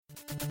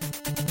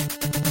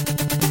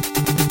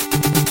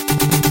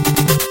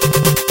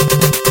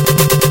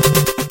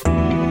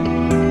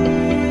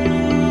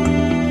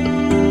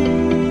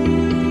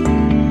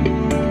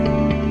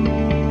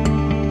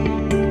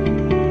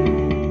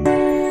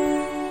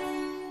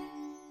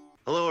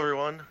Hello,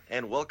 everyone,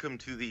 and welcome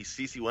to the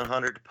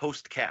CC100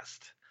 Postcast.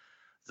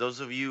 Those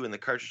of you in the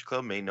Cartridge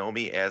Club may know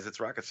me as It's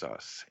Rocket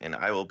Sauce, and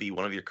I will be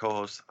one of your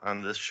co-hosts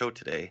on this show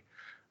today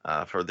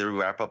for the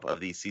wrap-up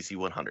of the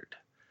CC100.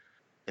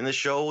 In this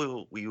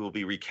show, we will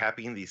be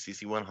recapping the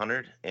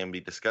CC100 and be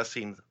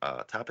discussing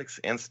topics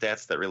and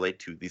stats that relate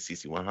to the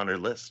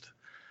CC100 list.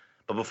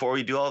 But before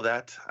we do all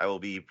that, I will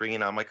be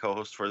bringing on my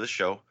co-host for this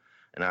show,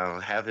 and I'll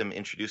have him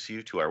introduce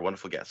you to our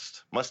wonderful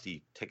guest.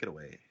 Musty, take it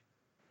away.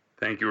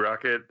 Thank you,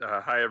 Rocket.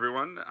 Hi,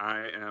 everyone.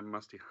 I am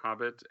Musty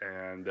Hobbit,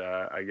 and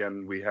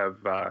again, we have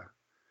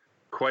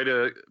quite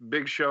a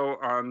big show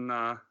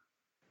on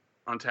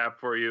tap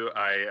for you.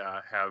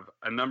 I have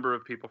a number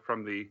of people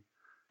from the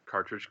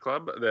Cartridge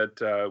Club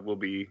that will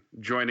be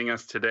joining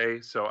us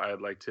today, so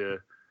I'd like to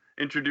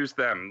introduce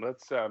them.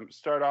 Let's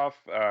start off.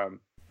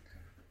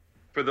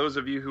 For those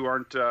of you who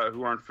aren't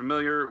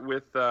familiar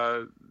with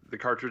the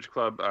Cartridge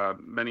Club,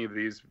 many of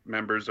these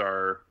members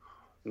are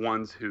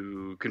ones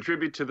who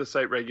contribute to the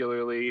site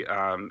regularly,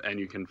 and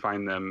you can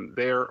find them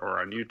there or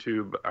on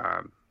YouTube.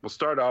 We'll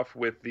start off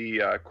with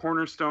the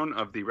cornerstone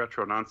of the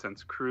Retro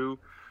Nonsense crew,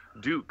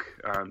 Duke.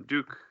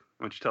 Duke,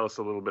 why don't you tell us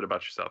a little bit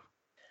about yourself?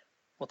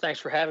 Well,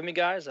 thanks for having me,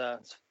 guys.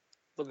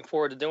 Looking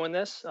forward to doing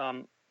this.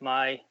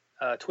 My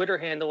Twitter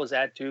handle is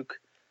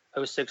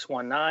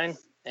 @Duke0619,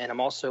 and I'm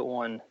also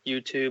on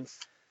YouTube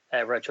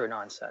at Retro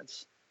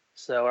Nonsense.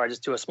 So I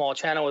just do a small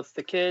channel with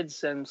the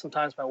kids and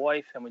sometimes my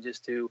wife, and we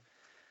just do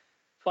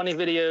funny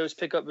videos,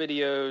 pickup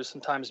videos,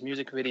 sometimes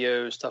music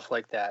videos, stuff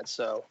like that.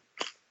 So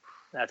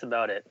that's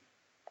about it.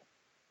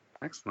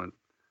 Excellent.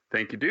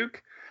 Thank you,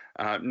 Duke.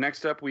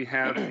 Next up, we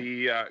have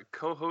the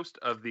co-host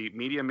of the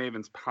Media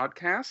Mavens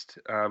podcast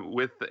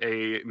with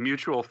a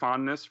mutual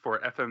fondness for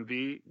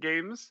FMV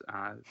games.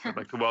 I'd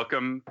like to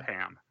welcome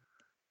Pam.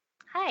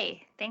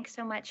 Hi. Thanks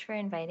so much for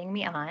inviting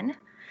me on.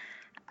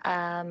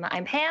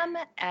 I'm Pam.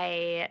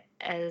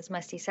 As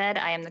Musty said,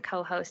 I am the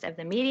co-host of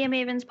the Media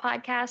Mavens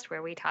podcast,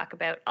 where we talk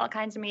about all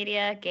kinds of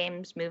media,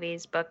 games,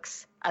 movies,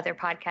 books, other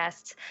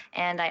podcasts.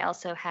 And I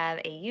also have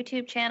a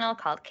YouTube channel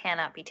called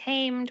Cannot Be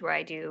Tamed, where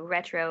I do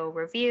retro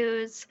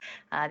reviews,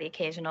 the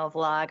occasional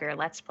vlog or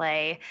let's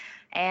play.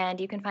 And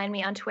you can find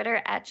me on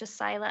Twitter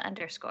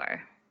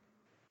 @Jasila_.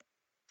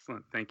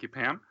 Excellent. Thank you,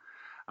 Pam.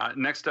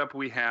 Next up,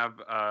 we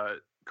have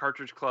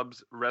Cartridge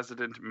Club's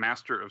resident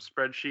master of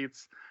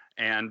spreadsheets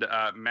and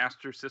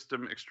Master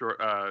System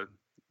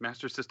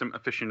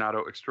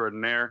aficionado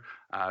extraordinaire.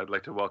 I'd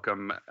like to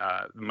welcome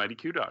Mighty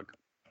Q Dog.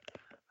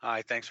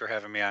 Hi, thanks for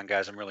having me on,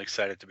 guys. I'm really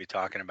excited to be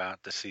talking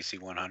about the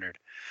CC100.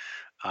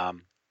 I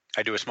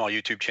do a small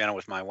YouTube channel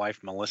with my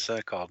wife,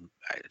 Melissa, called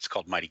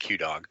Mighty Q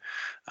Dog,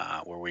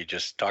 where we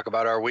just talk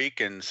about our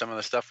week and some of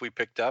the stuff we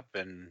picked up,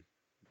 and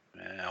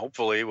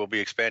hopefully we'll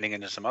be expanding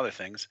into some other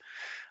things.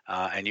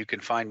 And you can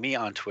find me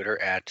on Twitter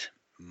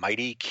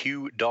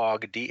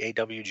 @MightyQDog,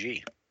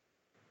 DAWG.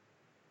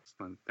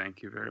 Excellent.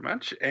 Thank you very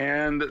much.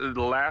 And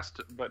last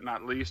but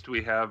not least,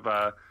 we have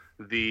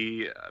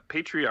the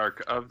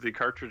patriarch of the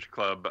Cartridge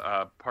Club,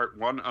 part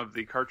one of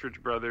the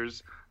Cartridge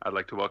Brothers. I'd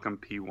like to welcome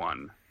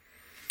P1.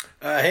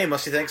 Hey,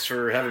 Musty, thanks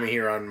for having me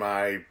here on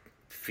my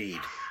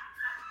feed.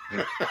 I'm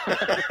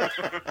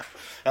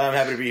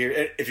happy to be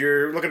here. If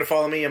you're looking to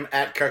follow me, I'm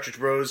 @Cartridge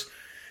Bros.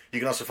 You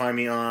can also find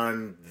me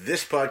on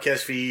this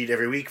podcast feed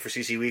every week for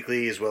CC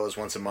Weekly, as well as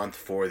once a month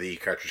for the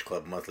Cartridge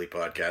Club monthly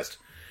podcast.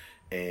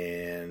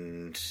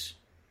 And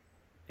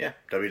yeah,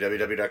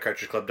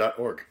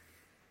 www.cartridgeclub.org.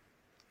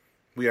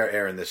 We are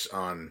airing this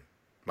on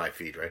my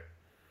feed, right?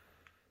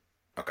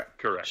 Okay.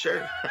 Correct.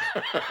 Sure.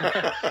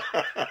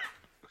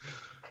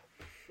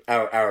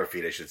 Our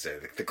feed, I should say.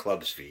 The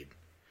club's feed.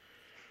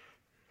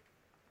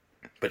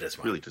 But that's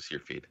mine. Really just your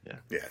feed, yeah.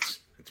 Yeah,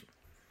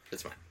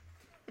 it's mine.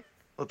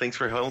 Well, thanks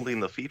for holding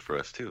the feed for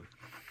us, too.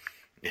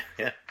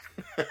 Yeah.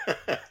 All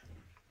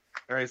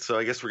right, so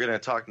I guess we're going to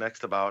talk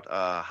next about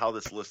how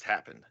this list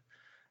happened.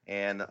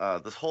 And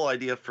this whole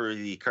idea for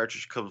the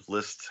Cartridge Club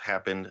list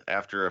happened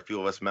after a few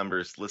of us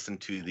members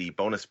listened to the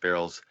Bonus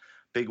Barrel's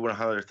Big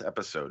 100th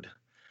episode.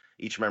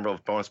 Each member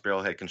of Bonus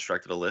Barrel had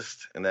constructed a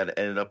list, and that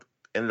ended up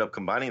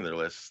combining their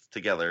lists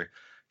together,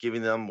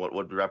 giving them what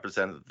would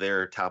represent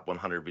their top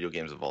 100 video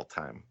games of all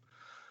time.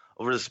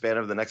 Over the span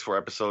of the next 4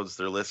 episodes,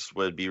 their lists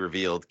would be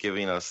revealed,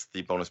 giving us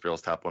the Bonus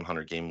Barrel's top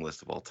 100 game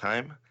list of all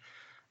time.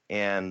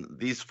 And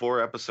these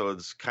 4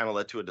 episodes kind of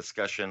led to a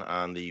discussion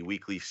on the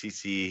weekly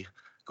CC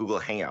Google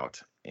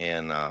Hangout.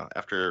 And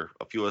after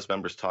a few of us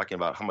members talking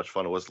about how much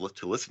fun it was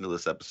to listen to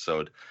this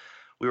episode,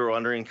 we were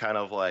wondering kind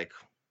of like,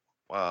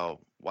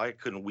 wow, why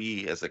couldn't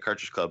we as the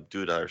Cartridge Club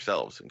do it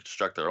ourselves and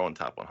construct our own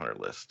top 100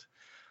 list?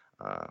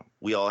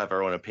 We all have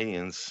our own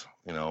opinions,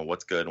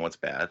 what's good and what's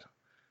bad.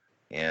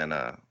 And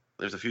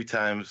there's a few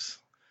times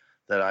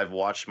that I've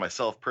watched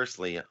myself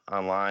personally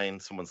online,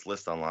 someone's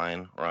list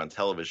online or on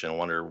television, and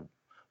wonder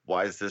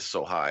why is this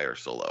so high or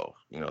so low?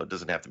 It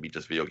doesn't have to be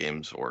just video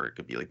games, or it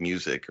could be like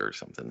music or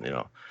something.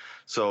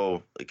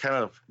 So it kind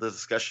of, the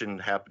discussion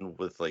happened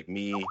with like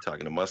me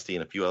talking to Musty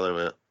and a few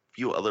other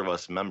of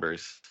us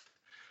members,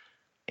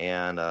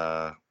 and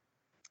it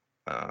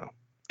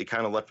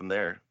kind of led from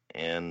there.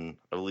 And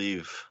I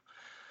believe,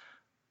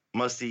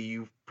 Musty,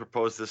 you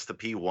proposed this to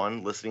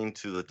P1, listening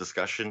to the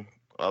discussion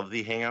of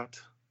the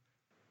Hangout,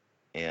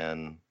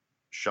 and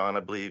Sean, I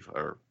believe,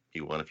 or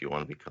P1 if you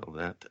want to be called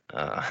that,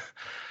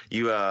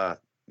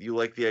 you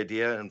liked the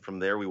idea, and from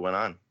there we went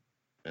on,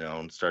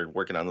 and started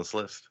working on this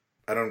list.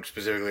 I don't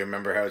specifically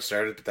remember how it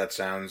started, but that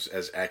sounds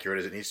as accurate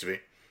as it needs to be.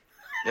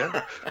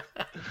 Yeah.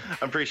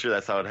 I'm pretty sure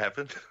that's how it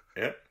happened.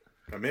 Yeah,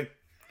 I'm in.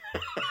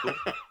 Cool.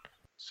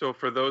 So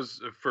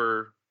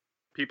for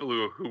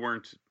people who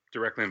weren't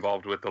directly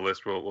involved with the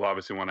list, we'll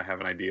obviously want to have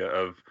an idea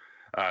of.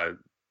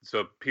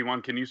 So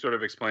P1, can you sort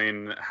of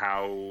explain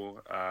how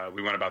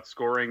we went about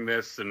scoring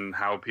this and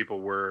how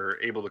people were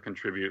able to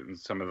contribute and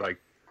some of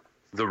like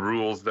the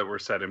rules that were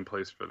set in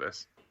place for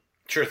this?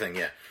 Sure thing.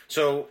 Yeah.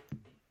 So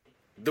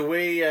the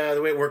way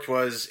it worked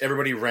was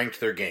everybody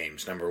ranked their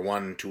games, number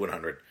 1 to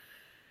 100.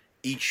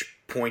 Each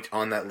point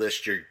on that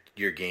list,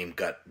 your game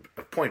got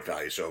a point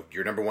value. So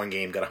your number 1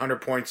 game got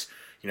 100 points.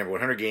 Your number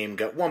 100 game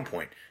got 1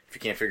 point. If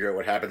you can't figure out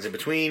what happens in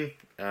between,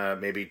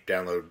 maybe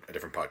download a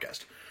different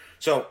podcast.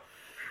 So,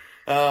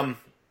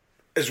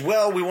 as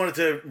well, we wanted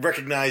to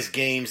recognize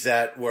games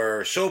that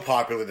were so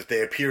popular that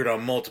they appeared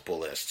on multiple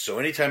lists. So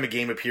anytime a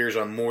game appears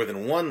on more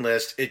than one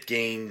list, it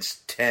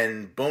gains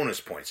 10 bonus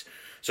points.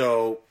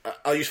 So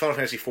I'll use Final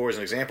Fantasy IV as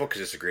an example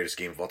because it's the greatest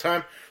game of all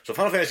time. So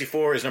Final Fantasy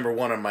IV is number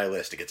 1 on my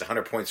list. It gets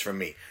 100 points from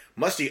me.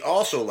 Musty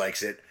also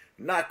likes it,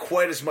 not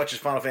quite as much as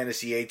Final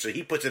Fantasy VIII, so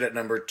he puts it at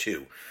number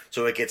 2.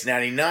 So it gets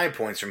 99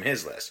 points from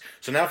his list.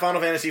 So now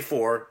Final Fantasy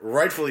IV,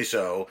 rightfully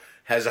so,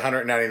 has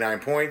 199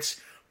 points,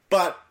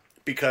 but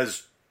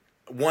because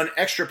one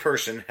extra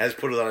person has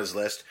put it on his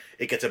list,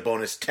 it gets a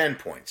bonus 10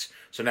 points.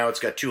 So now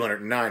it's got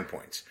 209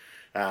 points.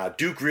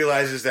 Duke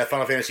realizes that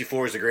Final Fantasy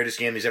IV is the greatest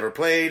game he's ever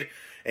played,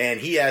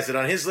 and he has it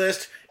on his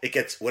list. It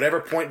gets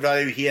whatever point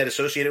value he had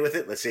associated with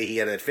it. Let's say he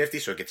had it at 50,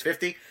 so it gets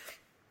 50.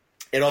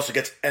 It also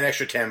gets an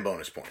extra 10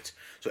 bonus points.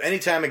 So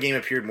anytime a game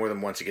appeared more than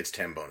once, it gets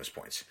 10 bonus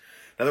points.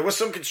 Now, there was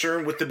some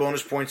concern with the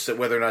bonus points that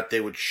whether or not they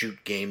would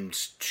shoot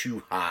games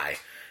too high.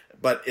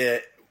 But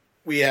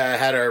we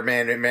had our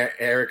man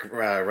Eric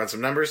run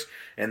some numbers,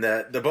 and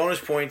the bonus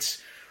points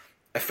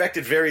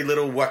affected very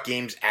little what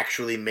games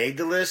actually made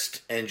the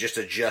list and just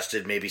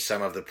adjusted maybe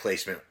some of the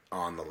placement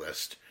on the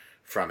list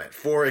from it.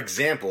 For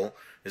example,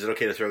 is it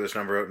okay to throw this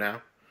number out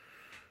now?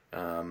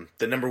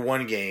 The number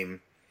 1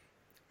 game,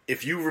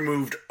 if you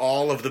removed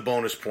all of the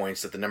bonus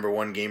points that the number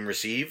 1 game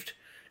received,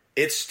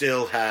 it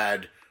still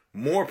had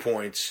more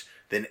points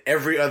than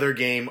every other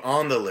game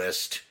on the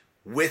list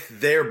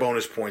with their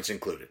bonus points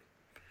included,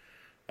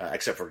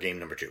 except for game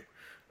number 2.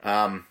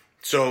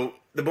 So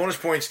the bonus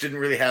points didn't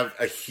really have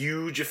a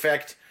huge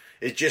effect.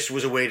 It just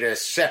was a way to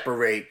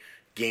separate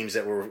games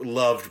that were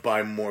loved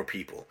by more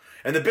people.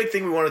 And the big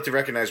thing we wanted to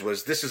recognize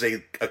was this is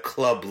a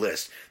club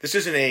list. This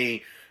isn't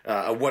a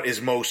what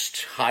is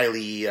most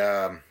highly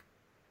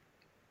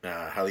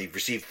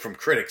received from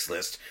critics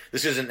list.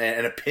 This isn't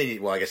an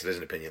opinion. Well, I guess it is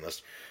an opinion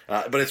list,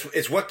 but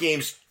it's what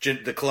games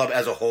the club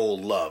as a whole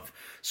love.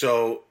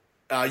 So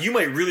you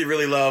might really,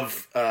 really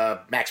love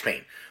Max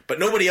Payne, but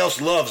nobody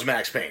else loves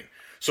Max Payne.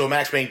 So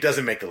Max Payne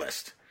doesn't make the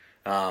list.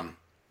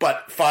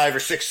 But 5 or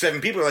 6, 7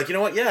 people are like, you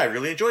know what? Yeah, I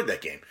really enjoyed that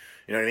game.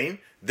 You know what I mean?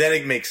 Then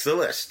it makes the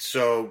list.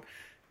 So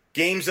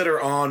games that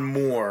are on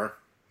more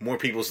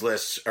people's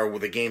lists are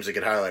the games that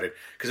get highlighted,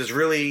 because it's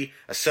really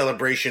a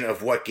celebration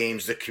of what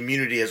games the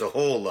community as a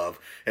whole love,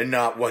 and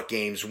not what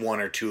games 1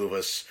 or 2 of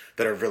us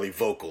that are really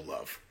vocal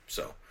love.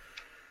 So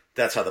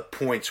that's how the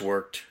points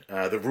worked.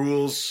 The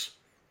rules,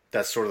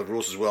 that's sort of the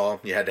rules as well.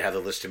 You had to have the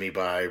list to me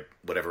by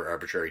whatever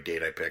arbitrary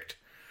date I picked.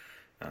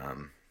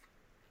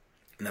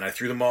 And then I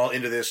threw them all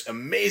into this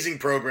amazing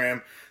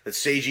program that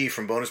Seiji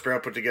from Bonus Barrel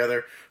put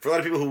together. For a lot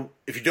of people who,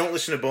 if you don't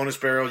listen to Bonus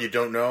Barrel, you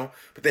don't know,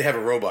 but they have a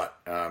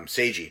robot,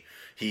 Seiji.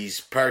 He's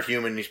part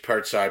human, he's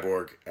part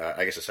cyborg.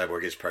 I guess a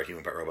cyborg is part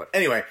human, part robot.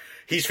 Anyway,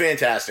 he's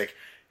fantastic.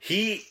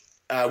 He,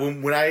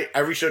 when I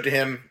reached out to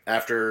him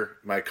after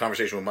my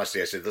conversation with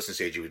Musty, I said, listen,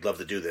 Seiji, we'd love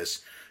to do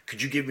this.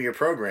 Could you give me your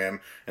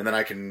program, and then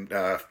I can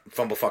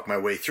fumblefuck my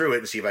way through it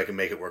and see if I can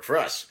make it work for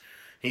us.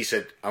 He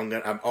said, I'm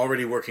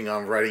already working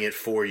on writing it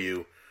for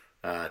you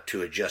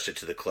to adjust it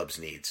to the club's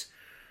needs.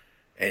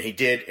 And he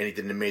did, and he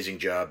did an amazing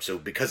job. So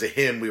because of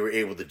him, we were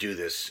able to do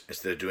this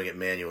instead of doing it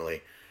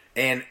manually.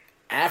 And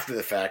after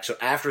the fact, so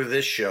after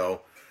this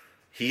show,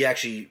 he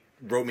actually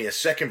wrote me a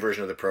second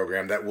version of the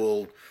program that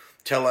will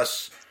tell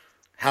us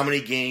how many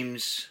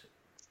games,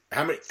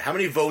 how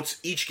many votes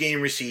each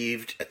game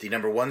received at the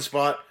number 1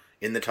 spot,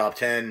 in the top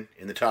 10,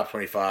 in the top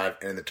 25,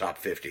 and in the top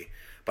 50.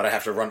 But I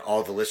have to run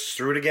all the lists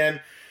through it again.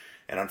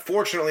 And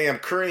unfortunately, I'm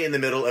currently in the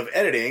middle of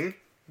editing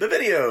the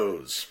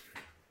videos.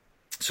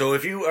 So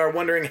if you are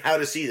wondering how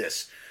to see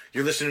this,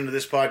 you're listening to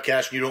this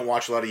podcast, you don't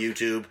watch a lot of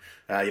YouTube,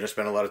 you don't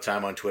spend a lot of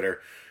time on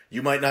Twitter,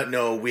 you might not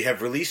know, we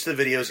have released the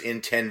videos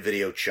in 10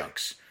 video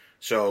chunks.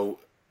 So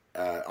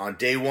on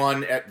day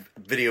 1, at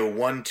video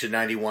 1 to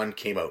 91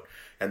 came out.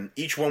 And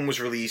each one was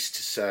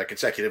released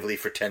consecutively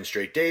for 10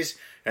 straight days.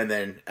 And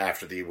then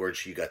after the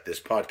awards, you got this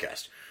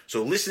podcast.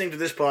 So listening to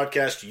this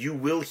podcast, you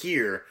will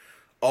hear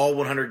all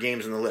 100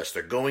 games on the list.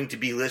 They're going to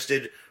be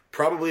listed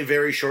probably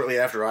very shortly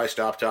after I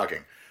stop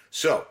talking.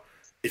 So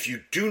if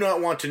you do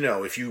not want to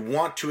know, if you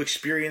want to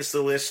experience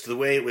the list the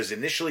way it was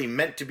initially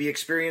meant to be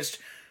experienced,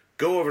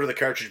 go over to the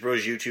Cartridge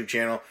Bros YouTube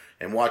channel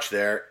and watch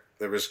there.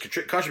 There was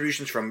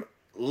contributions from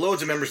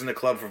loads of members in the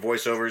club for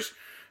voiceovers,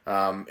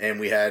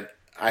 and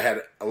I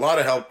had a lot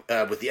of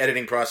help with the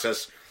editing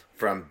process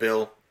from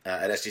Bill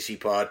at STC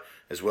Pod,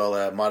 as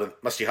well.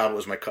 Musty Hobbit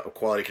was my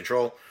quality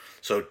control.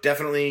 So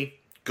definitely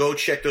go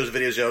check those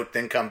videos out,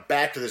 then come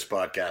back to this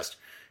podcast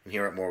and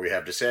hear what more we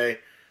have to say.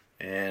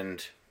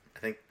 And I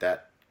think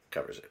that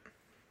covers it.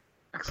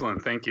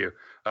 Excellent, thank you.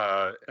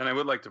 And I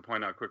would like to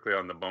point out quickly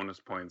on the bonus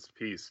points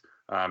piece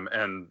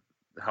and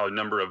how a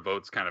number of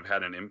votes kind of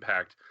had an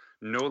impact.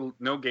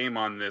 No game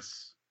on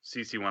this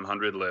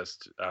CC100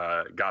 list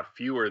got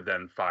fewer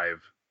than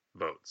 5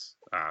 votes.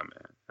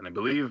 And I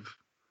believe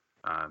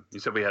you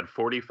said we had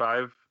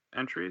 45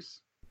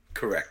 entries?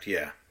 Correct,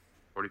 yeah.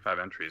 45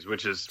 entries,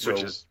 which is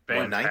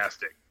one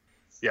fantastic.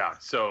 Yeah,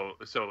 so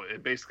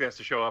it basically has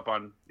to show up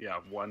on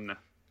one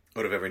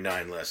out of every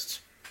 9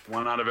 lists.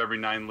 1 out of every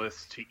 9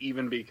 lists to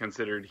even be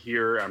considered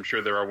here. I'm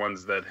sure there are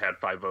ones that had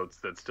 5 votes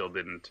that still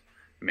didn't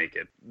make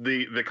it.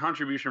 The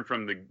contribution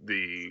from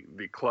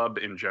the club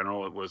in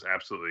general was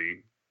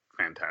absolutely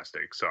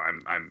fantastic. So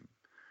I'm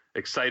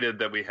excited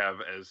that we have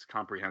as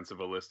comprehensive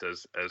a list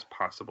as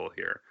possible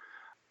here.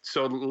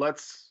 So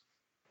let's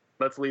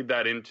lead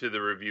that into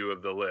the review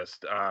of the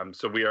list.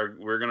 So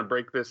we're going to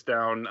break this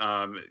down.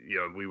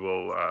 We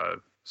will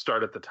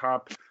start at the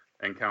top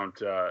and count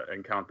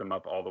them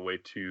up all the way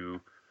to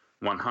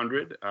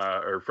 100,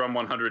 or from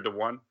 100 to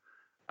 1.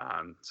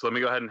 So let me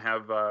go ahead and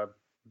have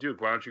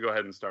Duke. Why don't you go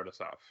ahead and start us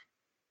off?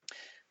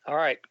 All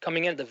right.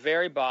 Coming in at the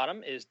very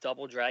bottom is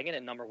Double Dragon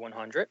at number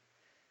 100.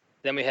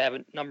 Then we have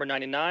at number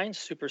 99,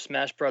 Super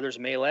Smash Bros.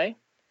 Melee.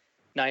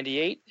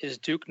 98 is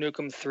Duke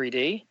Nukem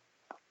 3D.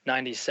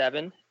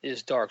 97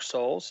 is Dark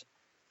Souls.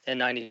 And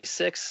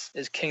 96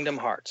 is Kingdom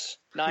Hearts.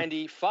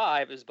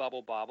 95 is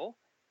Bubble Bobble.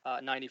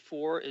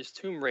 94 is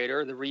Tomb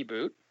Raider, the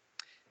reboot.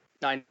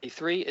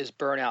 93 is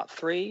Burnout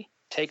 3,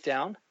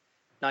 Takedown.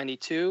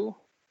 92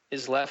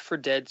 is Left 4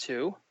 Dead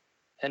 2.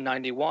 And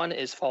 91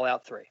 is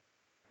Fallout 3.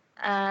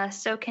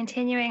 So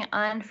continuing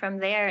on from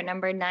there,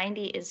 number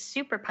 90 is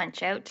Super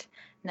Punch-Out.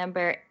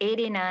 Number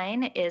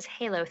 89 is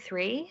Halo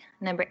 3.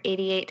 Number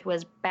 88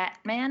 was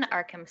Batman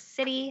Arkham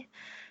City.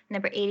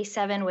 Number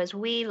 87 was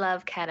We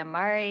Love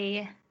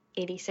Katamari.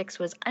 86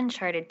 was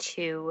Uncharted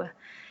 2.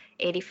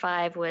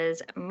 85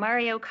 was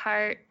Mario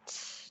Kart.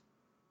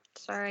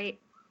 Sorry,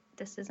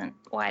 this isn't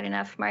wide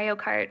enough. Mario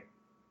Kart.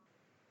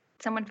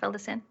 Someone fill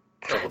this in.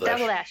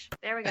 Double Dash.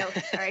 There we go.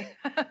 Sorry.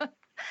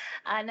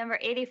 Number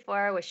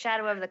 84 was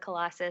Shadow of the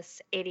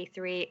Colossus.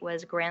 83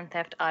 was Grand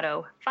Theft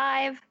Auto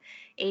 5.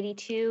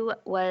 82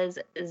 was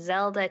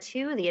Zelda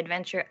 2, The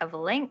Adventure of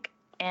Link.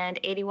 And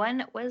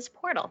 81 was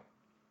Portal.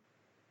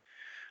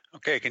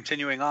 Okay,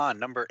 continuing on.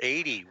 Number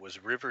 80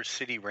 was River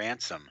City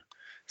Ransom.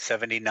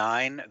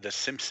 79, The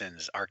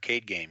Simpsons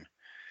arcade game.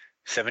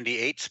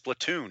 78,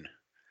 Splatoon.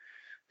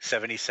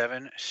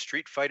 77,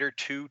 Street Fighter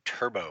II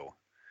Turbo.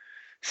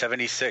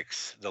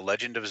 76, The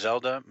Legend of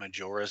Zelda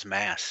Majora's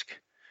Mask.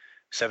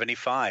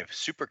 75,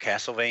 Super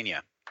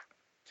Castlevania.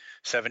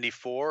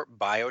 74,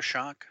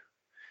 BioShock.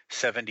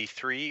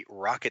 73,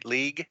 Rocket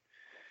League.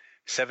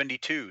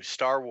 72,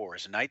 Star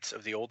Wars Knights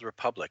of the Old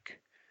Republic.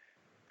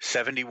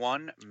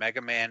 71,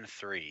 Mega Man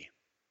 3.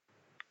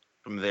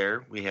 From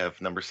there, we have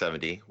number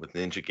 70 with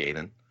Ninja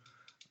Gaiden.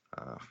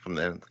 From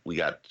then, we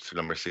got to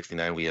number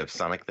 69, we have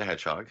Sonic the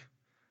Hedgehog.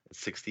 At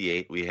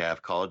 68, we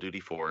have Call of Duty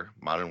 4,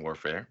 Modern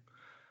Warfare.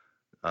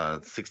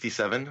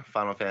 67,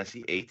 Final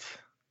Fantasy 8.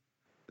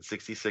 At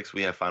 66,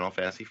 we have Final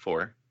Fantasy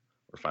 4,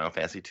 or Final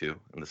Fantasy 2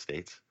 in the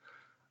States.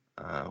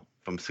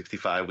 From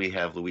 65, we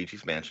have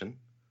Luigi's Mansion.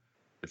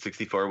 At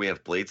 64, we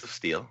have Blades of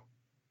Steel.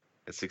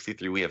 At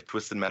 63, we have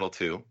Twisted Metal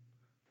 2.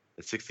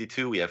 At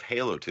 62, we have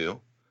Halo 2.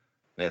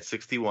 And at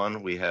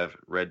 61, we have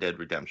Red Dead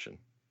Redemption.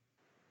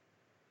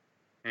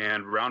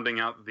 And rounding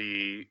out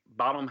the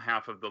bottom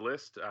half of the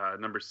list,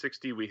 number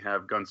 60, we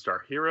have Gunstar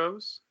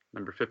Heroes.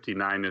 Number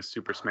 59 is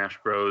Super Smash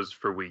Bros.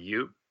 For Wii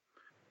U.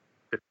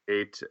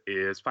 58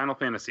 is Final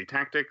Fantasy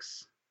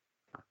Tactics.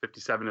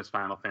 57 is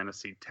Final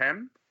Fantasy X.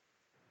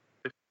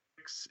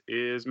 56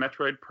 is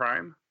Metroid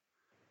Prime.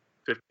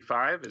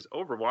 55 is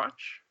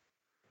Overwatch.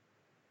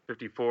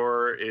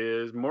 54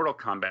 is Mortal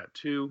Kombat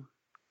 2.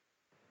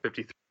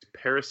 53 is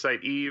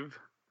Parasite Eve.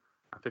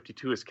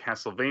 52 is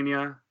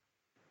Castlevania.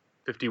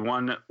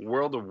 51,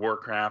 World of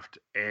Warcraft.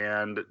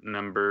 And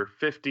number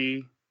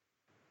 50,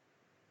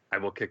 I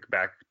will kick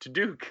back to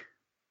Duke.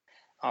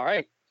 All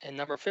right. And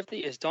number 50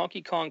 is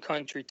Donkey Kong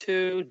Country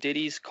 2,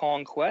 Diddy's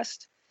Kong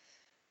Quest.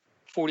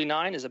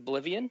 49 is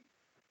Oblivion.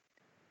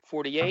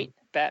 48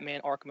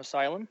 Batman Arkham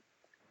Asylum.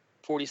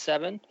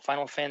 47,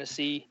 Final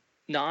Fantasy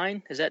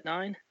 9. Is that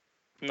 9?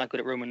 I'm not good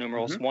at Roman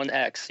numerals.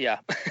 1X, yeah.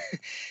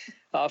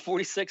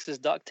 46 is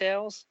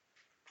DuckTales.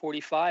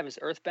 45 is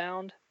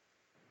Earthbound.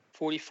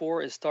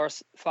 44 is Star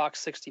Fox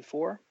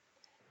 64.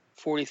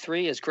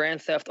 43 is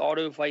Grand Theft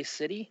Auto Vice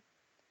City.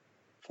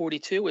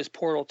 42 is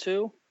Portal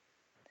 2.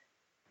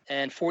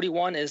 And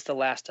 41 is The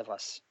Last of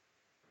Us.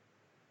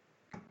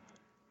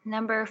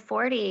 Number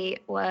 40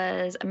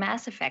 was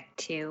Mass Effect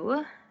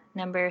 2.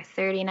 Number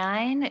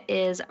 39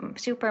 is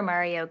Super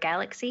Mario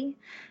Galaxy.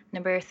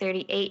 Number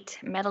 38,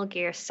 Metal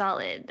Gear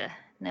Solid.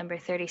 Number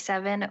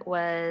 37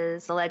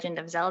 was The Legend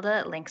of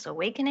Zelda: Link's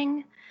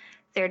Awakening.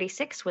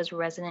 36 was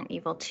Resident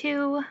Evil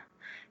 2.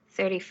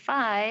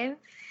 35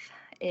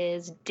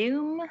 is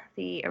Doom,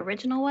 the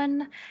original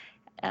one.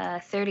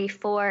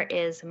 34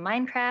 is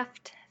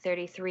Minecraft.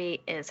 33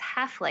 is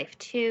Half-Life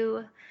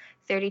 2.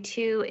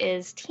 32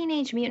 is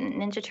Teenage Mutant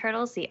Ninja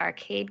Turtles, the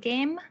arcade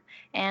game.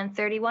 And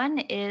 31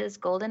 is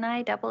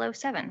GoldenEye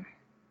 007.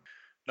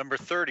 Number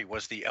 30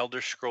 was The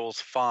Elder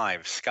Scrolls V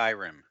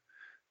Skyrim.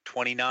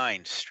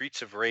 29,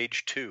 Streets of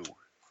Rage 2.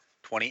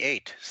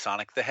 28,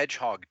 Sonic the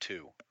Hedgehog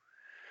 2.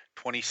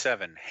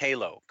 27,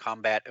 Halo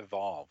Combat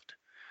Evolved.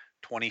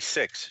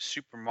 26,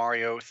 Super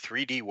Mario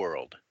 3D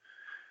World.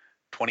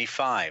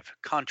 25,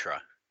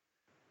 Contra.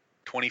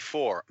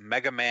 24,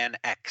 Mega Man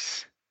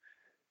X.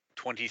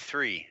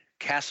 23,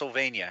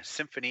 Castlevania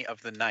Symphony of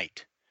the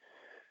Night.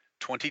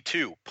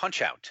 22,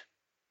 Punch-Out!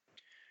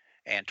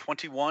 And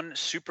 21,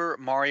 Super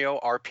Mario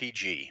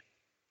RPG.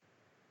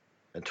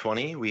 At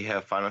 20, we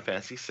have Final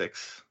Fantasy VI.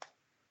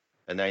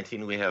 At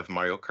 19, we have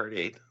Mario Kart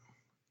 8.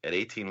 At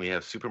 18, we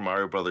have Super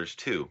Mario Bros.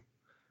 2.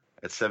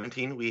 At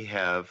 17, we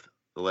have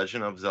The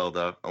Legend of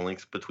Zelda: A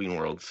Link Between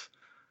Worlds.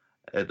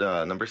 At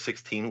number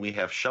 16, we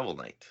have Shovel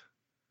Knight.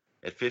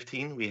 At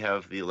 15, we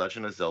have The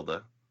Legend of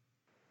Zelda,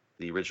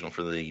 the original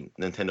for the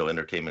Nintendo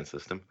Entertainment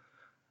System.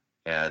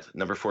 At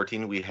number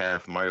 14, we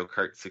have Mario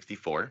Kart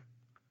 64.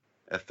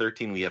 At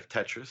 13, we have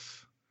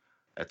Tetris.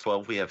 At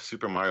 12, we have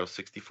Super Mario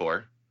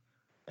 64.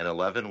 At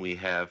 11, we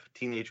have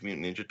Teenage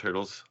Mutant Ninja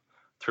Turtles,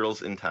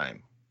 Turtles in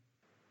Time.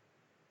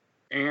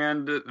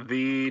 And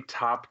the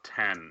top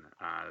 10.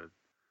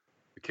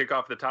 We kick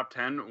off the top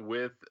 10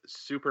 with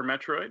Super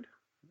Metroid.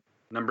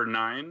 Number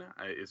 9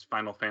 is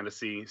Final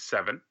Fantasy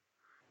VII.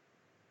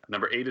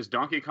 Number 8 is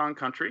Donkey Kong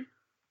Country.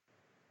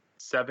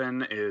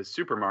 7 is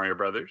Super Mario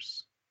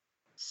Brothers.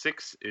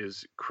 6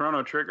 is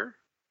Chrono Trigger.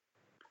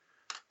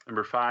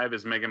 Number 5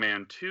 is Mega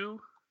Man 2.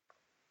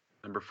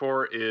 Number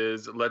 4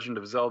 is Legend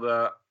of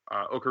Zelda: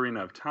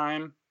 Ocarina of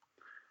Time.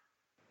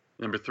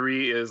 Number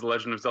 3 is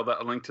Legend of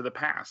Zelda: A Link to the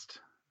Past.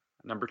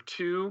 Number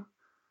 2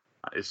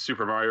 is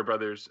Super Mario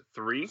Brothers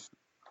 3.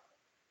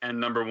 And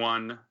number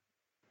 1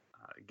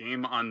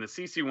 game on the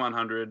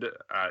CC100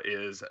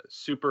 is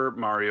Super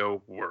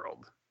Mario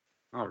World.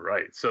 All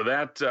right. So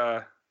that,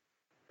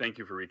 thank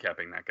you for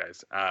recapping that,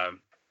 guys.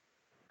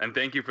 And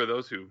thank you for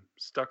those who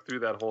stuck through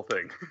that whole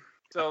thing.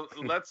 So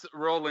let's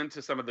roll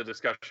into some of the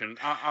discussion.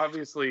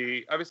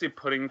 Obviously,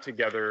 putting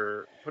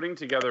together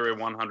a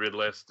 100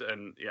 list,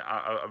 and yeah,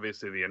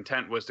 obviously the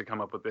intent was to come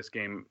up with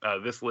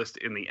this list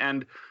in the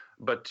end.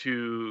 But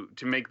to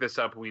make this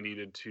up, we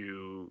needed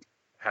to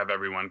have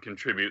everyone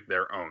contribute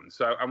their own.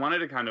 So I wanted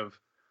to kind of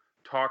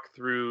talk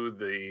through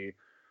the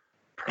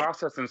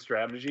process and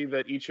strategy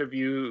that each of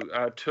you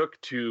took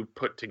to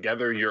put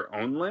together your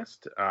own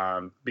list,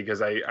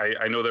 because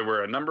I know there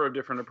were a number of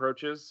different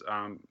approaches,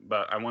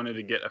 but I wanted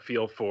to get a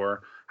feel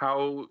for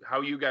how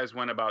you guys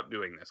went about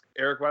doing this.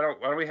 Eric, why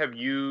don't we have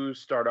you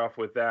start off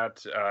with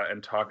that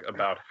and talk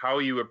about how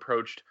you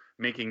approached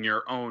making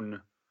your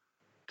own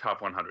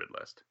top 100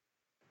 list.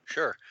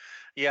 Sure.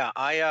 Yeah,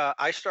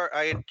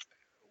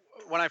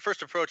 when I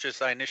first approached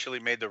this, I initially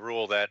made the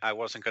rule that I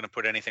wasn't going to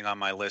put anything on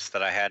my list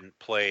that I hadn't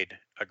played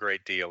a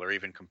great deal or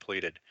even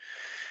completed.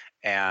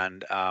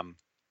 And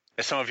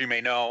as some of you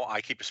may know,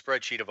 I keep a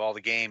spreadsheet of all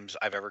the games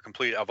I've ever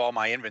completed, of all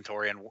my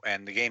inventory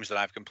and the games that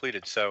I've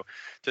completed. So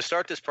to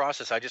start this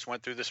process, I just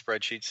went through the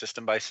spreadsheet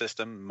system by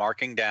system,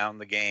 marking down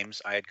the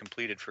games I had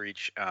completed for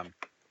each.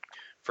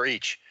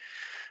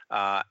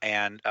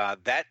 And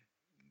that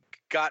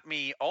got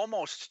me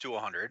almost to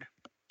 100.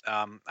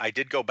 I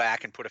did go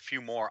back and put a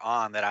few more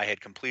on that I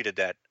had completed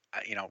that,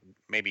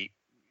 maybe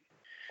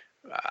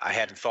I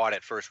hadn't thought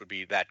at first would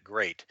be that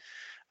great.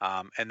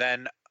 And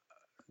then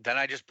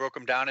I just broke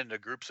them down into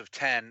groups of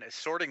 10.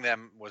 Sorting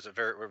them was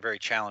very, very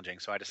challenging.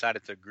 So I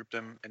decided to group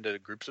them into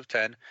groups of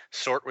 10,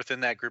 sort within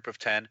that group of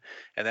 10,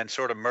 and then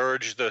sort of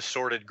merge the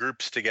sorted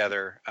groups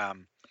together,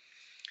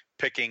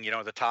 picking,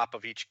 the top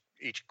of each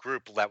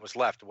group that was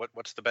left.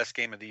 What's the best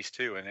game of these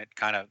two? And it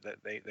kind of,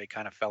 they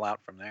kind of fell out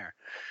from there.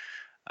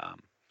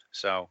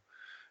 So,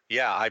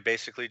 yeah, I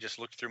basically just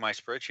looked through my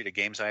spreadsheet of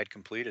games I had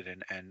completed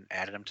and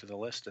added them to the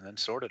list and then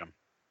sorted them.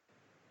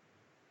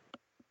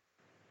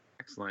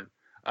 Excellent.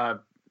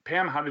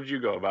 Pam, how did you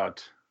go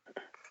about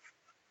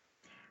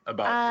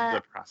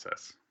the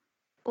process?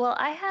 Well,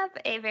 I have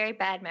a very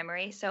bad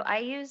memory. So I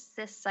use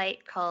this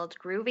site called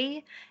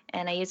Groovy,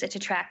 and I use it to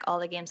track all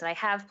the games that I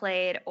have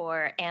played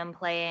or am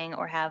playing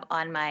or have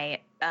on my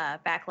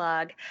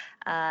backlog.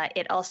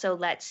 It also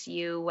lets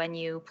you, when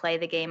you play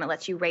the game, it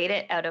lets you rate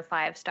it out of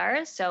 5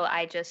 stars. So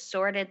I just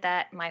sorted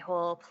my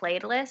whole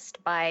played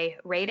list by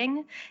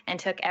rating and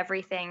took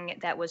everything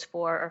that was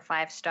 4 or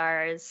 5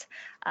 stars,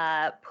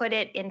 put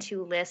it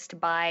into list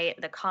by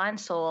the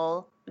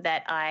console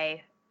that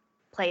I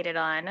played it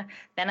on.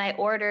 Then I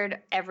ordered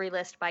every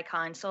list by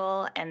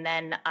console, and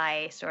then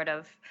I sort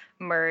of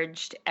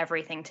merged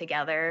everything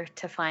together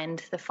to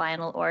find the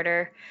final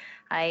order.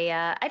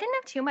 I didn't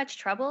have too much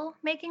trouble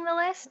making the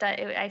list.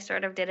 I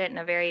sort of did it in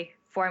a very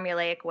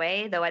formulaic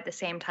way, though at the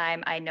same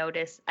time I know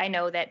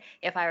that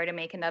if I were to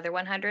make another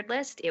 100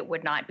 list, it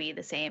would not be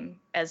the same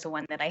as the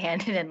one that I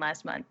handed in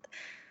last month.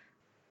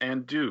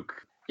 And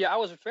Duke. Yeah, I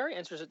was very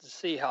interested to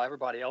see how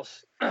everybody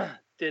else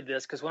did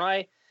this, because when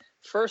I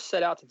first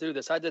set out to do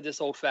this, I did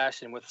this old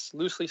fashioned with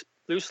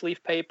loose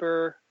leaf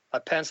paper, a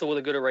pencil with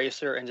a good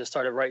eraser, and just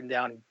started writing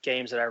down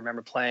games that I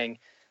remember playing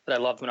that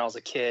I loved when I was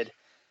a kid.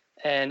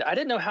 And I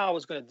didn't know how I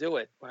was going to do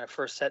it when I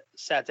first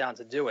sat down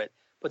to do it.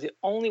 But the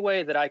only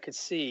way that I could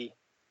see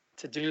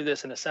to do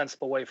this in a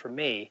sensible way for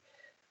me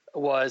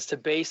was to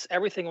base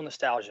everything on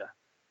nostalgia.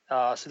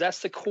 So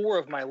that's the core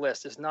of my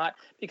list. Is not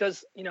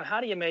because,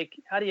 how do you make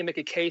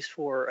a case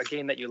for a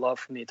game that you love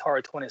from the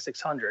Atari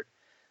 2600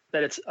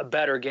 that it's a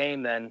better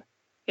game than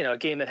a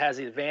game that has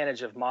the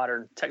advantage of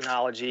modern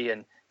technology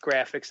and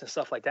graphics and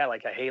stuff like that,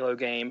 like a Halo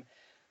game.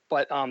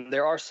 But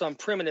there are some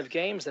primitive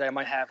games that I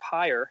might have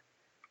higher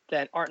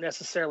that aren't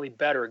necessarily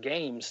better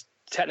games,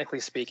 technically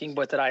speaking,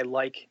 but that I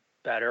like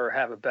better or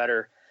have a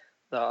better,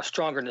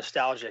 stronger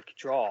nostalgic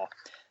draw.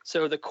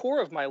 So the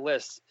core of my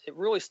list, it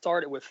really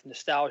started with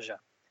nostalgia.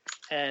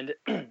 And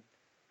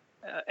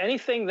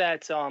anything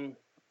that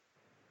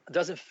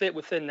doesn't fit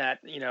within that,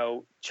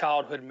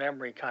 childhood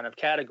memory kind of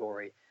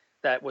category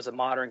that was a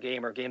modern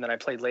game or a game that I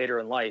played later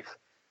in life,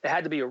 it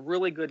had to be a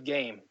really good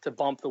game to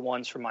bump the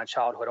ones from my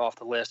childhood off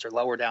the list or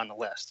lower down the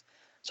list.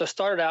 So I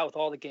started out with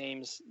all the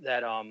games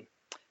that,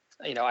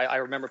 I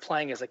remember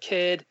playing as a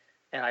kid,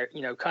 and I,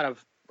 kind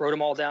of wrote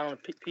them all down on a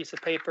piece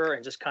of paper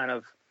and just kind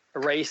of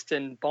erased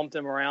and bumped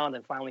them around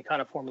and finally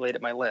kind of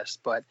formulated my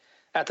list. But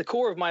at the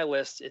core of my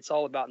list, it's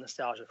all about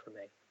nostalgia for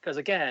me. Because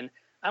again,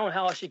 I don't know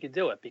how else you could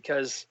do it,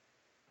 because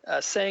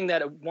saying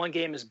that one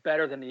game is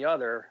better than the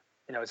other,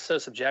 it's so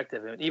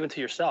subjective, and even to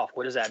yourself,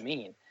 what does that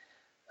mean?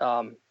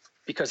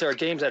 Because there are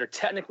games that are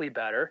technically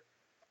better,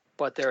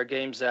 but there are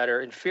games that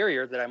are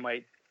inferior that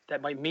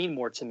might mean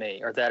more to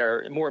me or that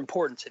are more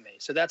important to me.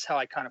 So that's how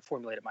I kind of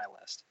formulated my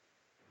list.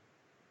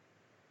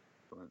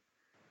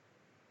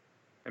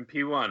 And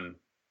P1,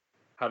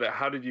 how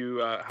did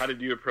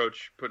you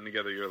approach putting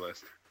together your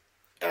list?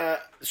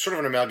 Sort of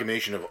an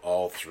amalgamation of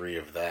all three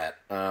of that.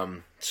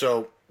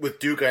 So with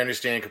Duke, I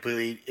understand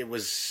completely.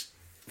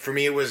 For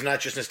me, it was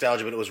not just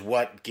nostalgia, but it was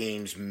what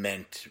games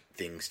meant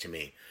things to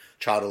me.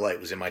 Child of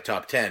Light was in my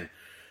top 10.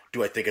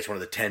 Do I think it's one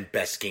of the 10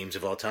 best games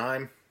of all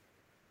time?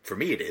 For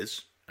me, it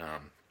is.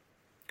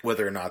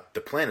 Whether or not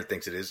the planet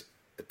thinks it is,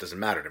 it doesn't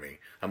matter to me.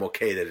 I'm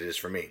okay that it is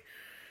for me.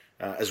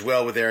 As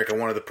well with Eric, I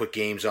wanted to put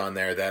games on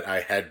there that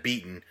I had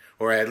beaten,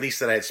 or at least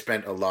that I had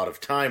spent a lot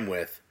of time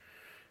with,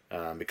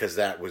 because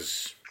that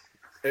was...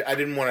 I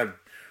didn't want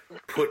to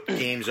put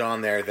games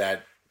on there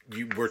that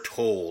you were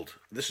told,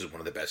 this is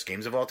one of the best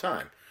games of all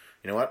time.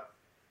 You know what?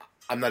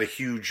 I'm not a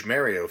huge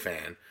Mario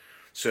fan,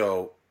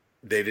 so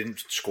they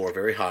didn't score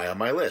very high on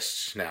my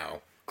lists.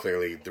 Now,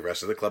 clearly the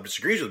rest of the club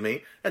disagrees with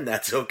me, and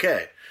that's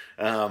okay.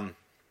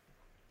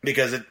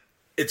 Because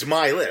it's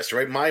my list,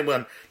 right? My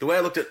one, the way I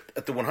looked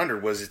at the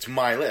 100 was it's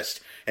my list.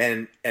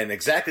 And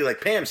exactly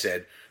like Pam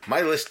said, my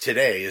list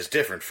today is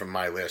different from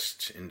my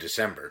list in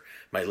December.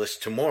 My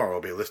list tomorrow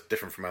will be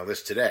different from my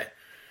list today.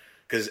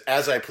 Because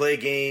as I play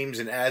games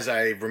and as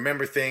I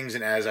remember things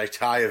and as I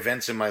tie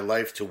events in my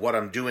life to what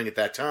I'm doing at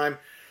that time,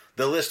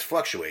 the list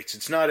fluctuates.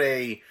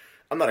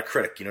 I'm not a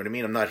critic, you know what I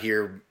mean? I'm not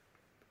here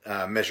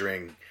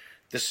measuring,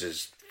 this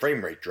is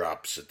frame rate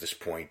drops at this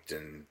point,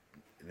 and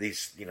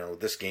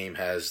this game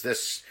has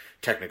this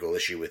technical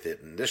issue with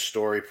it, and this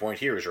story point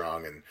here is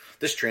wrong, and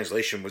this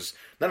translation was...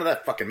 None of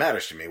that fucking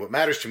matters to me. What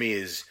matters to me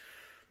is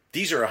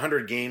these are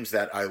 100 games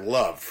that I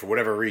love for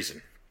whatever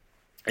reason.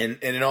 And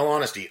in all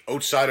honesty,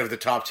 outside of the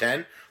top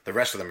 10, the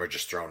rest of them are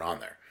just thrown on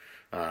there.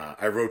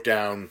 I wrote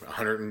down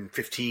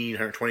 115,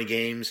 120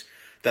 games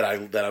that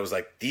I was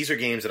like, these are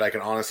games that I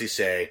can honestly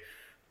say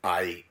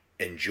I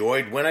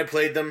enjoyed when I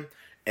played them,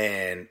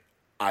 and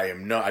I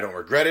don't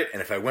regret it,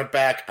 and if I went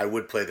back, I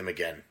would play them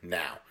again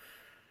now.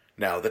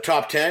 Now, the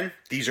top 10,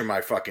 these are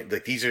my fucking...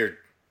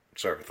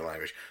 sorry for the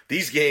language.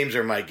 These games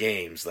are my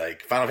games.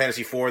 Like, Final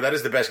Fantasy IV, that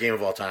is the best game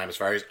of all time as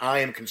far as I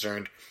am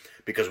concerned,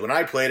 because when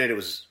I played it, it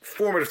was a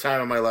formative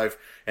time in my life,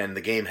 and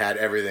the game had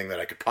everything that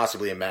I could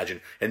possibly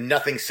imagine, and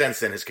nothing since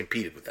then has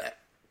competed with that.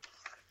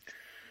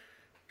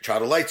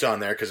 Child of Light's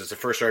on there, because it's the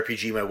first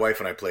RPG my wife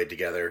and I played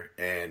together,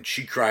 and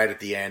she cried at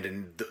the end,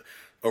 and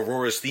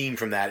Aurora's theme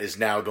from that is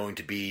now going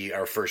to be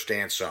our first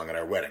dance song at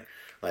our wedding.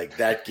 Like,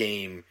 that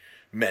game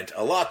meant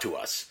a lot to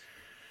us.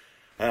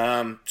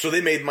 So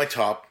they made my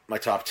top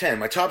 10.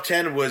 My top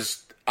 10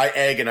 was, I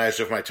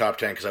agonized over my top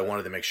 10 because I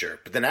wanted to make sure.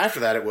 But then after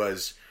that it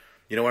was,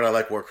 you know what, I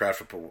like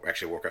Warcraft.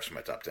 Actually, Warcraft's in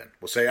my top 10.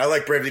 We'll say I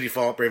like Bravely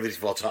Default. Bravely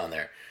Default's on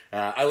there.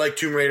 I like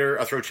Tomb Raider.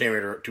 I'll throw Tomb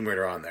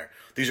Raider on there.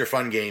 These are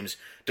fun games.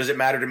 Does it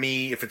matter to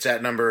me if it's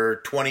at number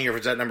 20 or if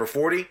it's at number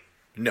 40?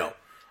 No.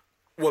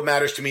 What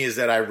matters to me is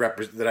that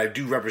I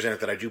do represent it,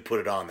 that I do put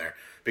it on there.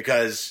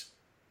 Because,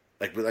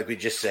 like we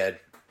just said,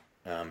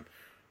 the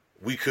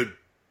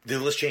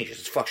list changes.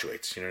 It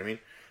fluctuates. You know what I mean?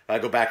 I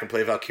go back and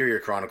play Valkyria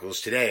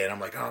Chronicles today, and I'm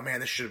like, oh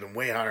man, this should have been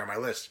way higher on my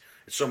list.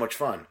 It's so much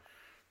fun.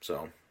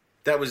 So,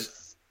 that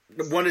was,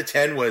 1 to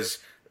 10 was,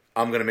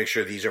 I'm going to make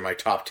sure these are my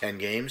top 10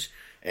 games.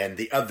 And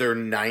the other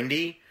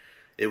 90,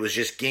 it was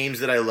just games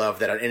that I love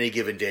that on any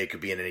given day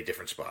could be in any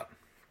different spot.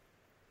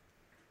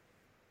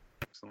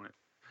 Excellent.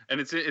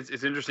 And it's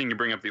interesting you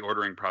bring up the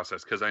ordering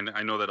process, because I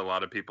know that a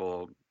lot of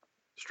people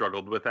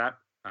struggled with that.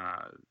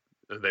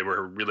 They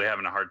were really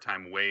having a hard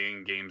time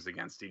weighing games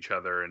against each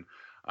other. And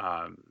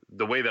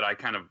the way that I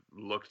kind of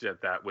looked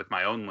at that with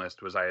my own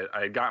list was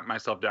I got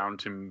myself down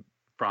to,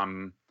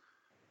 from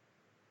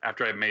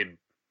after I made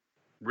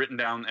written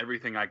down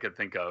everything I could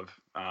think of,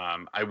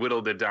 I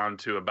whittled it down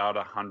to about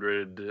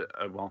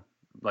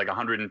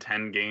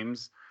 110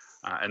 games.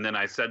 And then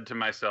I said to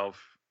myself,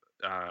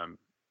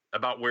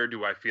 about where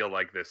do I feel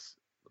like this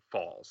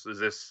falls?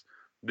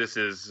 This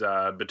is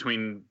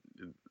between,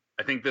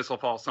 I think this will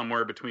fall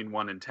somewhere between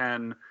 1 and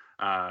 10.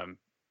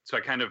 So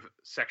I kind of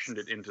sectioned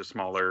it into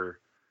smaller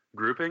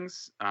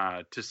groupings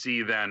to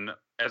see then,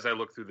 as I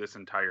look through this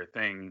entire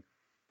thing,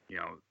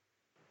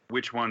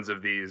 which ones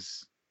of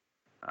these,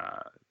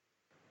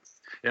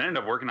 it ended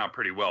up working out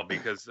pretty well,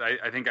 because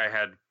I think I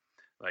had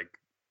like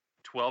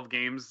 12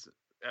 games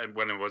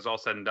when it was all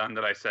said and done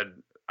that I said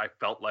I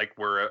felt like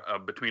were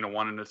between a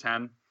 1 and a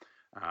 10.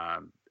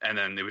 And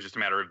then it was just a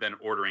matter of then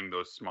ordering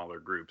those smaller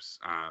groups.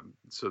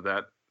 So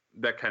that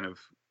kind of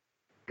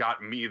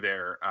got me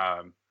there.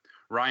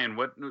 Ryan,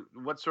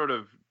 what sort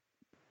of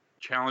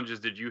challenges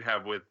did you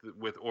have with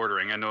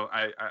ordering?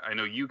 I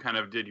know you kind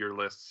of did your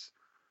lists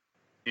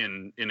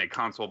in a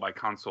console by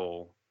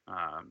console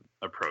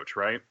approach,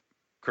 right?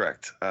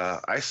 Correct.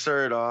 I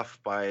started off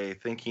by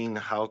thinking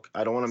how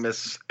I don't want to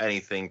miss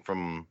anything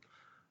from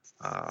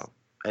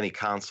any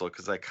console,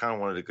 because I kind of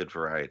wanted a good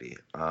variety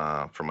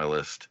for my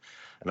list.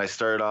 And I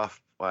started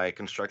off by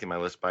constructing my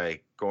list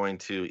by going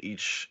to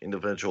each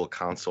individual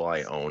console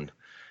I owned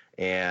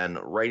and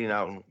writing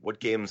out what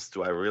games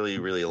do I really,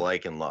 really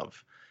like and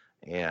love.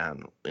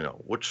 And,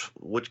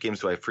 which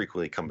games do I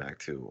frequently come back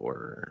to,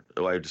 or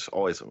do I just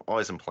always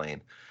am playing.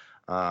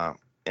 And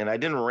I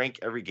didn't rank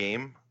every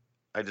game.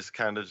 I just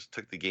kind of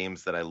took the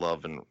games that I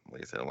love and,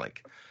 like I said, I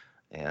like.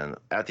 And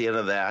at the end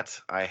of that,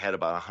 I had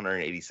about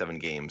 187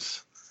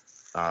 games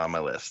on my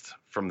list.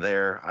 From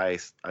there, I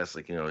was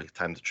like,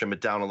 time to trim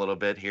it down a little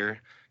bit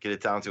here, get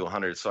it down to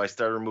 100. So I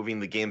started removing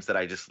the games that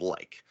I just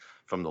like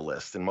from the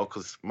list, and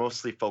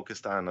mostly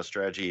focused on a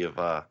strategy of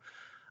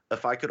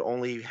if I could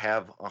only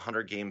have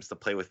 100 games to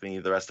play with me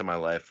the rest of my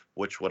life,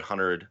 which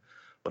 100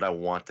 would I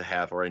want to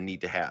have or I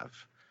need to have?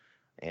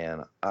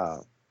 And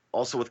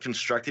also with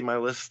constructing my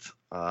list,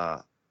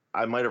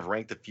 I might have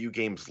ranked a few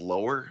games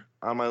lower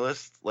on my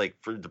list, like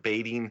for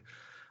debating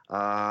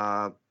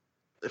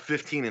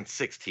 15 and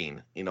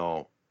 16,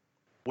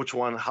 which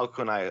one, how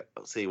can I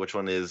say which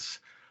one is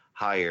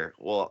higher?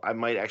 Well, I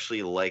might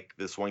actually like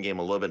this one game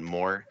a little bit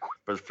more,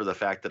 but for the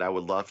fact that I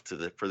would love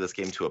for this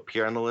game to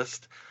appear on the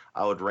list,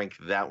 I would rank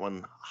that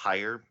one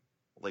higher,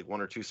 like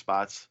 1 or 2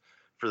 spots,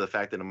 for the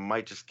fact that it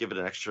might just give it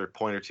an extra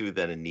point or two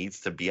that it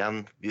needs to be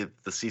on the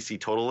CC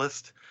total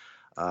list.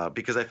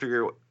 Because I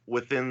figure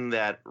within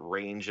that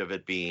range of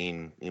it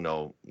being,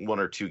 1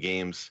 or 2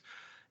 games,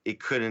 it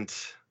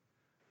couldn't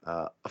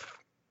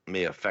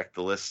may affect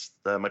the list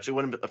that much. It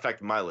wouldn't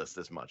affect my list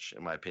as much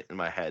in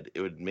my head.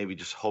 It would maybe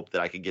just hope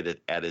that I could get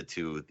it added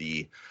to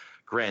the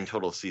grand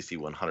total CC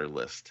 100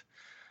 list.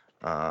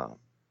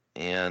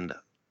 And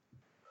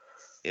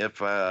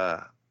if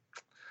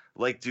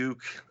like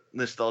Duke,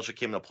 nostalgia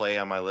came to play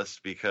on my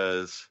list,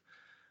 because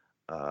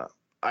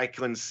I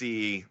can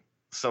see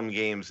some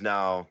games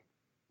now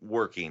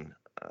working,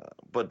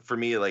 but for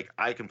me, like,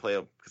 I can play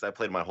because I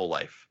played my whole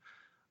life,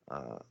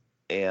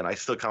 and I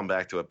still come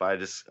back to it.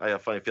 But I have a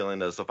funny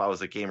feeling as if I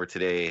was a gamer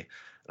today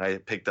and I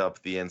picked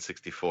up the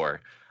N64,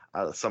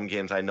 some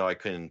games I know I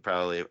couldn't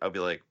probably. I'd be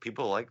like,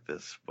 people like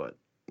this, but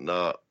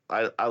no,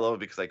 I love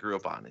it because I grew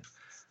up on it,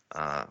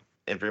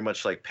 and very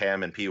much like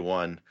Pam and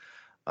P1.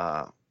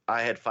 I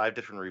had 5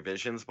 different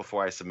revisions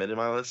before I submitted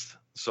my list,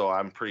 so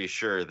I'm pretty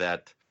sure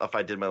that if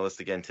I did my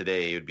list again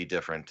today, it would be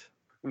different.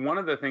 One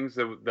of the things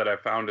that I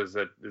found is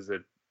that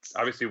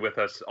obviously, with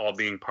us all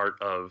being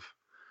part of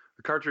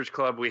the Cartridge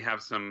Club, we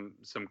have some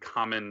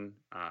common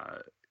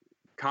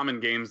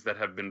games that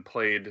have been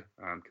played,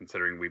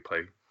 considering we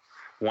play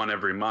one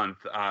every month.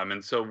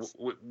 And so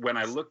when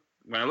I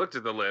looked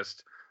at the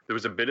list, there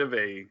was a bit of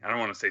a, I don't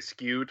want to say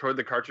skew toward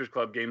the Cartridge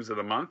Club games of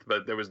the month,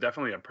 but there was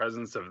definitely a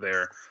presence of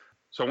there.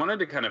 So I wanted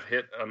to kind of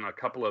hit on a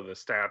couple of the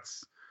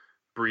stats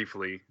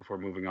briefly before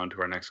moving on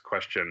to our next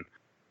question.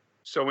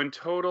 So in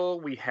total,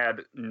 we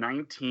had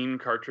 19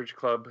 Cartridge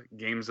Club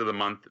games of the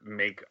month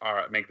make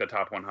the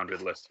top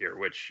 100 list here,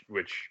 which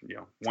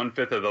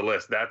 1/5 of the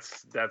list.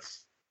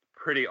 That's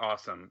pretty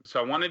awesome. So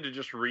I wanted to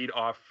just read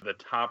off the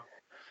top,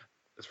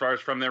 as far as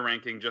from their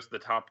ranking, just the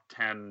top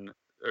 10,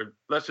 or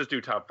let's just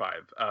do top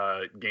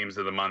 5 games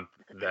of the month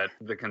that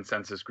the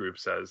consensus group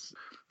says.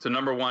 So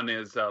number 1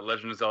 is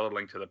Legend of Zelda: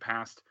 Link to the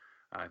Past.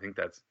 I think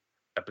that's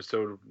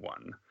episode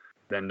 1.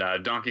 Then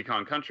Donkey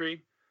Kong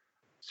Country,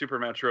 Super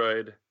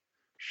Metroid,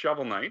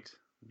 Shovel Knight,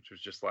 which was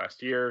just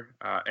last year,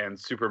 and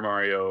Super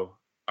Mario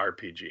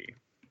RPG,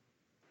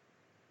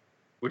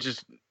 which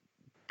is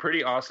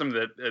pretty awesome.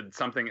 That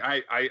something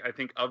I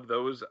think of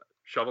those,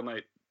 Shovel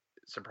Knight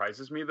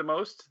surprises me the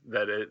most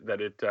that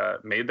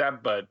it made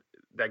that, but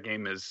that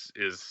game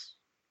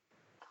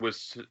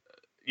was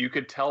you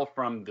could tell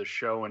from the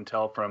show and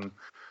tell from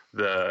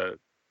the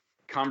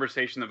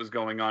conversation that was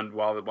going on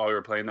while we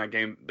were playing that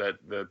game that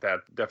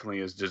definitely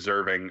is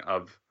deserving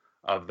of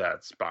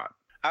that spot.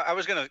 I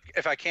was going to,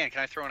 if I can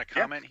I throw in a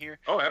comment here?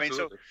 Oh, absolutely.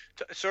 I mean,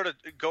 so sort of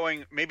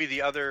going maybe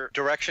the other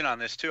direction on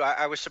this too.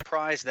 I was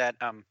surprised that,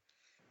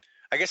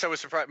 I guess I was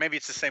surprised, maybe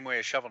it's the same way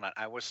as Shovel Knight.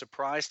 I was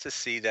surprised to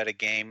see that a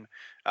game,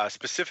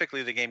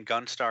 specifically the game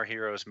Gunstar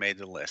Heroes, made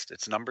the list.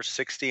 It's number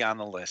 60 on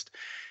the list.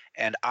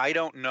 And I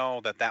don't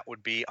know that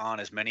would be on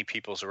as many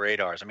people's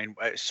radars. I mean,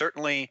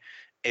 certainly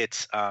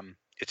it's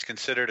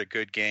considered a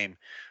good game,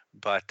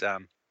 but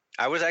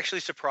I was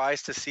actually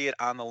surprised to see it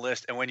on the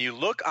list. And when you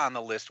look on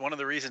the list, one of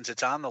the reasons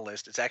it's on the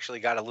list, it's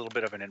actually got a little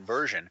bit of an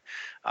inversion.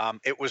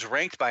 It was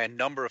ranked by a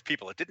number of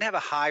people. It didn't have a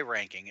high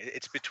ranking.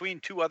 It's between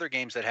 2 other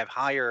games that have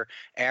higher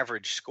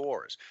average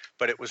scores,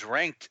 but it was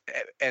ranked.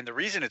 And the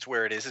reason it's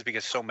where it is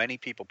because so many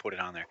people put it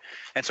on there.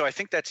 And so I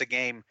think that's a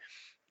game,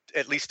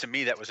 at least to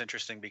me, that was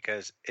interesting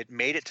because it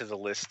made it to the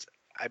list.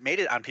 I made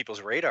it on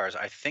people's radars,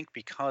 I think,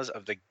 because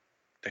of the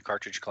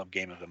Cartridge Club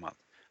game of the month.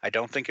 I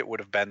don't think it would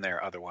have been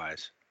there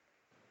otherwise.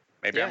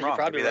 Maybe I'm wrong.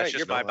 Maybe that's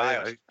just my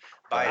bias.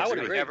 I would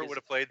agree. Never would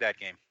have played that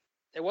game.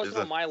 It wasn't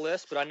on my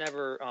list, but I'd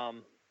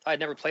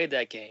never played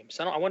that game.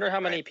 So I wonder how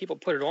many people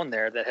put it on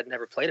there that had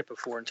never played it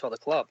before until the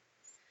club.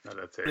 No,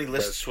 that's it. How many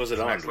lists was it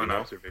on? Excellent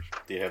observation.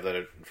 Do you have that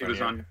in front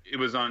of you? It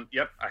was on.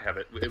 Yep, I have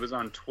it. It was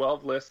on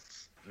 12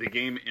 lists. The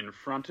game in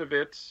front of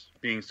it,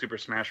 being Super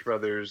Smash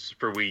Brothers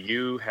for Wii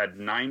U, had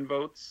 9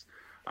 votes,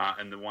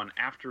 and the one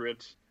after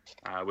it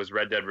was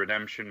Red Dead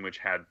Redemption, which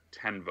had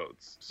 10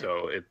 votes.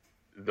 So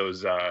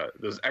those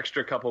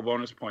extra couple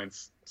bonus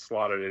points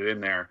slotted it in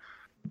there.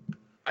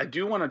 I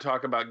do want to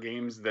talk about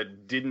games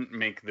that didn't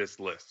make this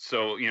list.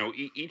 So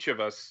each of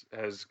us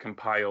has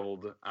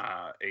compiled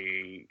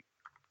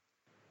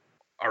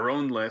our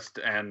own list,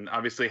 and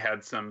obviously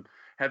had some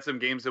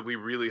games that we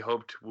really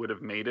hoped would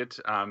have made it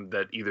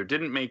that either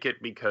didn't make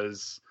it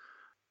because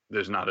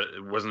it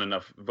wasn't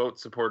enough vote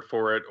support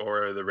for it,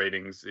 or the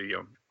ratings,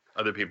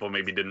 other people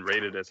maybe didn't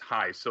rate it as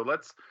high. So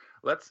let's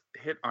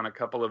hit on a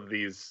couple of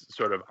these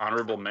sort of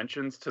honorable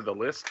mentions to the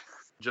list,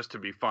 just to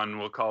be fun.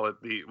 We'll call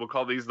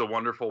these the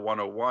Wonderful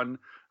 101,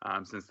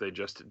 since they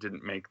just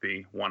didn't make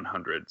the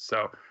 100.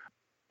 So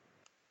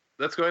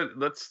let's go ahead.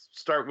 Let's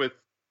start with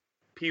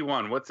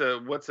P1.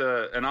 What's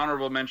an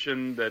honorable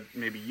mention that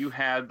maybe you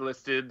had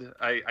listed?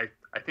 I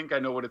think I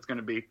know what it's going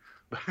to be,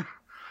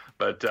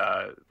 but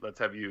let's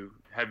have you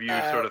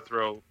sort of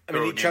throw. I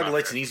mean, Shovel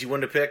Knight's an easy one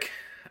to pick.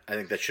 I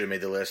think that should have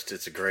made the list.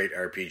 It's a great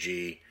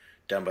RPG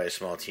done by a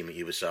small team at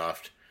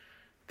Ubisoft.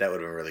 That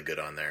would have been really good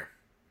on there.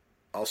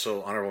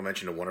 Also, honorable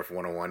mention to Wonderful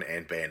 101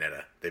 and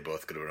Bayonetta. They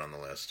both could have been on the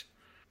list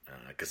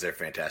because they're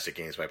fantastic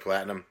games by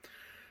Platinum.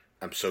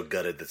 I'm so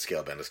gutted that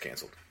Scalebound is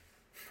canceled.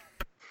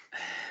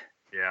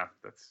 Yeah,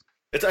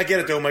 I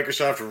get it though.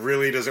 Microsoft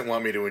really doesn't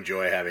want me to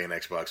enjoy having an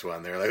Xbox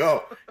One. They're like,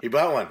 oh, he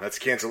bought one. Let's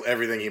cancel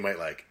everything he might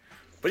like.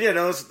 But yeah,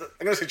 no,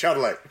 I'm going to say Child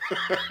of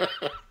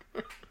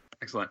Light.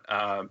 Excellent.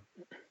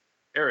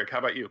 Eric, how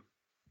about you?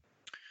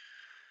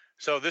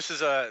 So this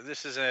is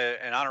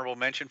an honorable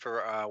mention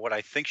for what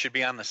I think should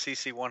be on the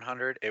CC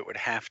 100. It would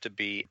have to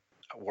be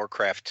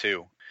Warcraft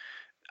 2.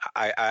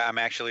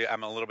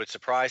 I'm a little bit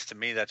surprised. To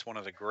me, that's one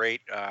of the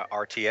great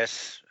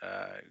RTS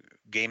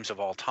games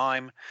of all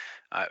time.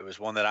 It was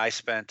one that I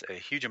spent a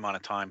huge amount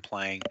of time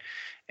playing,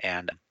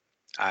 and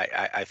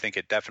I think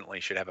it definitely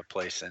should have a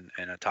place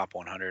in a top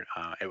 100.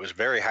 It was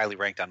very highly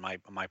ranked on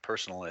my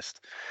personal list.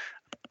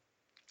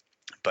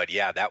 But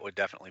yeah, that would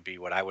definitely be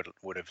what I would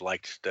have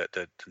liked.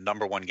 The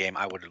number one game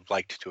I would have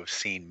liked to have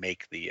seen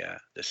make the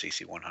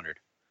CC 100.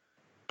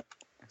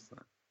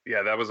 Excellent.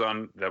 Yeah, that was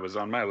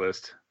on my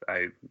list.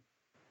 I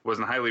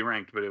wasn't highly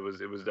ranked, but it was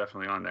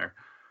definitely on there.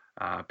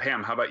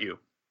 Pam, how about you?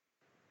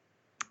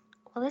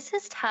 Well, this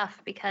is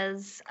tough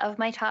because of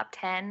my top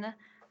 10,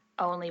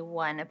 only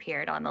one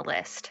appeared on the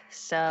list.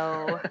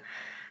 So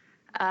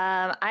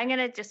I'm going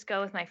to just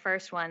go with my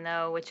first one,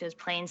 though, which is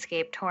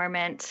Planescape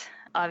Torment.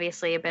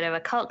 Obviously a bit of a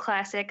cult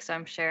classic, so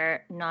I'm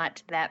sure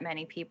not that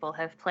many people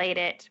have played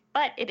it,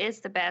 but it is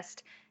the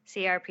best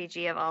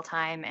CRPG of all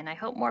time, and I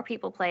hope more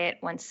people play it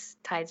once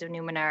Tides of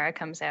Numenera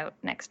comes out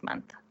next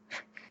month.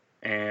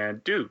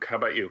 And Duke, how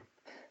about you?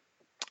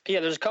 Yeah,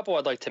 there's a couple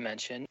I'd like to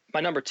mention. My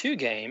number 2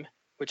 game,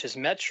 which is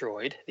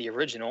Metroid, the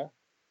original,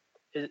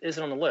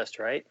 isn't on the list,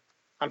 right?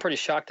 I'm pretty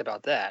shocked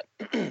about that.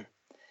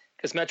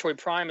 Because Metroid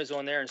Prime is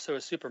on there and so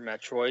is Super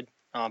Metroid,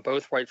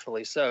 both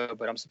rightfully so,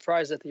 but I'm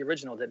surprised that the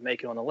original didn't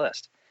make it on the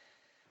list.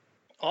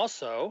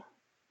 Also,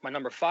 my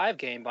number 5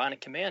 game,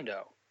 Bionic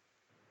Commando,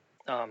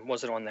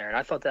 wasn't on there, and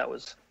I thought that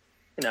was,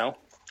 I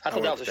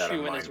thought that was a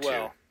shoe-in as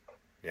well. Too.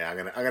 Yeah,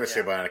 I'm gonna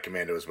say Bionic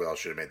Commando as well.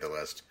 Should have made the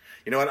list.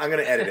 You know what? I'm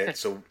gonna edit it,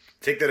 so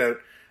take that out.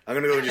 I'm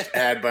gonna go and just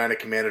add Bionic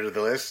Commando to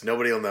the list.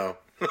 Nobody will know.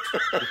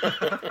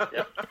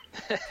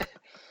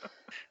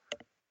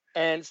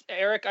 And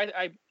Eric,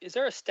 is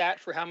there a stat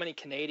for how many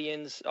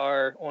Canadians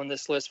are on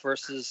this list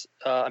versus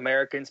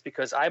Americans?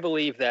 Because I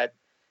believe that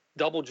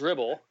Double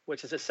Dribble,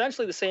 which is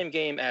essentially the same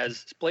game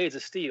as Blades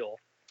of Steel,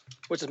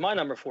 which is my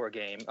number 4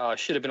 game,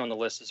 should have been on the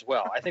list as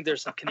well. I think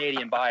there's some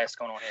Canadian bias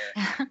going on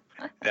here.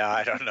 No,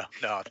 I don't know.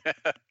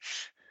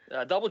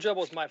 No. Double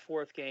Dribble is my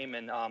 4th game,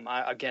 and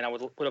I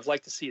would have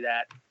liked to see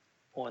that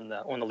on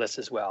the list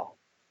as well.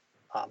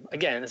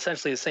 Again,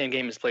 essentially the same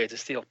game as Blades of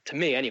Steel to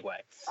me, anyway.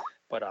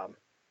 But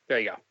there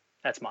you go.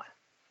 That's mine.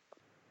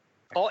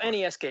 All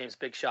NES games,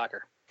 big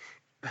shocker.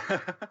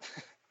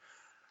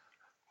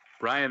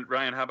 Ryan,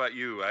 how about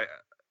you?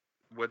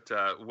 What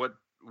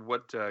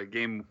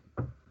game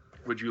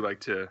would you like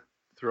to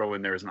throw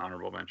in there as an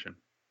honorable mention?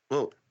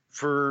 Well,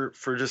 for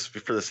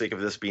the sake of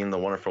this being the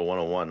Wonderful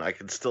 101, I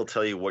can still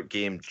tell you what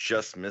game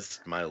just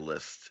missed my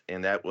list,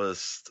 and that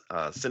was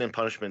Sin and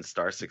Punishment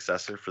Star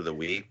Successor for the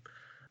Wii.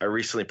 I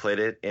recently played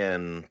it,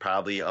 and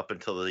probably up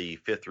until the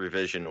 5th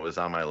revision it was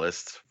on my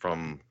list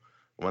from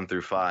 1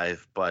 through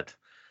 5, but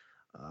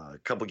a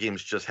couple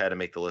games just had to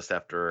make the list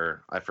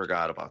after I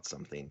forgot about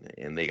something,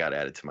 and they got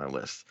added to my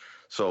list.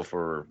 So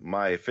for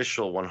my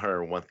official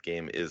 101st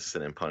game is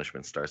Sin and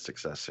Punishment Star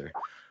Successor.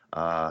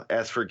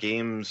 As for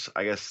games,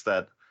 I guess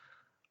that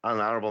on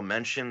an honorable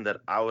mention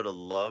that I would have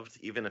loved,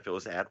 even if it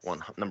was at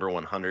number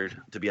 100,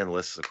 to be on the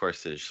list, of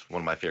course, is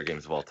one of my favorite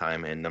games of all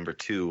time, and number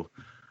 2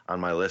 on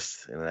my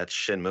list, and that's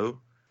Shenmue.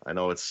 I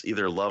know it's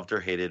either loved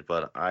or hated,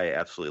 but I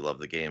absolutely love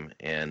the game,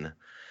 and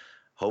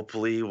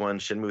hopefully when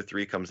Shenmue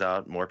 3 comes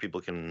out, more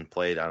people can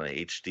play it on an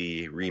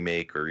HD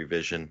remake or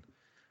revision.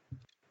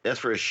 As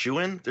for a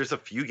shoo-in, there's a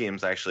few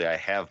games actually I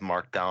have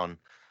marked down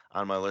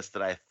on my list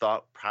that I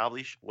thought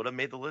probably would have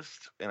made the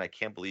list, and I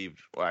can't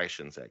believe, well, I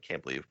shouldn't say I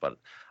can't believe, but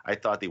I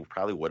thought they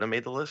probably would have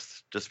made the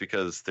list just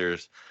because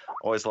there's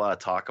always a lot of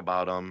talk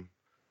about them.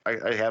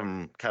 I have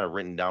them kind of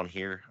written down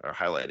here or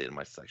highlighted in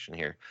my section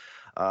here.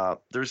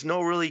 There's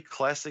no really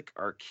classic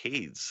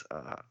arcades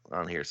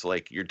on here, so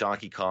like your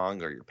Donkey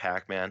Kong or your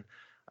Pac-Man.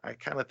 I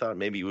kind of thought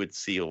maybe you would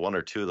see 1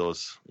 or 2 of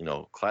those,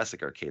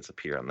 classic arcades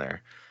appear on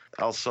there.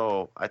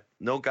 Also,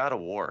 no God of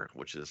War,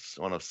 which is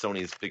one of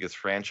Sony's biggest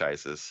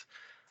franchises.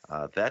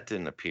 That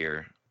didn't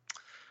appear.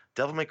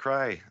 Devil May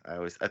Cry,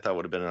 I thought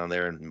would have been on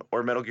there,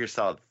 or Metal Gear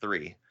Solid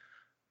 3.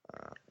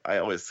 I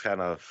always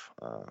kind of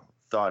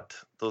thought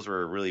those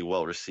were really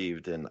well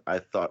received, and I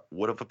thought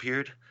would have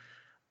appeared.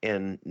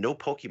 And no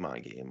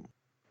Pokemon game,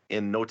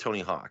 and no Tony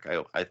Hawk.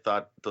 I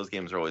thought those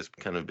games are always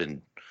kind of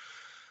been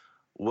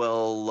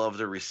well loved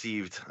or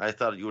received. I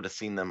thought you would have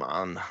seen them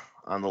on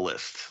the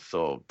list.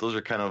 So those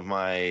are kind of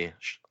my.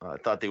 I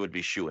thought they would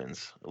be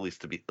shoo-ins, at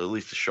least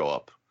to show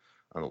up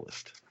on the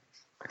list.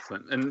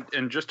 Excellent.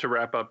 And just to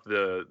wrap up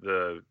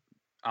the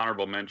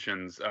honorable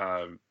mentions,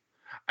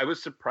 I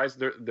was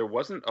surprised there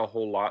wasn't a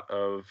whole lot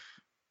of,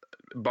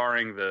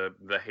 barring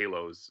the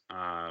Halos,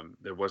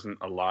 there wasn't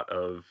a lot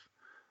of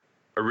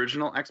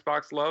original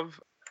Xbox love.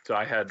 So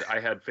I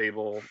had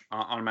Fable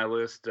on my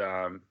list,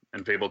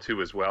 and Fable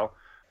 2 as well.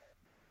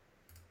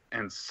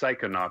 And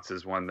Psychonauts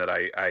is one that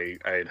I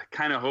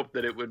kind of hoped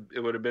that it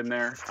would have been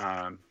there,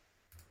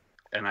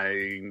 and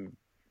I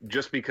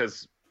just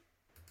because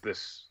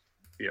this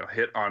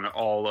hit on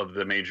all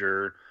the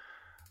major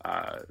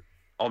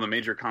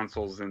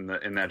consoles in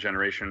that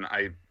generation.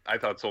 I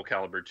thought Soul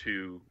Calibur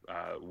 2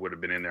 would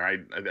have been in there.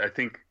 I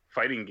think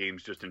fighting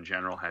games just in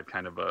general had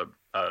kind of a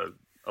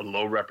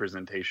low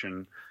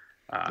representation.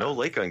 No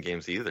Lake-on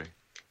games either.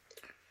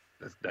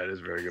 That is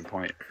a very good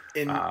point.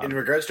 In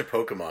regards to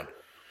Pokemon,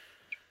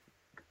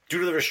 due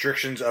to the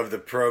restrictions of the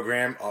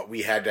program,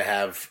 we had to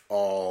have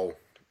all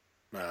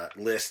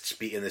lists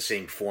be in the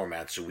same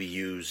format, so we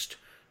used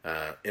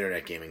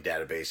Internet Gaming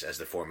Database as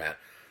the format.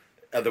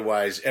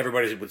 Otherwise,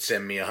 everybody would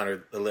send me a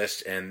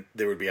list, and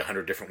there would be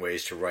 100 different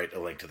ways to write a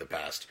Link to the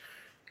Past.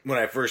 When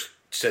I first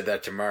said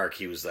that to Mark,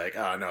 he was like,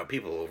 "Oh no,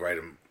 people will write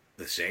them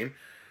the same."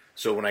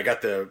 So when I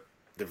got the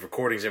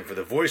recordings in for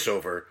the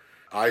voiceover,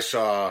 I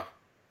saw.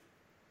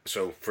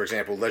 So, for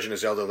example, Legend of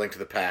Zelda: Link to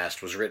the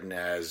Past was written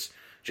as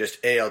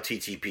just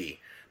ALTTP,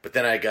 but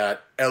then I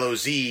got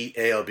LOZ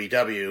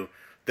ALBW.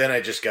 Then I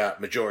just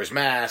got Majora's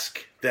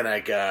Mask. Then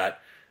I got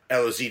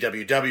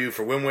LOZWW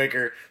for Wind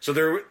Waker. So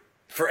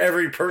for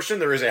every person,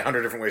 there is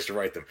 100 different ways to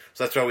write them.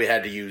 So that's why we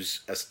had to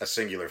use a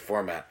singular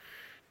format.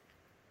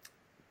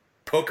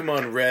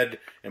 Pokemon Red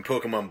and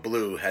Pokemon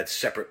Blue had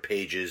separate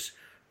pages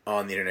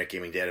on the Internet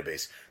Gaming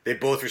Database. They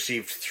both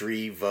received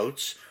 3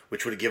 votes,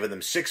 which would have given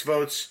them 6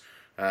 votes.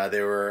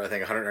 They were, I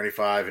think,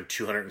 195 and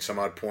 200 and some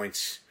odd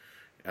points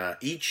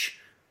each.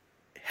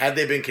 Had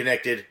they been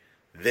connected,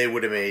 they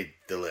would have made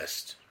the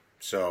list.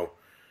 So,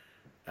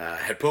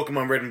 had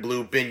Pokemon Red and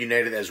Blue been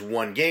united as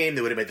one game,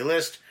 they would have made the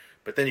list.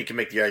 But then you can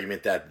make the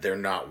argument that they're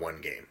not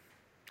one game.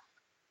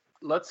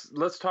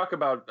 Let's talk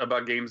about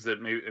games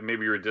that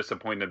maybe you were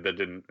disappointed that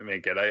didn't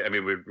make it. I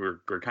mean,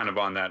 we're kind of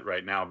on that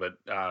right now. But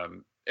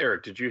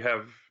Eric, did you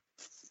have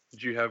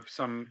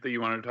some that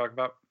you wanted to talk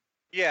about?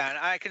 Yeah, and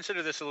I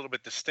consider this a little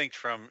bit distinct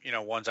from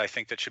ones I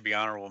think that should be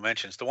honorable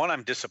mentions. The one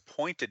I'm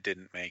disappointed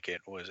didn't make it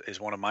is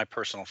one of my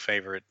personal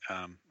favorite.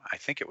 I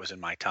think it was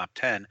in my top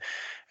 10,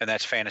 and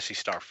that's Phantasy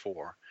Star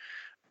 4.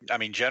 I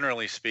mean,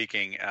 generally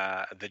speaking,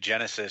 the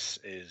Genesis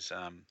is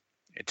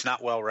it's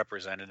not well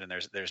represented, and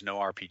there's no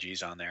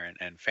RPGs on there.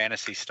 And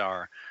Phantasy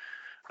Star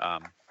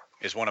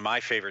is one of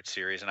my favorite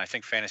series, and I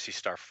think Phantasy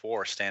Star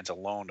 4 stands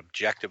alone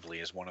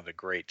objectively as one of the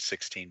great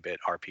 16-bit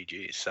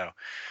RPGs. So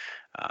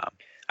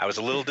I was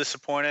a little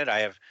disappointed. I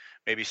have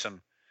maybe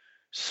some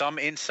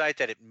insight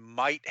that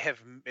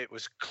it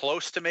was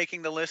close to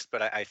making the list,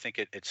 but I think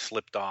it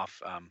slipped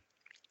off.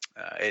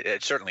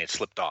 It certainly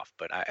slipped off,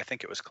 but I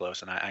think it was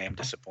close, and I am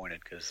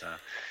disappointed because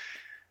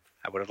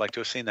I would have liked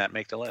to have seen that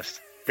make the list.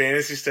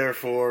 Phantasy Star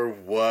 4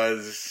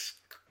 was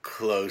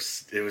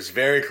close. It was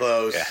very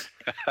close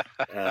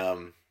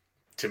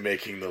to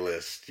making the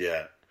list.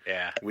 Yeah.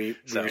 Yeah. We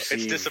received,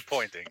 it's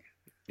disappointing.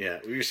 Yeah,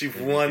 we received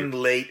one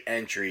late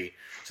entry.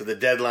 So the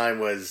deadline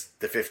was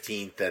the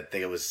 15th. I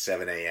think it was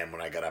 7 a.m.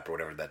 when I got up or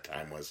whatever that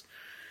time was.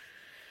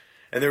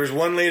 And there was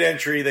one late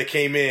entry that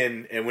came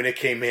in, and when it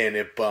came in,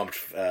 it bumped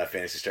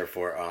Phantasy Star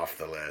 4 off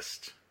the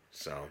list.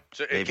 So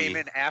it came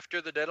in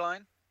after the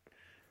deadline?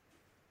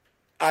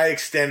 I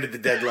extended the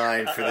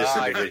deadline for this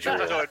individual.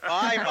 So in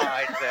my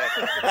mind, then,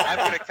 I'm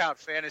going to count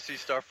Phantasy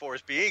Star 4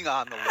 as being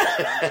on the list.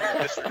 I'm going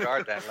to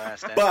disregard that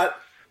last entry.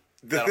 But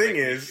the thing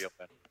is,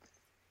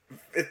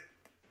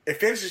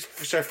 if Phantasy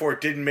Star 4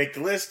 didn't make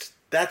the list,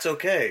 that's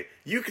okay.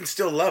 You can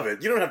still love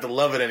it. You don't have to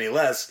love it any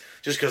less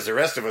just because the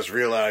rest of us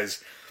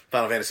realize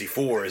Final Fantasy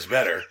IV is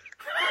better.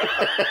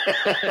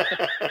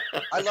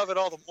 I love it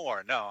all the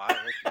more. No.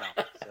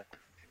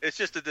 It's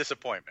just a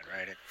disappointment,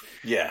 right?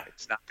 Yeah.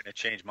 It's not going to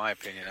change my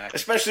opinion.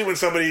 Especially when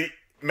somebody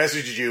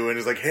messages you and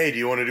is like, hey, do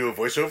you want to do a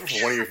voiceover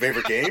for one of your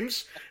favorite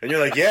games? And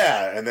you're like,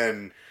 yeah. And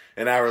then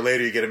an hour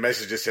later you get a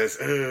message that says,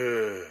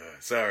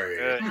 sorry.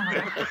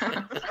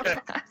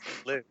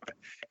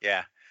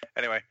 Yeah.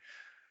 Anyway,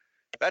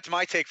 that's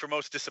my take for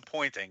most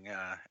disappointing,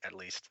 at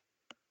least.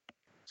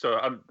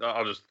 So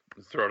I'll just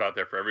throw it out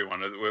there for everyone.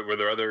 Were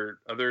there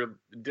other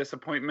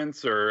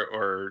disappointments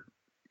or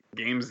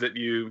games that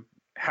you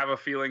have a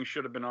feeling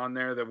should have been on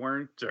there that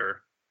weren't?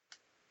 Or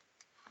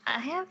I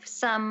have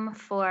some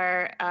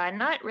for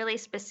not really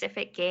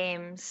specific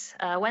games.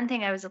 One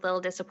thing I was a little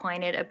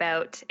disappointed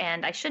about,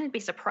 and I shouldn't be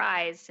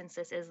surprised since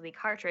this is the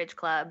Cartridge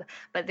Club,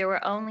 but there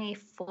were only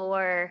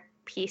 4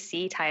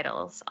 PC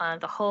titles on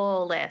the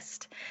whole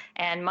list,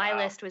 and my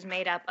list was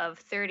made up of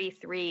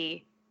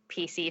 33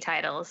 PC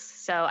titles.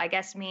 So I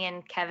guess me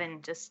and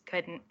Kevin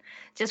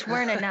just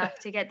weren't enough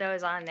to get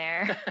those on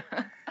there.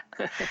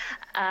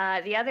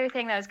 The other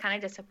thing that I was kind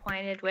of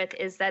disappointed with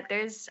is that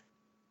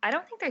I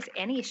don't think there's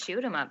any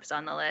shoot 'em ups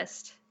on the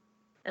list,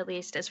 at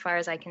least as far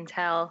as I can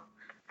tell.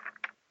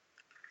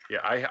 Yeah,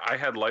 I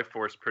had Life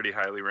Force pretty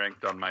highly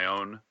ranked on my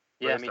own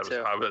list. Me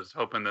too. I was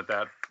hoping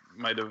that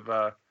might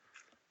have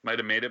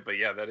made it, but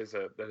yeah, that is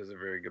a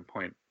very good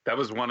point. That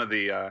was one of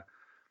the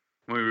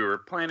when we were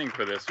planning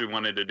for this, we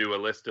wanted to do a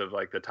list of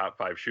like the top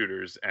 5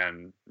 shooters,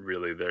 and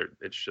really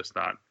it's just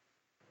not.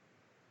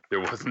 There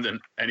wasn't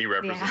any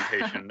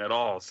representation at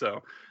all.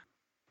 So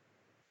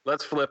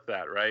let's flip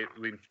that, right?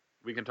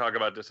 We can talk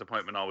about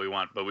disappointment all we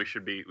want, but we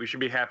should be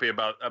happy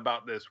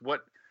about this.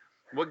 What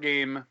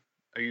game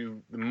are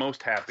you the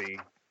most happy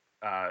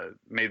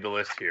made the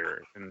list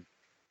here? And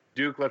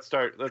Duke, let's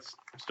start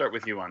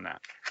with you on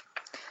that.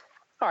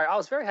 All right, I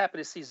was very happy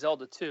to see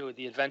Zelda 2,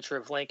 The Adventure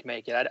of Link,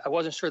 make it. I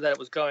wasn't sure that it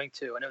was going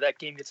to. I know that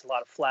game gets a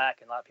lot of flack,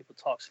 and a lot of people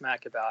talk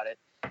smack about it.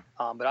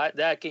 But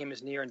that game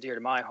is near and dear to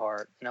my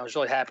heart, and I was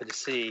really happy to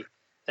see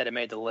that it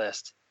made the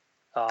list.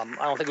 I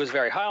don't think it was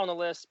very high on the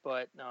list,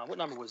 but what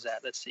number was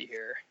that? Let's see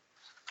here.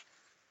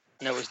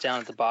 And it was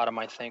down at the bottom,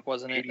 I think,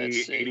 wasn't it?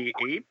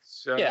 88?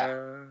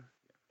 Yeah.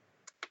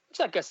 Which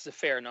I guess is a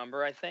fair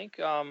number, I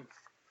think.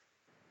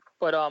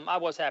 But I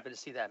was happy to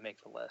see that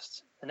make the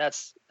list. And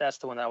that's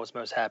the one that I was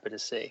most happy to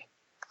see.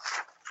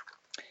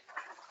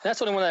 And that's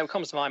the only one that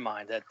comes to my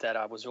mind that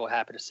I was real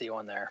happy to see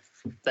on there,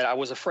 that I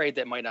was afraid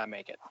that might not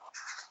make it.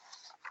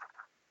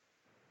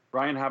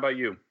 Ryan, how about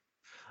you?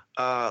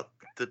 The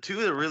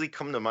two that really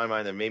come to my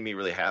mind that made me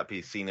really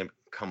happy seeing it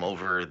come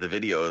over the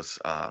videos,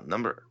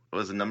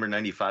 was it number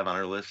 95 on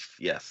our list?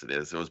 Yes, it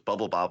is. It was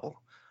Bubble Bobble.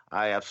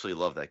 I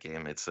absolutely love that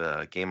game. It's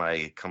a game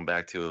I come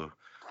back to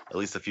at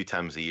least a few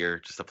times a year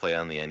just to play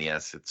on the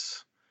NES.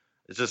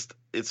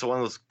 It's one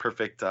of those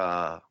perfect.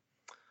 I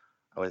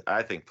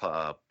think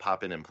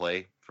pop in and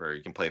play for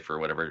you can play for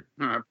whatever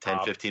 10,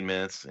 15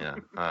 minutes. Yeah.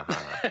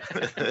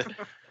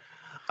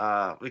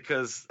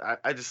 Because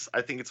I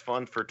think it's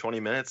fun for 20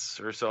 minutes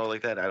or so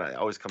like that. I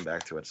always come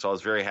back to it. So I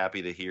was very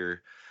happy to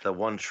hear the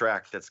one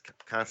track that's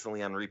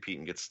constantly on repeat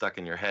and gets stuck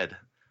in your head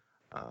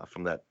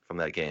from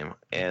that game.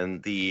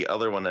 And the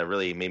other one that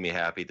really made me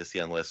happy to see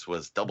on the list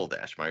was Double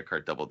Dash, Mario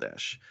Kart Double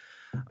Dash.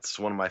 It's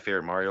one of my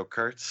favorite Mario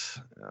Karts.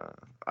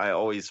 I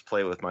always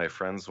play with my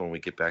friends when we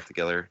get back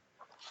together.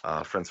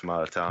 Friends from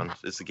out of town.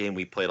 It's a game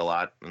we played a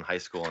lot in high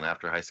school and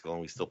after high school,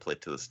 and we still play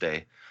it to this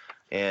day.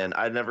 And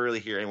I never really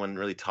hear anyone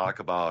really talk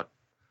about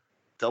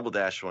Double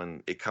Dash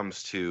when it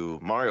comes to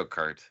Mario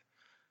Kart.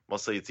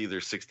 Mostly it's either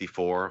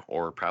 64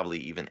 or probably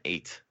even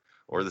 8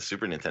 or the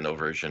Super Nintendo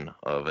version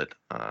of it.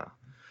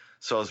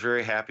 So I was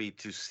very happy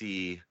to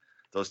see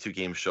those two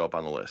games show up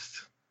on the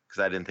list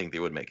because I didn't think they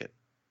would make it.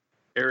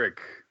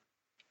 Eric.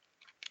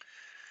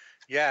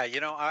 Yeah,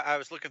 I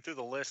was looking through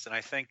the list, and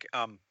I think,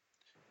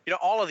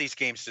 all of these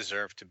games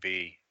deserve to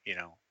be,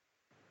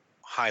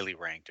 highly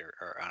ranked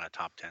or on a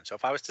top 10. So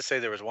if I was to say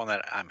there was one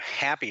that I'm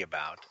happy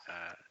about,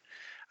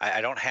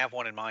 I don't have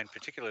one in mind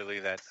particularly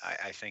that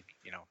I think,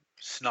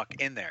 snuck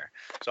in there.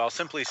 So I'll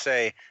simply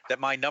say that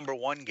my number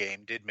one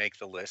game did make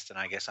the list, and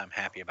I guess I'm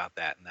happy about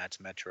that, and that's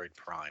Metroid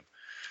Prime.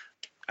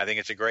 I think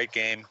it's a great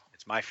game.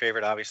 It's my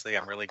favorite, obviously.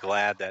 I'm really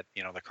glad that,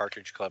 the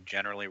Cartridge Club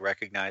generally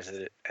recognizes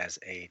it as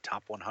a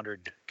top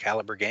 100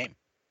 caliber game.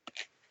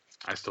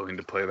 I still need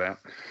to play that.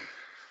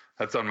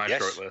 That's on my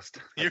short list.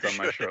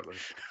 My short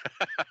list.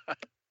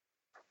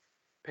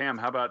 Pam,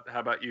 how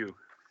about you?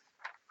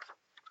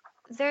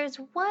 There's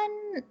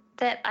one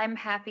that I'm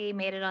happy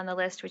made it on the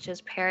list, which is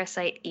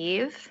Parasite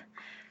Eve.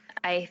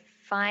 I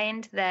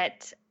find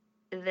that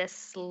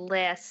this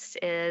list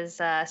is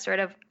sort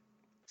of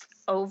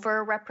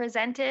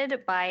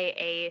overrepresented by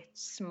a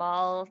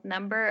small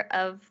number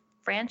of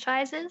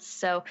franchises.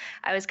 So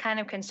I was kind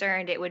of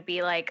concerned it would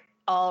be like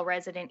all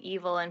Resident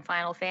Evil and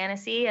Final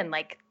Fantasy, and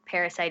like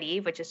Parasite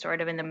Eve, which is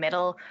sort of in the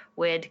middle,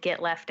 would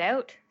get left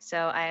out. So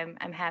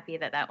I'm happy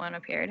that one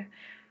appeared.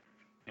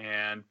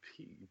 And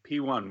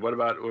P1, what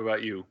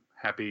about you?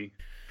 Happy.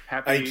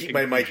 I keep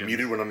my mic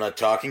muted when I'm not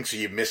talking, so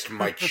you missed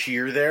my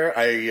cheer there.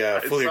 I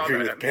fully agree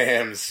with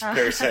Pam's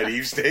Parasite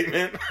Eve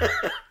statement.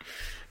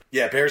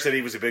 Yeah, Parasite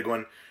Eve was a big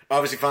one.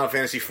 Obviously, Final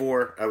Fantasy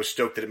IV, I was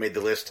stoked that it made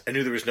the list. I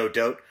knew there was no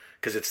doubt,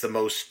 because it's the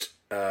most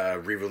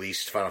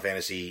re-released Final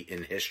Fantasy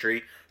in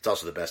history. It's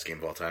also the best game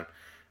of all time.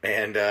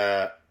 And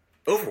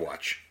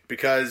Overwatch,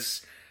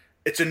 because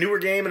it's a newer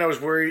game, and I was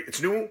worried.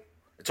 It's new,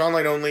 it's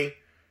online only,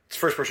 it's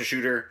first-person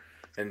shooter,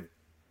 and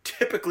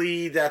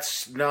typically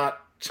that's not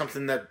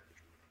something that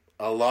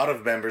a lot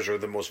of members, or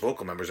the most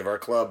vocal members of our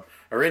club,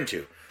 are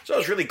into. So I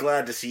was really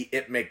glad to see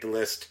it make the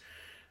list,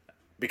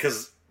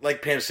 because,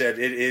 like Pam said,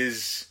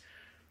 it's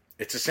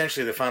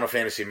essentially the Final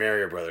Fantasy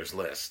Mario Brothers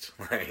list.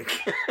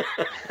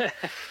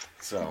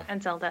 So.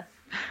 And Zelda.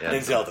 Yeah.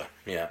 And Zelda,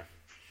 yeah.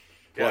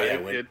 Well,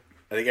 yeah,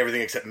 I think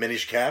everything except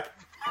Minish Cap.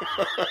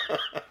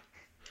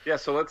 Yeah,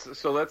 so let's.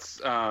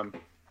 I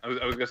was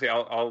gonna say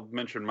I'll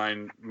mention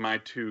my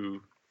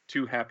two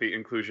happy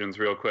inclusions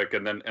real quick,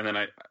 and then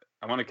I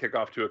want to kick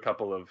off to a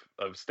couple of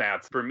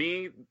stats. For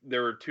me,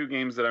 there were two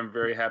games that I'm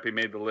very happy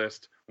made the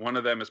list. One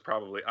of them is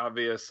probably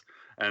obvious,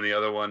 and the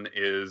other one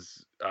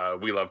is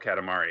We Love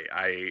Katamari.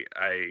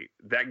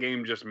 That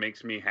game just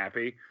makes me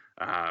happy,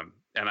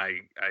 and I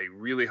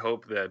really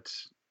hope that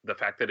the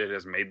fact that it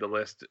has made the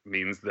list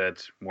means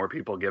that more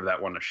people give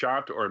that one a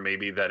shot, or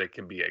maybe that it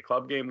can be a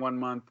club game one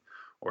month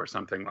or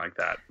something like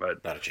that.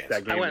 But not a chance.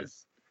 That game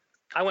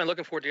I went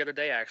looking for it the other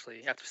day,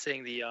 actually, after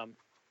seeing the on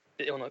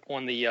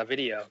the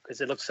video, because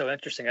it looks so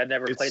interesting. I'd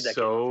never played that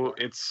game.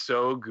 It's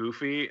so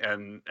goofy,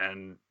 and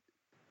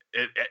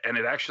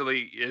it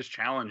actually is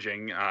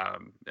challenging,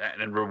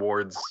 and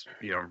rewards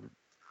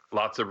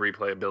lots of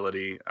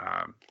replayability.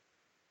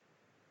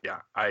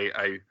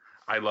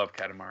 I love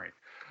Katamari.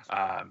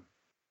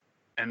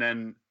 And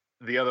then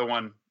the other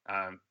one,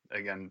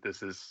 again,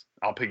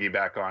 I'll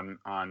piggyback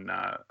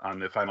on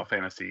the Final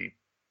Fantasy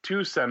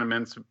 2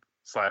 sentiments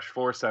 /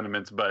 4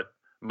 sentiments, but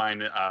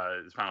mine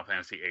is Final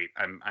Fantasy 8.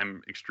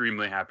 I'm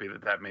extremely happy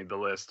that made the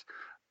list.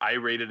 I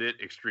rated it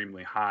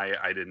extremely high.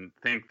 I didn't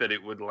think that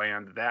it would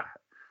land that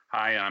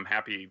high, and I'm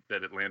happy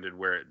that it landed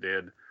where it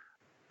did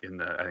in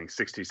the, I think,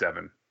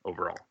 67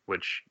 overall,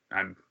 which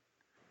I'm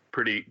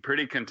pretty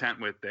content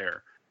with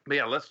there. But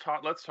yeah, let's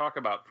talk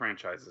about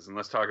franchises, and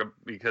let's talk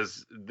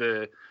because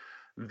the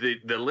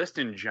list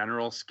in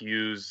general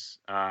skews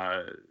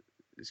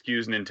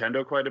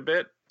Nintendo quite a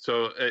bit.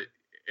 So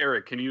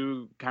Eric, can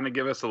you kind of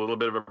give us a little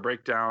bit of a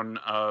breakdown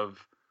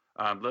of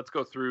let's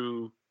go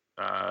through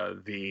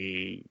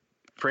the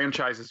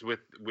franchises with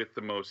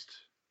the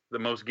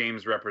most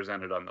games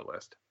represented on the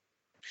list.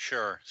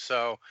 Sure.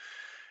 So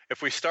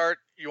if we start,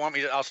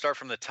 I'll start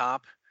from the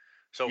top.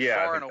 So yeah,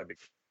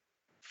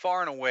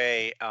 far and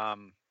away,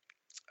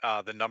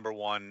 the number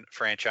one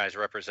franchise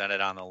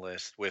represented on the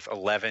list with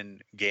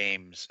 11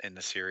 games in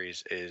the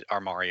series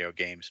are Mario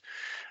games.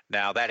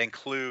 Now that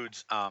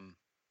includes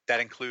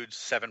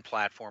 7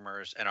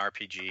 platformers, an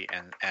RPG,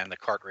 and the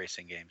kart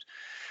racing games.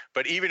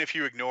 But even if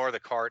you ignore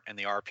the kart and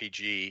the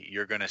RPG,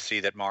 you're going to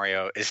see that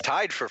Mario is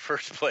tied for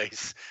first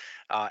place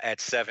at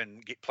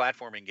 7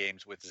 platforming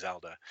games with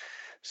Zelda.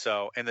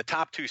 So in the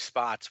top 2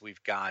 spots,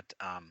 we've got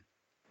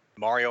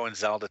Mario and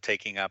Zelda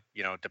taking up,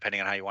 depending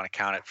on how you want to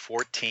count it,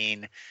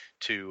 14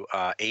 to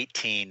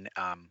 18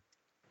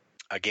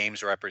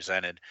 games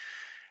represented.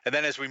 And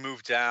then as we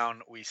move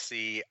down, we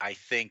see, I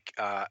think,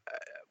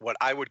 what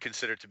I would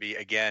consider to be,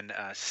 again,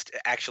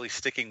 actually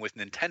sticking with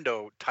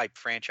Nintendo-type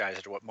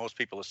franchises, or what most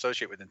people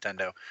associate with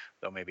Nintendo,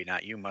 though maybe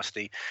not you,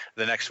 Musty.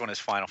 The next one is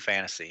Final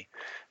Fantasy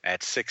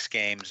at 6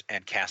 games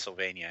and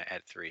Castlevania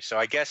at 3. So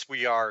I guess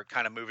we are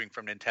kind of moving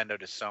from Nintendo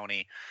to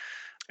Sony.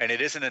 And it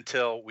isn't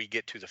until we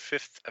get to the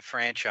 5th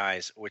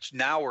franchise, which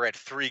now we're at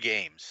 3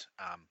 games.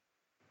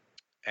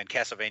 And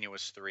Castlevania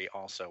was 3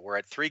 also. We're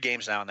at 3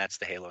 games now, and that's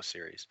the Halo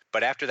series.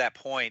 But after that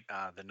point,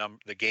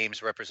 the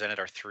games represented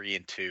are 3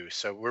 and 2.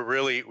 So we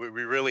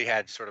really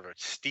had sort of a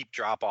steep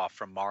drop off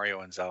from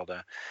Mario and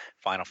Zelda,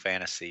 Final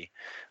Fantasy.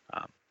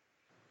 But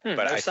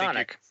no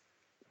Sonic.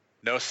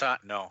 No.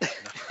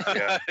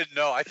 Yeah.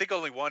 No, I think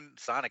only one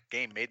Sonic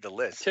game made the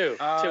list. Two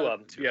of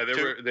them. Yeah,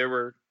 there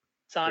were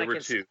Sonic there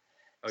were 2.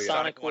 Oh, yeah.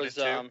 Sonic 1 was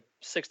and 2?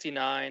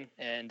 69,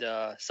 and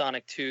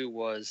Sonic 2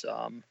 was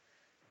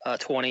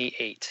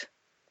 28.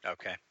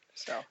 Okay.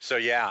 So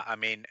yeah, I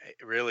mean,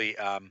 really,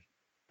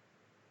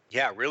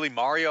 really,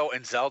 Mario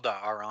and Zelda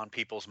are on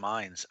people's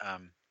minds,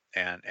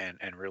 and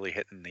really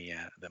hitting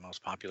the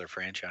most popular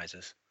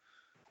franchises.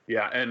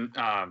 Yeah, and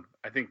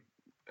I think,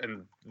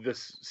 and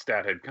this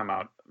stat had come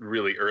out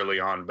really early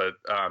on, but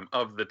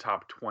of the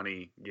top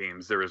 20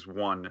 games, there is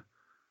one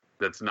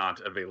that's not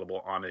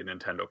available on a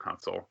Nintendo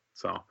console.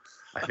 So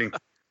I think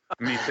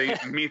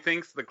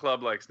methinks the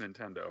club likes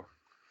Nintendo.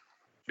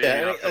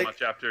 Maybe not so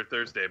much after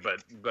Thursday,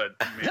 but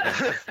maybe.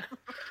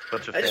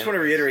 I just want to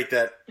reiterate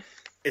that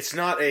it's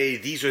not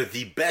these are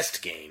the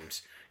best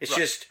games. It's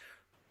just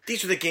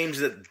these are the games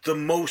that the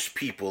most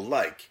people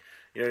like.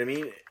 You know what I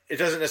mean? It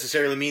doesn't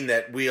necessarily mean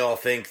that we all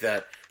think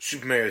that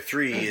Super Mario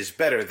 3 is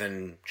better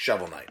than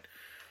Shovel Knight.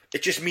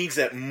 It just means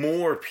that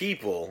more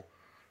people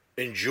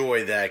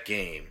enjoy that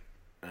game.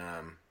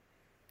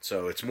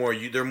 So it's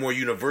they're more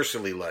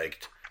universally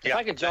liked. If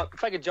I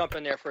could jump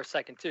in there for a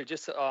second too,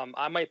 just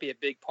I might be a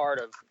big part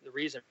of the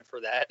reason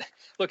for that.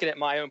 Looking at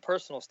my own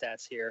personal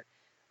stats here,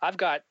 I've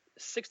got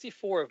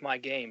 64 of my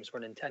games were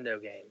Nintendo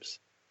games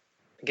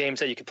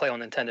that you can play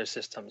on Nintendo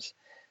systems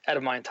out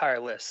of my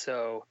entire list.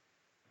 So,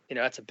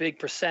 that's a big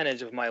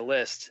percentage of my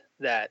list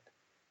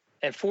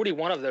and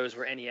 41 of those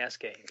were NES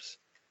games.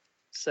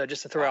 So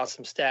just to throw out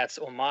some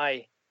stats on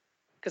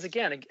because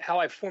again, how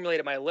I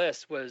formulated my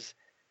list was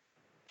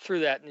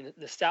through that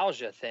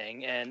nostalgia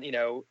thing, and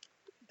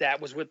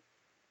that was what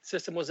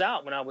system was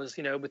out when I was,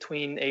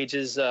 between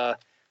ages,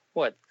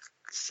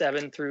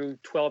 7 through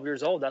 12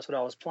 years old. That's what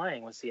I was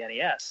playing, was the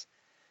NES.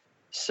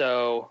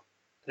 So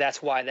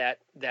that's why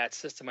that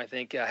system, I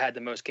think, had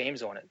the most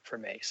games on it for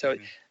me. So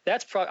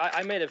that's probably,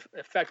 I may have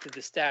affected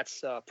the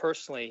stats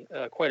personally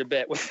quite a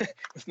bit with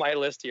my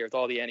list here with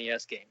all the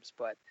NES games.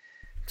 But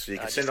so you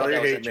can send all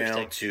your hate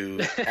mail to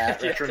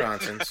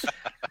 @retrononsense.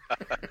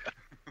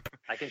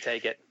 I can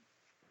take it.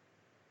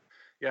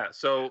 Yeah,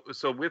 so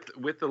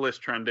with the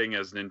list trending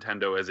as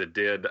Nintendo as it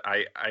did,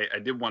 I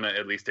did want to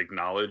at least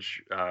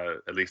acknowledge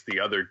at least the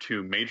other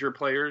 2 major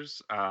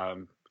players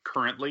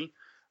currently.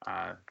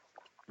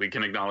 We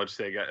can acknowledge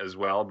Sega as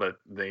well, but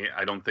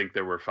I don't think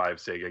there were 5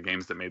 Sega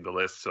games that made the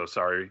list. So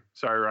sorry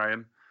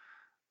Ryan.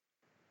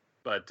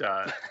 But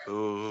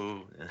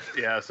ooh,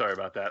 yeah, sorry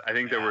about that. I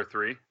think there were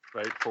 3,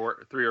 right?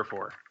 3 or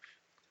 4.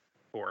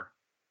 4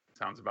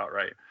 sounds about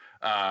right.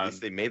 At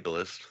least they made the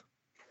list.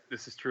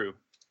 This is true.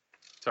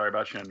 Sorry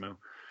about Shenmue.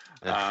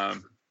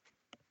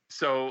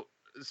 So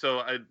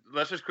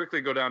let's just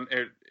quickly go down,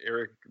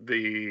 Eric,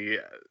 the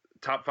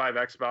top 5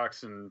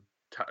 Xbox and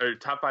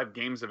top 5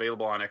 games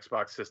available on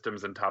Xbox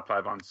systems and top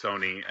 5 on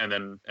Sony, and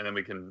then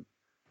we can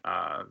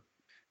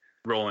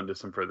roll into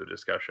some further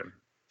discussion.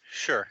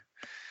 Sure.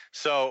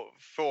 So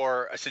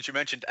since you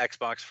mentioned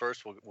Xbox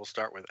first, we'll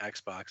start with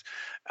Xbox.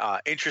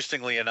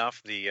 Interestingly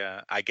enough,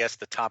 I guess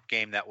the top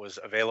game that was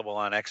available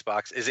on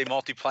Xbox is a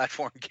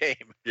multi-platform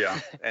game. Yeah,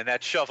 and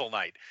that's Shovel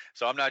Knight.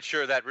 So I'm not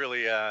sure that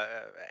really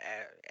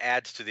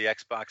adds to the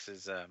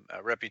Xbox's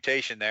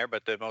reputation there,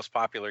 but the most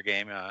popular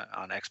game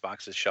on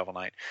Xbox is Shovel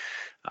Knight.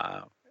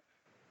 I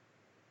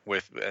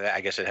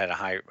guess it had a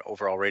high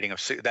overall rating of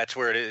 6. That's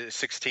where it is.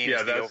 16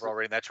 is the overall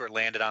rating. That's where it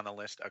landed on the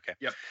list. Okay.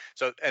 Yep.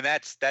 So, and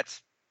that's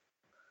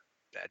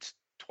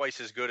twice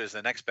as good as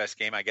the next best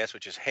game, I guess,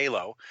 which is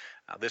Halo.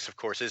 This, of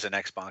course, is an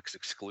Xbox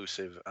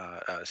exclusive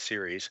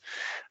series.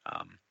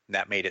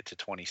 That made it to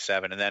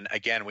 27. And then,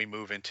 again, we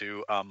move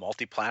into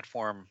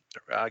multi-platform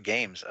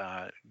games.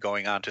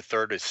 Going on to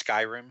 3rd is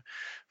Skyrim,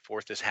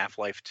 4th is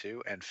Half-Life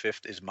 2, and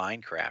 5th is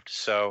Minecraft.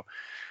 So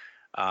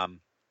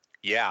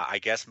Yeah, I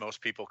guess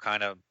most people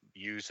kind of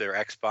use their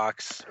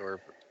Xbox,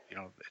 or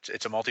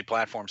it's a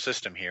multi-platform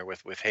system here,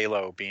 with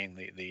Halo being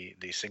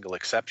the single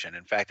exception.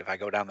 In fact, if I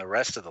go down the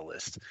rest of the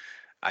list,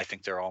 I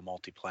think they're all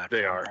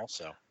multi-platform. They are.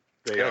 Also.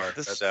 They Yeah, are.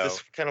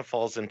 this kind of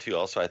falls into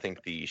also, I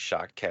think, the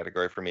shock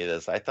category for me.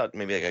 I thought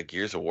maybe like a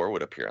Gears of War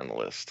would appear on the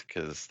list,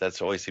 because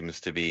that's always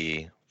seems to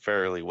be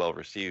fairly well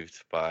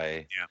received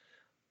by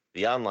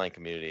the online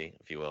community,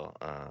 if you will.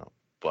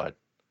 But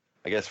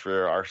I guess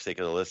for our sake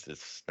of the list,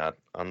 it's not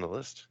on the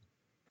list.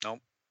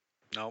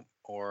 Nope.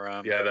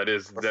 Or yeah, that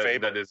is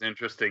Fable. that is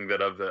interesting.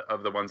 That of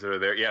the ones that are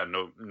there, yeah,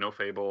 no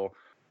Fable.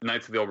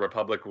 Knights of the Old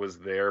Republic was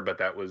there, but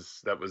that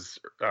was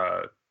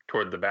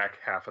toward the back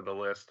half of the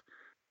list.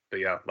 But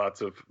yeah,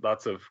 lots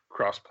of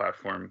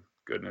cross-platform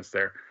goodness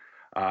there.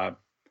 How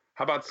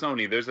about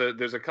Sony?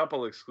 There's a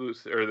couple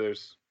exclusive, or I'm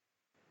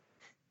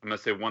gonna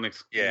say one.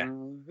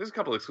 There's a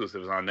couple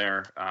exclusives on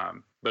there,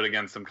 but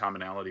again, some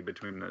commonality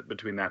between that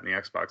and the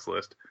Xbox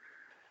list.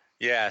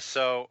 Yeah,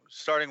 so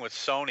starting with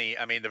Sony,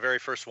 I mean, the very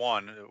first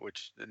one,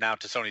 which now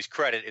to Sony's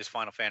credit is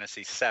Final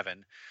Fantasy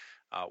VII,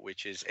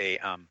 which is a,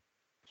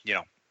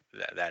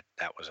 that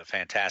was a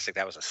fantastic,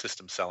 that was a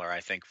system seller,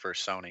 I think, for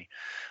Sony.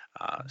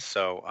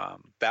 So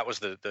that was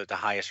the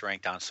highest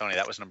ranked on Sony.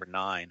 That was number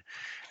 9.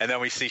 And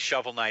then we see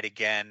Shovel Knight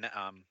again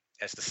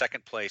as the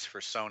second place for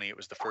Sony. It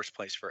was the first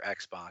place for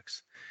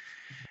Xbox.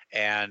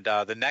 And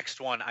the next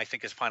one, I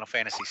think, is Final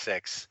Fantasy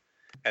VI.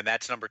 And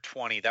that's number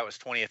 20. That was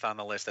 20th on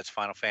the list. That's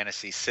Final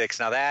Fantasy VI.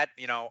 Now that,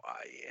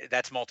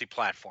 that's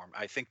multi-platform.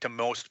 I think to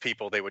most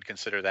people, they would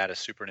consider that a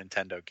Super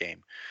Nintendo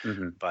game.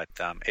 Mm-hmm. But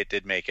it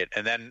did make it.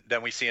 And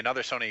then we see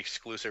another Sony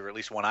exclusive, or at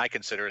least one I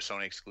consider a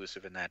Sony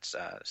exclusive, and that's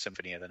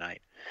Symphony of the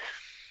Night.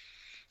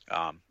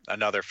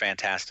 Another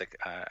fantastic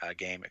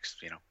game,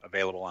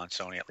 available on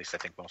Sony. At least I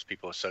think most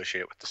people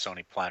associate it with the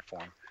Sony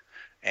platform.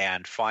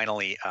 And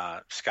finally,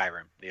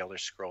 Skyrim, The Elder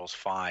Scrolls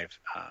V,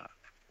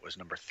 was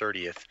number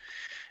 30th.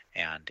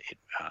 And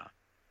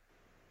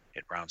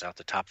it rounds out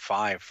the top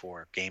 5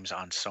 for games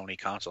on Sony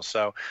consoles.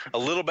 So a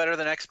little better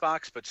than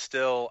Xbox, but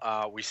still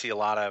we see a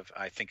lot of,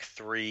 I think,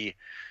 three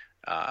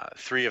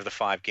of the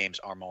 5 games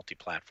are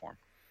multi-platform.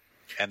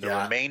 And the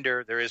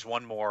remainder, there is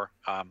one more,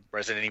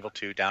 Resident Evil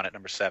 2 down at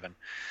number 7,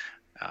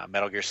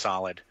 Metal Gear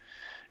Solid,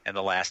 and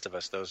The Last of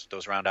Us.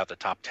 Those round out the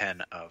top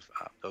 10 of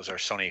those are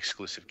Sony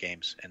exclusive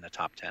games in the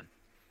top 10.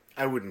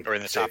 I wouldn't. Or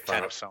in the top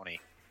 10 of Sony.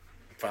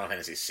 Final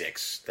Fantasy VI.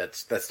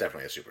 That's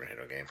definitely a Super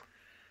Nintendo game.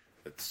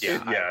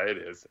 It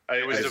is.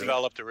 It was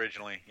developed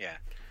originally. Yeah.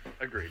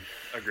 Agreed.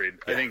 Yeah.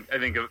 I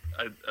think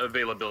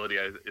availability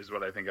is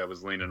what I think I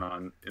was leaning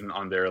on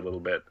there a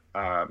little bit.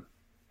 Well,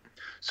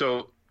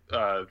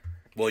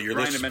 your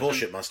list is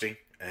bullshit, Musty,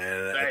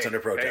 and it's under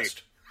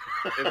protest.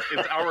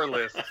 It's our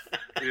list.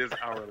 It is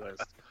our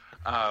list.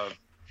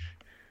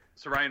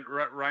 So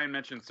Ryan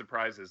mentioned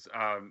surprises.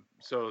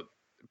 So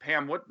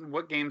Pam,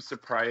 what game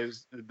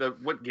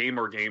what game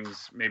or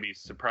games maybe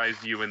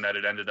surprised you in that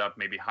it ended up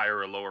maybe higher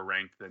or lower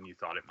ranked than you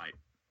thought it might?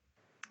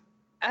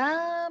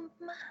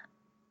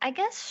 I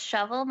guess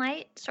Shovel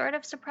Knight sort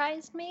of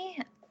surprised me.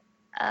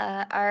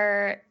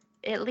 Our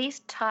at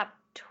least top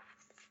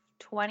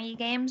 20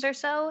 games or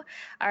so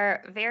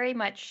are very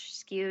much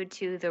skewed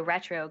to the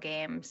retro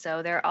game.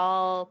 So they're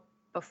all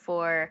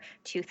before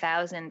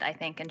 2000, I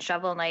think, and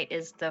Shovel Knight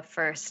is the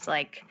first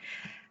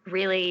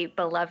really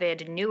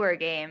beloved newer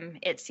game,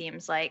 it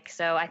seems like.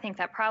 So I think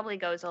that probably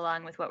goes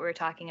along with what we were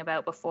talking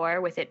about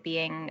before, with it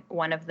being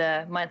one of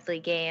the monthly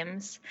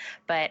games.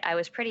 But I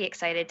was pretty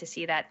excited to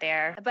see that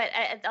there. But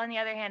on the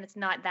other hand, it's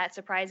not that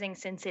surprising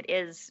since it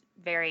is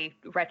very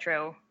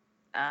retro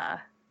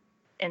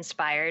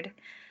inspired.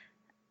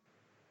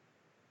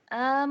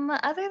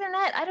 Other than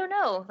that, I don't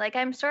know.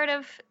 I'm sort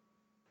of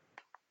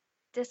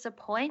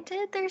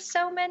disappointed there's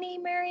so many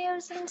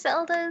Marios and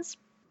Zeldas,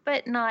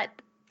 but not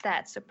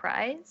that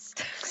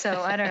surprised. So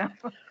I don't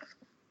know.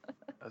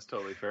 That's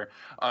totally fair.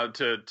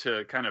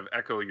 To kind of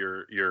echo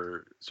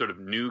your sort of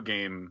new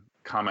game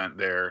comment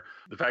there,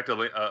 the fact that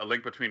A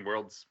Link Between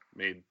Worlds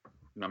made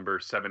number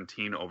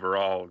 17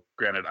 overall.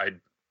 Granted, I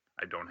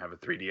don't have a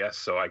 3DS,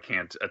 so I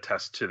can't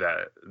attest to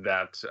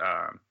that.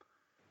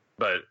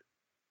 But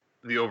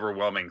the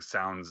overwhelming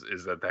sounds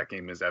is that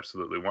game is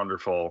absolutely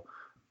wonderful.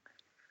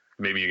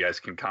 Maybe you guys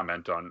can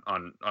comment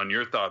on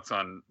your thoughts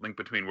on Link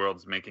Between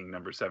Worlds making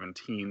number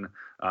 17,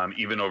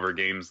 even over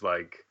games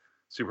like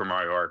Super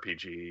Mario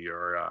RPG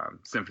or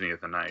Symphony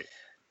of the Night.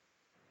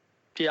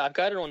 Yeah, I've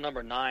got it on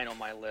number 9 on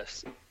my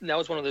list. And that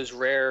was one of those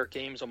rare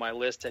games on my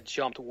list that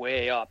jumped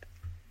way up,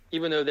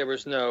 even though there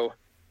was no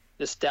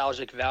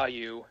nostalgic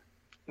value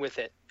with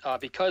it.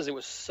 Because it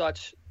was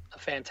such a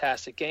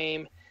fantastic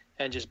game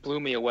and just blew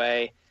me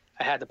away,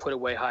 I had to put it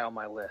way high on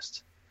my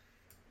list.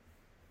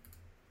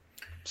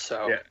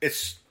 So yeah,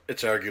 it's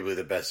arguably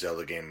the best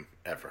Zelda game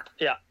ever.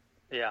 Yeah.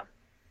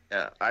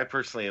 I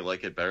personally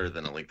like it better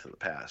than A Link to the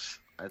Past.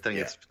 I think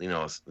it's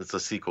it's a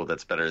sequel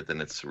that's better than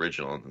its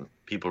original, and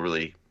people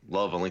really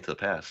love A Link to the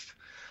Past.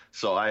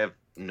 So I have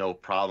no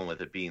problem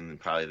with it being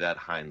probably that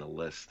high in the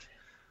list.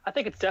 I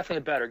think it's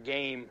definitely a better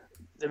game,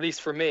 at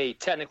least for me,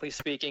 technically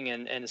speaking,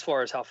 and as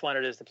far as how fun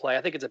it is to play.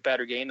 I think it's a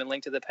better game than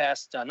Link to the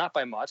Past, not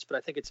by much, but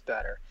I think it's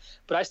better.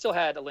 But I still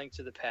had A Link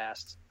to the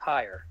Past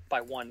higher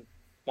by one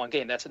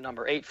game. That's at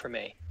number 8 for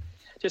me.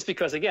 Just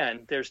because,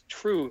 again, there's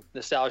true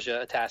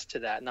nostalgia attached to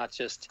that, not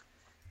just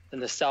the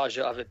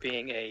nostalgia of it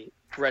being a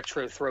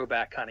retro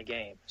throwback kind of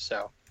game.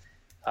 So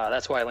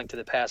that's why Link to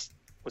the Past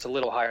was a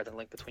little higher than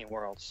Link Between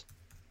Worlds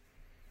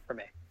for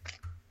me.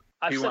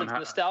 I've said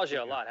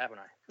nostalgia a lot, haven't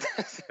I?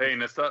 Hey,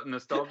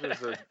 nostalgia's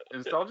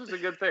a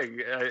good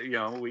thing.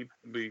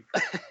 We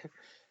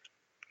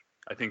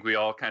I think we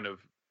all kind of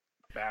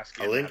bask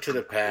in A Link to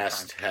the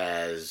Past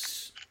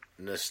has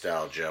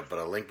nostalgia, but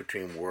A Link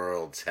Between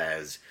Worlds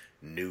has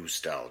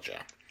nostalgia.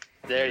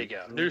 There you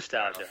go.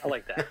 Nostalgia. I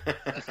like that.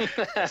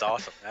 That's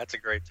awesome. That's a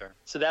great term.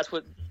 So that's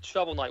what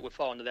Shovel Knight would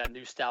fall into, that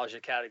nostalgia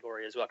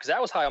category as well, because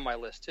that was high on my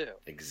list too.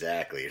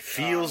 Exactly. It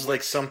feels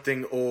like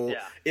something old.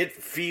 Yeah. It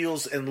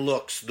feels and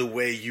looks the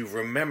way you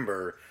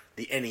remember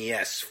the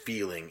NES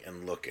feeling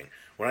and looking.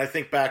 When I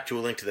think back to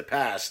A Link to the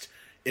Past,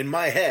 in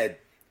my head,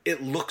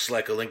 it looks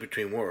like A Link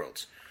Between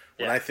Worlds.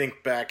 When I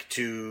think back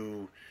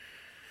to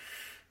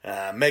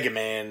Mega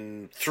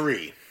Man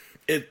 3,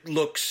 it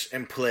looks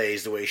and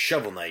plays the way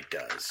Shovel Knight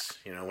does.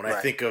 You know, when I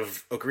think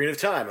of Ocarina of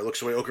Time, it looks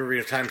the way Ocarina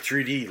of Time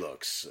 3D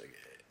looks.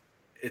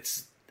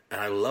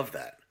 And I love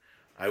that.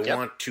 I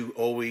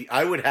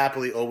would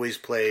happily always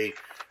play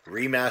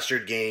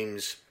remastered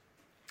games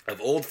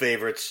of old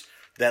favorites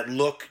that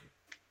look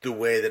the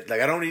way that,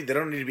 like, they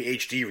don't need to be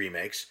HD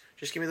remakes.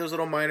 Just give me those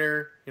little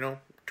minor,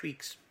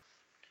 tweaks.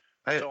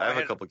 I have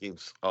a couple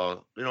games.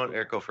 You know what,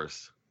 Eric, go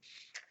first.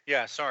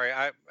 Yeah, sorry.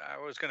 I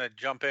was going to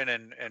jump in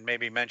and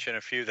maybe mention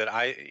a few that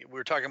we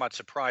were talking about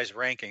surprise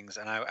rankings,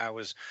 and I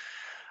was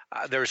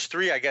there's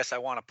 3 I guess I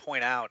want to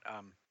point out.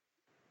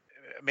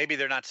 Maybe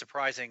they're not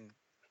surprising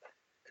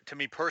to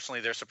me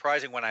personally. They're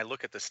surprising when I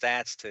look at the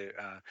stats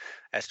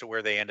as to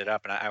where they ended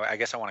up, and I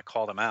guess I want to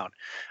call them out.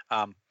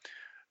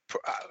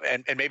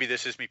 And maybe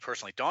this is me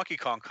personally. Donkey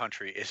Kong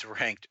Country is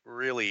ranked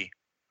really,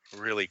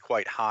 really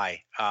quite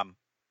high,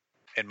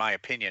 in my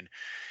opinion.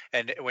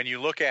 And when you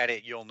look at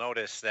it, you'll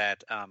notice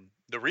that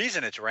the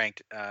reason it's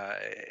ranked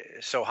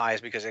so high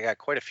is because it got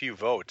quite a few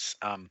votes.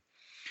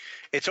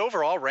 Its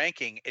overall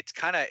ranking, it's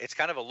kind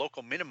of a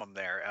local minimum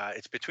there.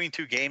 It's between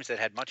 2 games that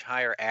had much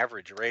higher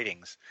average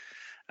ratings.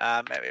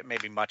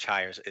 Maybe much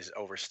higher is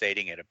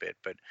overstating it a bit,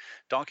 but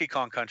Donkey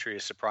Kong Country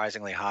is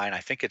surprisingly high, and I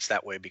think it's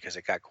that way because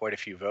it got quite a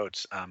few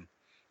votes,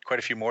 quite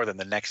a few more than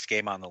the next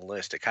game on the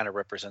list. It kind of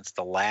represents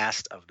the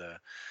last of the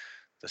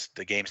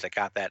games that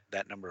got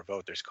that number of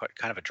votes. There's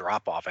kind of a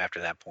drop off after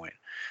that point,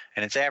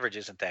 and its average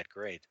isn't that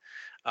great.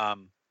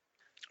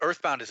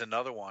 Earthbound is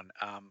another one,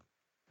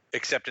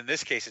 except in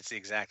this case it's the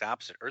exact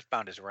opposite.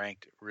 Earthbound is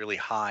ranked really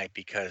high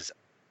because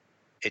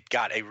it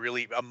got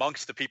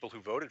amongst the people who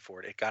voted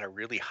for it, it got a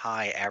really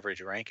high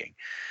average ranking.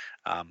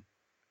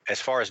 As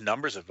far as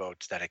numbers of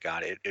votes that it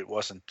got, it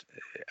wasn't.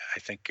 I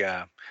think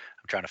I'm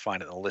trying to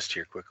find it in the list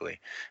here quickly.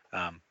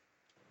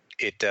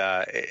 It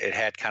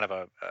had kind of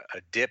a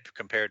dip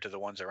compared to the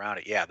ones around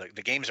it. Yeah,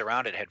 the games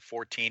around it had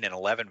 14 and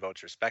 11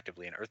 votes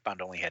respectively, and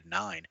Earthbound only had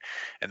 9.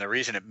 And the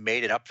reason it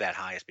made it up that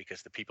high is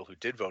because the people who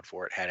did vote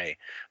for it had a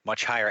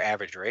much higher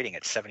average rating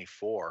at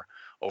 74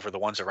 over the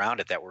ones around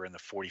it that were in the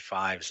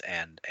 45s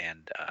and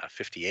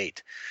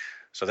 58.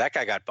 So that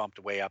guy got bumped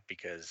way up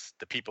because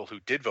the people who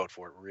did vote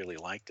for it really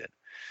liked it.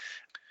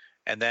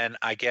 And then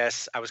I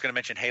guess I was going to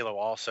mention Halo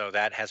also.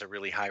 That has a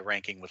really high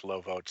ranking with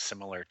low votes,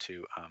 similar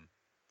to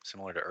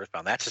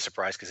Earthbound. That's a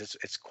surprise because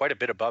it's quite a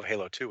bit above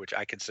Halo 2, which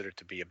I consider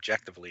to be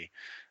objectively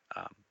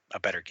a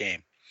better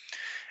game.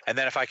 And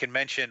then if I can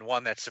mention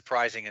one that's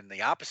surprising in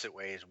the opposite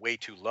way, is way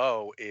too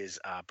low, is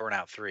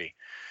Burnout 3.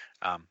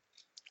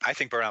 I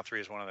think Burnout 3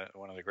 is one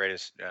of the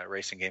greatest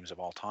racing games of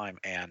all time,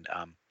 and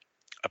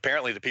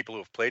apparently the people who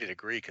have played it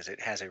agree because it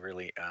has a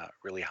really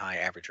really high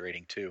average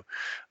rating too.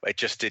 It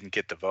just didn't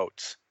get the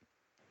votes,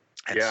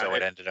 and so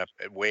it ended up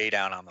way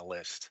down on the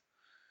list.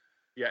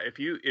 Yeah, if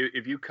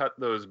you cut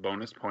those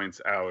bonus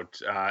points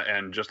out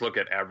and just look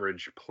at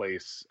average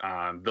place,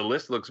 the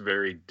list looks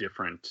very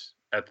different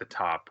at the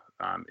top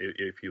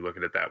if you look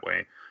at it that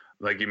way.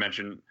 Like you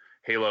mentioned,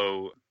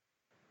 Halo,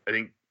 I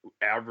think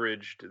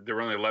there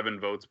were only 11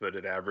 votes, but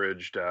it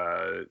averaged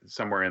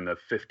somewhere in the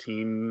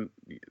 15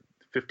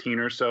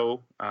 or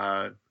so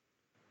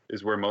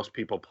is where most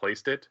people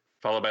placed it,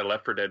 followed by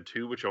Left 4 Dead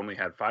 2, which only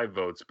had 5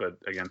 votes, but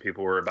again,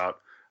 people were about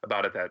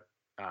at that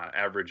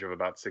average of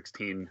about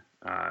 16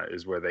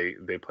 is where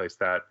they placed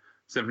that.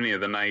 Symphony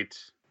of the Night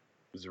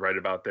is right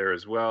about there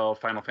as well.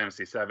 Final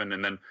Fantasy 7,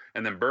 and then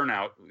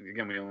Burnout.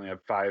 Again, we only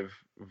have 5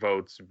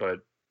 votes, but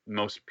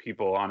most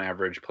people on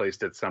average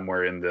placed it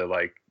somewhere in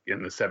the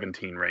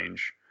 17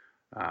 range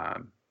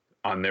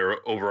on their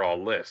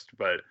overall list.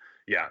 But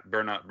yeah,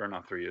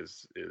 Burnout 3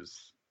 is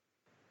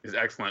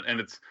excellent, and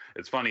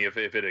it's funny if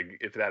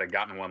that had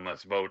gotten one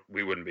less vote,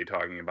 we wouldn't be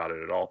talking about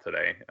it at all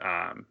today.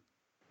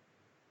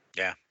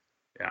 Yeah.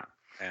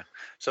 Yeah.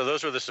 So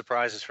those were the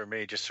surprises for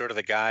me. Just sort of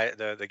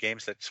the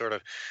games that sort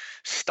of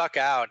stuck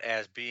out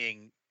as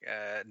being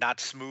not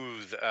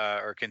smooth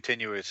or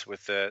continuous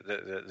with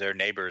their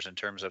neighbors in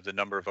terms of the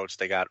number of votes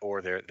they got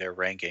or their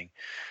ranking.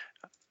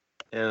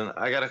 And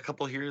I got a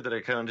couple here that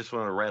I kind of just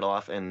want to rattle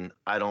off, and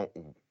I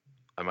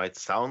might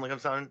sound like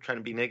I'm trying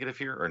to be negative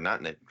here, or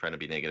not trying to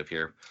be negative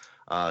here.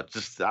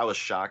 Just I was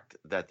shocked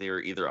that they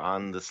were either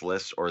on this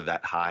list or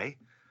that high,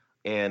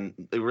 and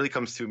it really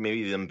comes to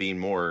maybe them being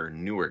more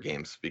newer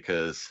games,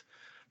 because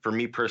for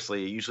me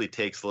personally, it usually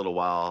takes a little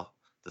while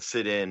to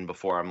sit in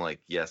before I'm like,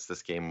 yes,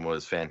 this game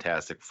was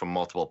fantastic, from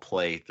multiple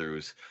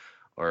playthroughs,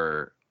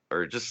 or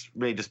just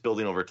maybe just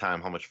building over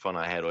time, how much fun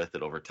I had with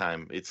it over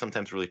time. It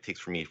sometimes really takes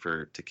for me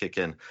to kick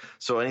in.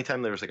 So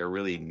anytime there was like a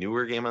really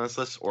newer game on this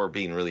list or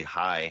being really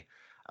high,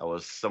 I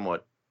was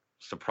somewhat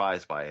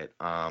surprised by it.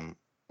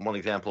 One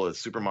example is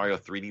Super Mario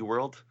 3D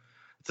World.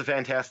 It's a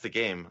fantastic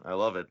game. I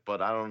love it,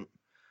 but I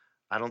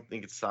don't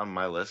think it's on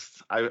my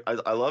list. I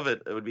love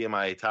it. It would be in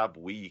my top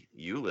Wii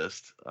U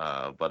list,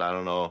 but I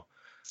don't know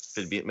if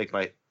it'd make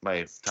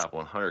my top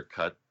 100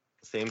 cut.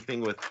 Same thing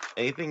with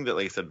anything that,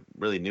 like I said,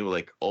 really new,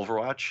 like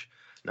Overwatch.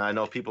 Now, I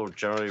know people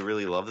generally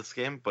really love this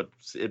game, but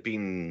it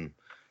being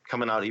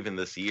coming out even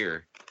this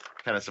year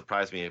kind of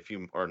surprised me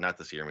or not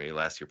this year, maybe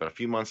last year, but a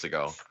few months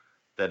ago,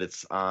 that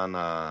it's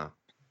on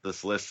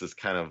this list is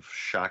kind of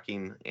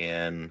shocking.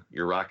 And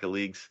your Rocket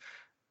Leagues,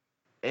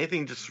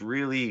 anything just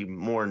really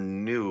more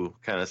new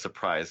kind of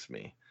surprised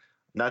me.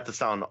 Not to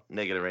sound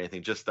negative or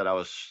anything, just that I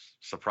was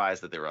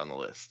surprised that they were on the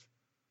list.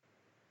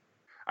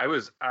 I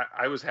was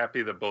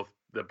happy that both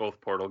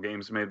Portal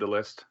games made the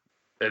list,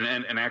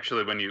 and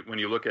actually when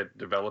you look at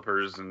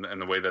developers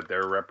and the way that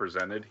they're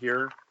represented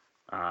here,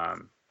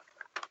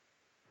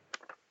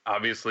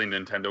 obviously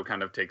Nintendo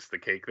kind of takes the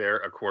cake there.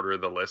 A quarter of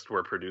the list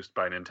were produced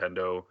by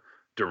Nintendo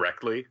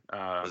directly.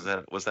 Was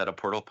that a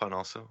Portal pun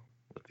also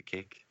with the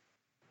cake?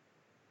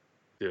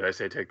 Did I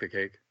say take the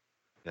cake?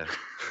 Yeah.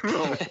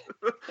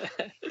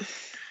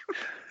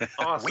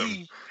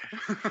 Awesome.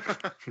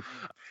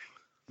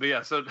 But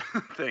yeah, so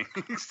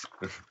thanks.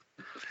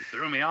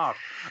 Threw me off.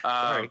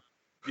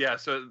 Yeah,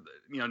 so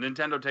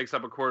Nintendo takes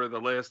up a quarter of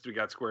the list. We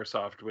got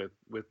SquareSoft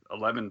with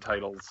 11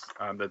 titles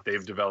that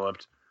they've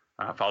developed,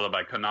 followed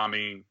by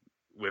Konami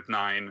with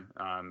 9,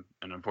 and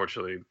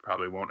unfortunately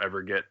probably won't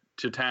ever get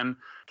to 10.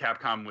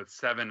 Capcom with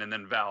 7, and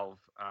then Valve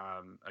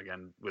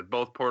again with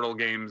both Portal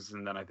games,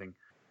 and then I think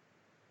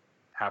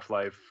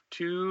Half-Life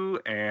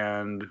 2,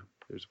 and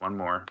there's one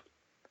more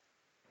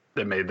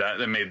that made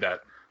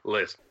that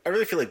list. I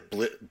really feel like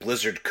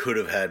Blizzard could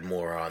have had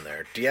more on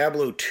there.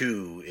 Diablo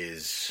 2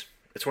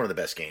 it's one of the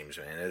best games,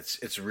 man.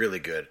 It's really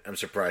good. I'm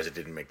surprised it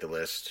didn't make the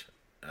list.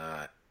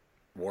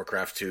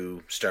 Warcraft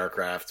 2,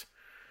 StarCraft.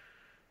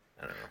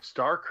 I don't know.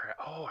 StarCraft.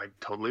 Oh, I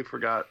totally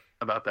forgot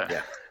about that.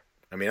 Yeah.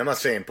 I mean, I'm not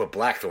saying put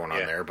Blackthorn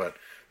on there, but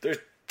there's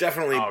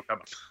definitely. Oh, come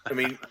on. I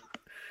mean,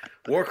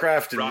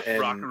 Warcraft and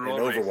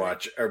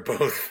Overwatch are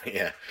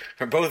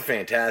both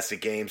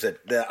fantastic games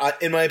that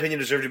in my opinion,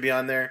 deserve to be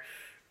on there.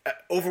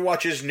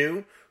 Overwatch is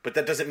new, but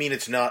that doesn't mean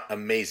it's not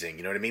amazing.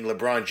 You know what I mean?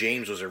 LeBron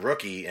James was a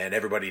rookie, and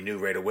everybody knew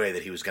right away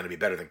that he was going to be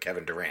better than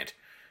Kevin Durant.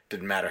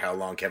 Didn't matter how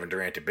long Kevin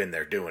Durant had been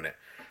there doing it.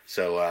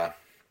 So,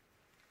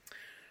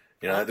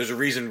 there's a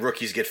reason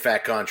rookies get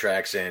fat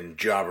contracts and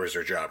jobbers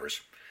are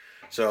jobbers.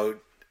 So,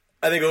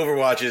 I think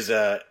Overwatch is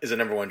a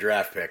number one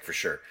draft pick for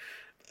sure.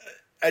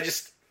 I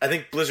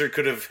think Blizzard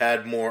could have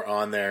had more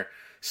on there.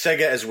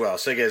 Sega as well.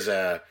 Sega is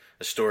a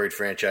storied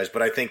franchise,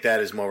 but I think that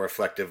is more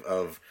reflective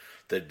of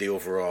the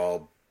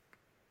overall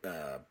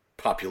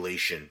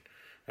population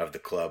of the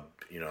club.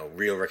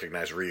 Real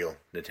recognize real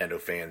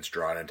Nintendo fans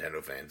draw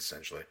Nintendo fans,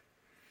 essentially.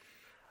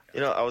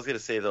 I was going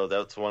to say, though,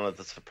 that's one of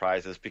the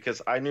surprises,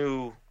 because I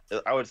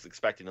was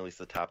expecting at least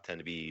the top 10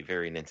 to be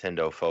very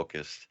Nintendo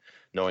focused,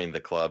 knowing the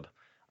club.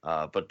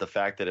 But the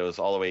fact that it was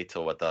all the way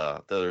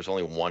to there's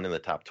only one in the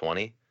top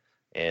 20.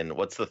 And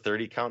what's the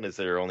 30 count? Is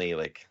there only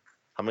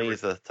how many is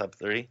the top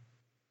 30?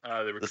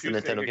 There were two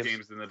Nintendo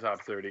games in the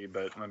top 30,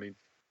 but let me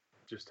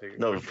just take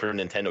for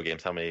Nintendo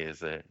games, how many is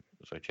there?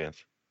 By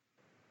chance?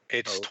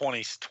 It's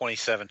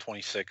 27,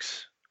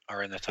 26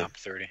 are in the top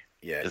 30.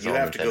 Yeah, you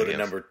have to go to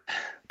number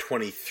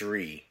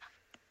 23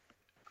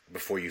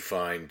 before you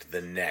find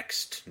the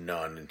next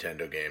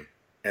non-Nintendo game,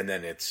 and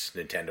then it's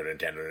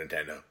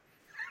Nintendo.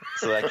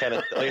 So that kind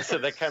of, like I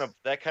said, that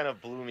kind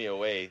of blew me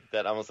away.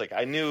 That I was like,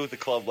 I knew the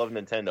club loved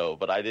Nintendo,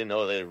 but I didn't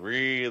know they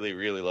really,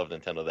 really loved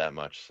Nintendo that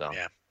much. So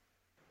yeah,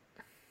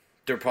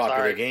 they're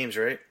popular games,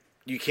 right?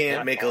 You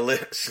can't make a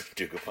list.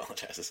 Duke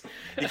apologizes.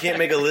 You can't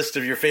make a list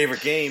of your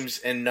favorite games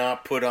and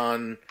not put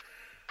on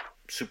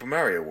Super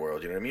Mario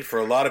World. You know what I mean? For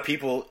a lot of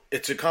people,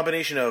 it's a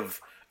combination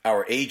of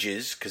our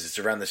ages, because it's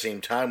around the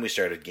same time we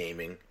started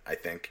gaming, I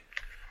think,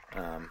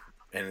 and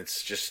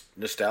it's just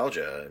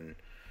nostalgia, and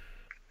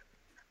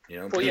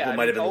people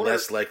might have been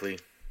less likely.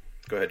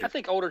 Go ahead, Duke. I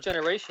think older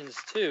generations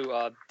too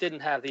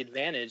didn't have the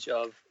advantage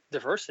of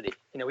diversity.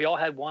 We all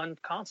had one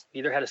console. You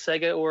either had a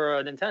Sega or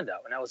a Nintendo,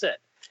 and that was it.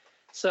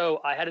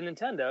 So I had a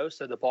Nintendo,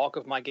 so the bulk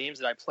of my games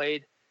that I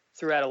played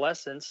through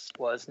adolescence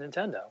was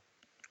Nintendo.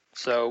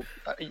 So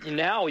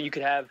now you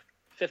could have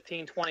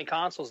 15, 20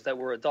 consoles that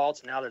were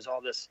adults, and now there's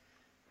all this,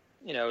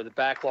 the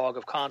backlog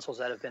of consoles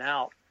that have been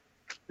out.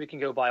 We can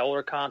go buy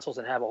older consoles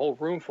and have a whole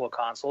room full of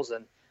consoles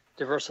and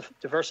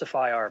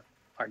diversify our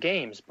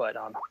games. But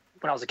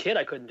when I was a kid,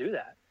 I couldn't do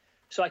that.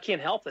 So I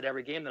can't help that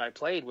every game that I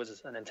played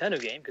was a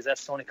Nintendo game because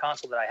that's the only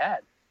console that I had.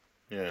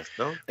 Yeah,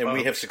 and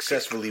we have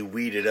successfully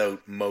weeded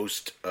out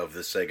most of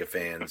the Sega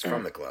fans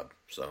from the club.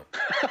 So,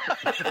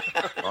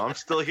 well, I'm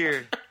still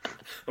here.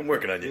 I'm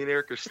working on Me you. and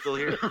Eric are still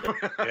here.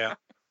 Yeah.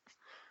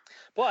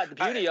 But the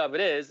beauty of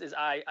it is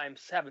I'm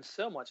having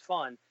so much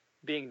fun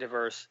being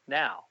diverse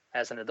now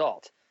as an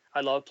adult.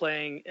 I love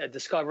playing,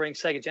 discovering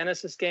Sega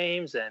Genesis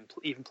games, and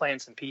even playing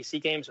some PC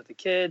games with the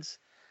kids.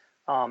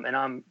 And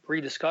I'm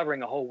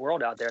rediscovering a whole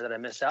world out there that I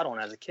missed out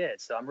on as a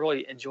kid. So I'm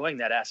really enjoying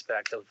that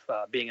aspect of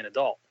being an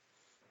adult.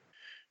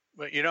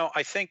 But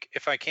I think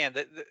if I can,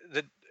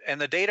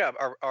 the data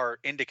are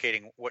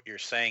indicating what you're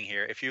saying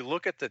here. If you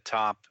look at the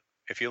top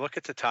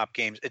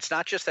games, it's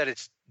not just that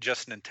it's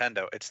just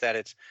Nintendo. It's that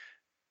it's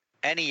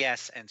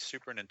NES and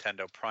Super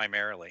Nintendo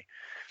primarily.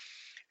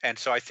 And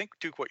so I think,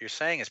 Duke, what you're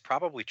saying is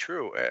probably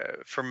true.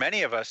 For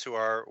many of us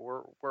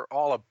we're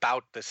all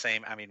about the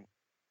same. I mean,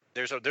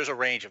 there's a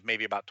range of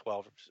maybe about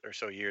 12 or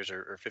so years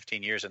or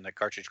 15 years in the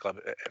Cartridge Club,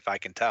 if I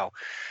can tell.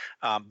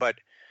 But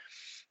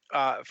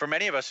for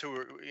many of us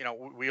who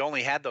we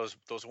only had those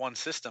one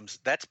systems,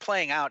 that's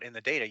playing out in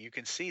the data. You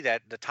can see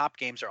that the top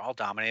games are all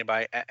dominated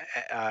by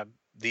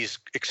these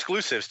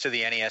exclusives to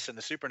the NES and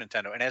the Super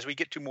Nintendo. And as we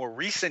get to more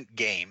recent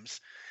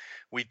games,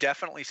 we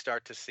definitely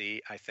start to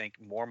see, I think,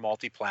 more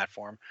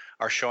multi-platform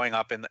are showing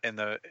up in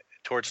the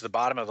towards the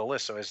bottom of the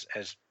list. So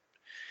as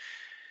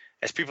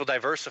people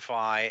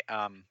diversify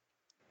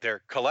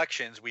their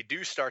collections, we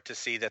do start to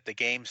see that the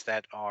games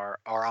that are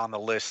on the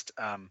list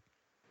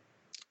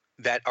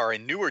that are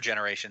in newer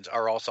generations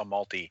are also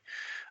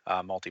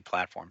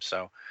multi-platform.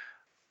 So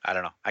I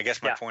don't know. I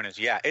guess my point is,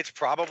 it's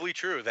probably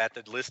true that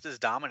the list is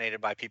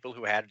dominated by people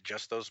who had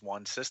just those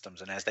one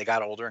systems. And as they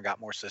got older and got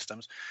more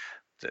systems,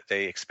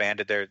 they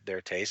expanded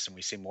their tastes, and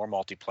we see more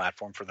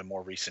multi-platform for the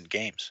more recent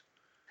games.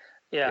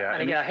 Yeah.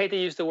 And again, I hate to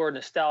use the word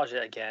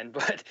nostalgia again,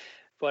 but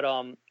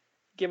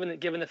given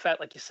the fact,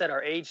 like you said,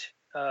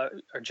 our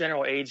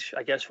general age,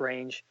 I guess,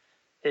 range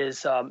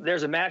is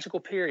there's a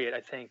magical period. I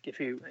think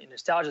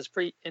nostalgia is a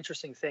pretty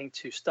interesting thing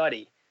to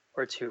study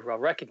or to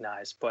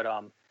recognize, but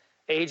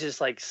ages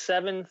like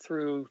 7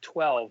 through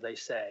 12, they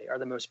say, are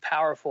the most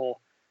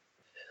powerful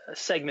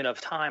segment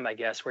of time, I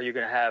guess, where you're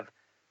going to have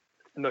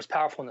the most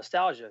powerful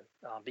nostalgia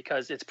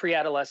because it's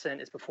pre-adolescent.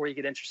 It's before you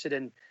get interested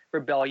in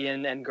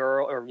rebellion and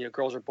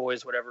girls or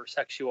boys, whatever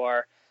sex you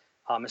are,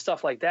 and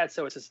stuff like that.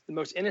 So it's the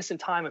most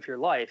innocent time of your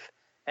life.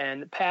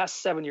 And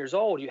past 7 years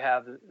old, you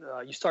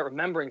start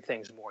remembering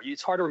things more.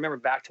 It's hard to remember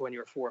back to when you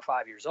were 4 or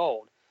 5 years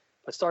old,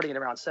 but starting at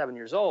around 7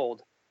 years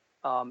old,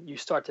 you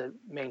start to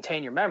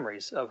maintain your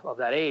memories of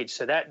that age.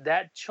 So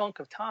that chunk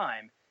of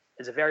time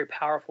is a very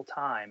powerful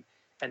time.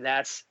 And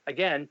that's,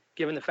 again,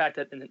 given the fact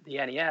that the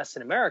NES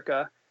in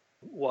America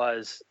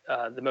was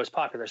the most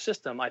popular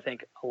system, I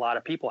think a lot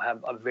of people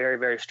have a very,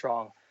 very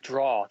strong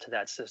draw to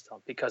that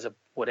system because of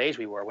what age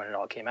we were when it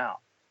all came out.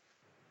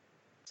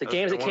 So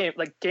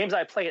games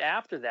I played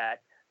after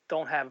that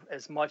don't have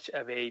as much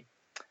of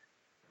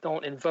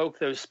don't invoke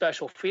those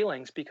special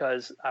feelings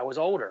because I was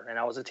older and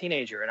I was a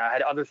teenager and I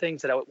had other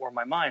things that were in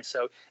my mind.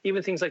 So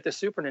even things like the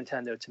Super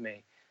Nintendo to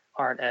me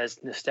aren't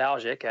as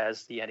nostalgic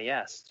as the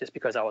NES just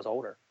because I was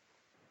older.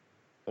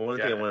 Well, one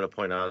thing I wanted to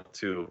point out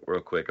too,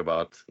 real quick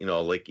about,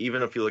 like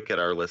even if you look at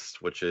our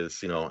list, which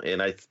is,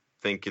 and I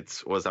think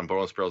was on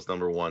Bonus Bros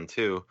number 1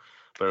 too,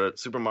 but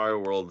Super Mario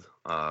World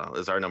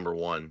is our number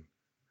 1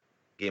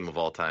 game of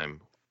all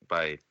time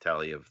by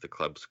tally of the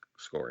club's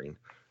scoring.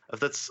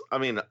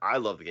 I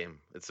love the game.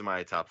 It's in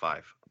my top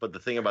 5. But the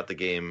thing about the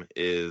game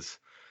is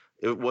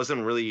it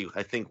wasn't really,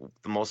 I think,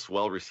 the most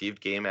well-received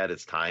game at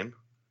its time,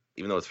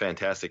 even though it's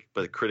fantastic.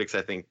 But critics,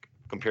 I think,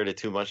 compared it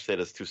too much, said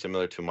it's too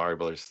similar to Mario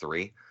Brothers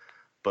 3.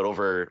 But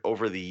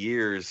over the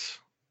years,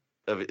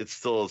 it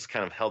still has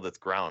kind of held its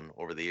ground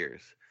over the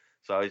years.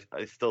 So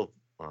I still,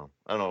 I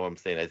don't know what I'm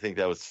saying. I think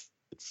I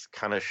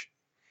kind of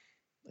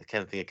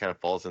think it kind of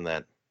falls in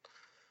that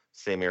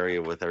same area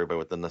with everybody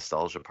with the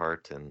nostalgia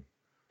part and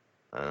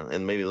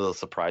maybe a little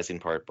surprising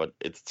part, but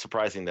it's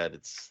surprising that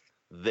it's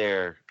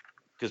there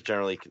because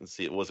generally you can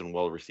see it wasn't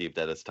well received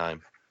at its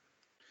time.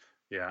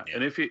 Yeah.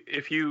 And if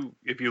you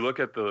look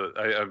at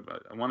I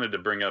wanted to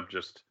bring up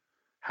just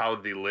how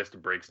the list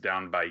breaks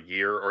down by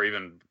year or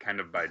even kind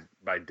of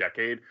by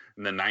decade.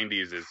 And the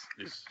 90s is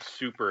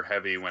super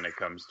heavy when it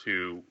comes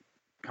to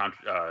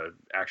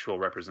actual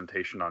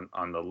representation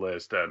on the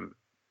list.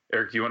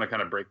 Eric, do you want to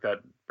kind of break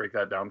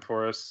that down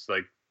for us?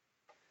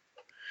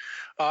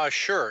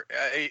 Sure.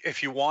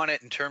 If you want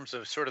it in terms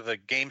of sort of the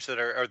games that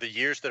are the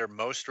years that are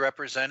most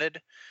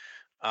represented,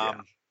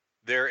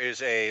 there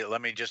is let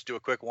me just do a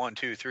quick 1,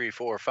 2, 3,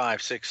 4,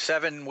 5, 6,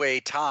 7-way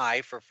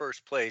tie for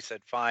first place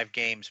at 5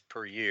 games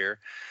per year.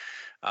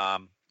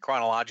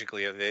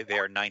 Chronologically, they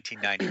are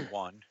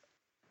 1991,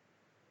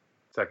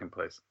 second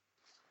place.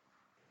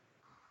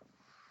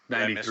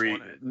 Did I miss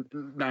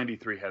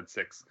 93 had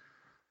 6.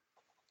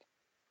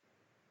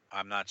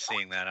 I'm not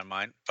seeing that on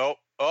mine.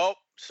 Oh,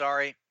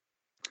 sorry.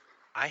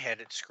 I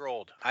had it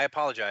scrolled. I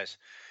apologize.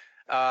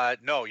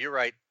 No, you're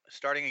right.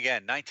 Starting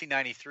again,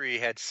 1993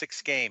 had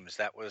 6 games.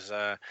 That was,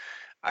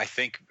 I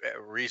think,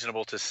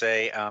 reasonable to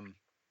say,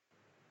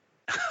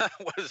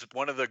 was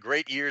one of the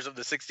great years of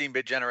the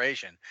 16-bit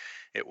generation.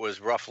 It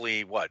was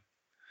roughly,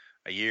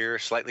 a year,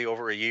 slightly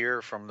over a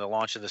year from the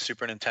launch of the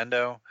Super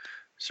Nintendo.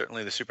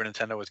 Certainly the Super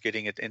Nintendo was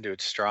getting it into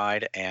its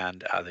stride,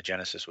 and the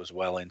Genesis was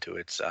well into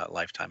its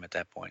lifetime at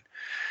that point.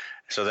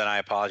 So then I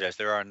apologize.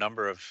 There are a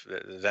number of,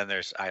 then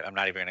there's, I'm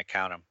not even going to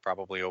count them,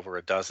 probably over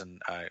a dozen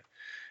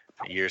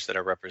years that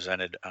are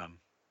represented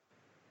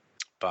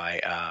by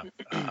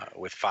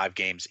with 5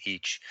 games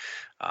each,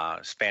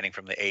 spanning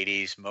from the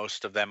 80s.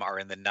 Most of them are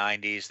in the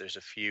 90s. There's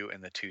a few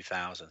in the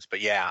 2000s.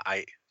 But yeah,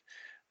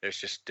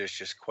 there's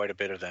just quite a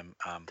bit of them.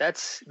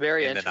 That's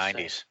very in interesting.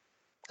 the 90s.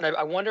 And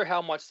I wonder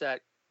how much that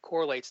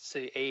correlates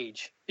to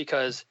age,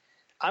 because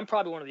I'm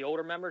probably one of the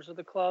older members of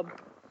the club.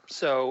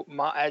 So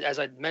as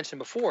I mentioned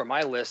before,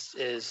 my list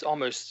is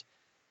almost,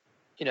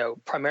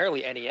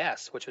 primarily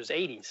NES, which was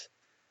 80s.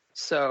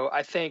 So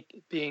I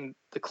think being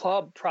the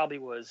club probably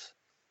was,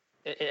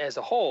 as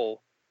a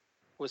whole,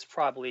 was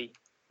probably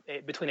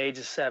between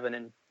ages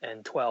 7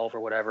 and 12 or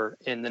whatever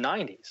in the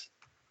 90s,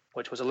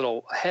 which was a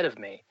little ahead of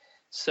me.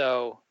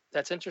 So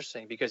that's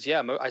interesting because,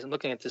 I'm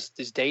looking at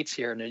these dates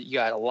here, and you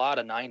got a lot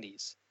of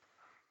 90s.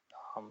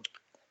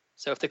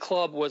 So if the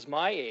club was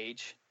my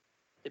age,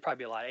 it'd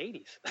probably be a lot of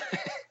 80s.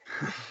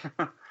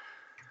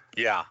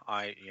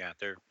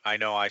 I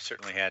know I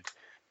certainly had,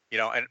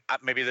 and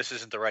maybe this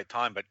isn't the right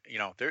time, but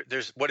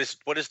there's what is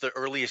the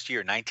earliest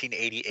year?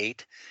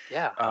 1988.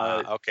 Yeah.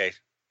 Okay.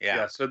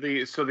 Yeah. So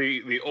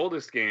the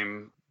oldest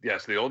game,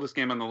 the oldest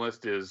game on the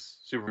list is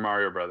Super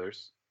Mario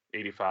Brothers,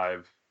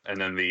 85, and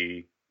then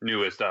the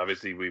newest,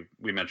 obviously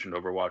we mentioned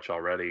Overwatch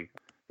already.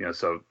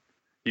 So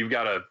you've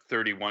got a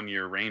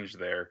 31-year range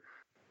there.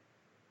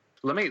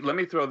 Let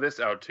me throw this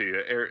out to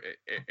you,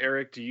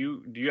 Eric. Do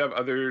you have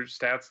other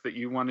stats that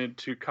you wanted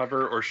to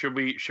cover, or should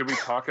we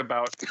talk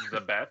about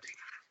the bet,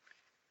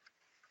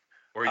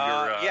 or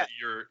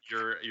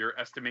your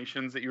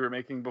estimations that you were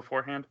making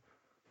beforehand?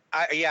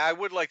 I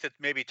would like to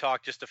maybe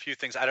talk just a few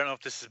things. I don't know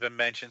if this has been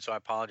mentioned, so I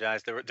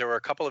apologize. There were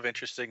a couple of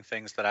interesting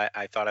things that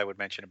I thought I would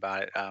mention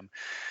about it.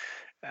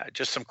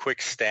 Just some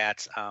quick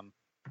stats.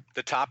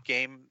 The top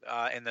game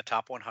in the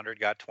top 100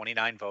 got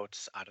 29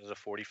 votes out of the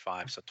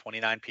 45. So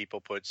 29 people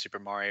put Super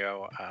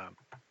Mario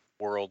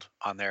World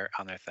on their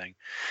thing.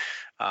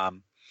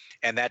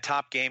 And that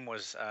top game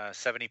was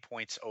 70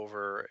 points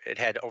over. It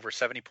had over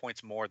 70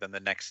 points more than the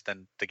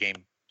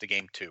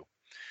game 2.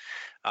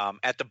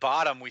 At the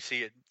bottom, we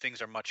see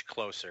things are much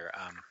closer.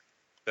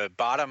 The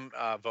bottom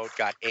vote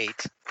got 8.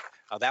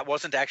 That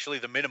wasn't actually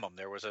the minimum.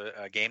 There was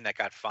a game that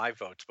got 5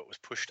 votes, but was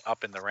pushed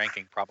up in the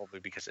ranking probably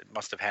because it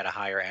must have had a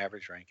higher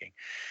average ranking.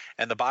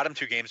 And the bottom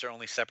 2 games are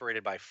only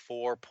separated by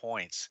 4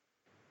 points.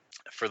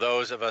 For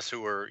those of us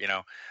who were,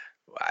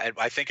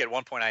 I think at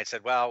one point I had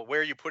said, well,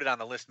 where you put it on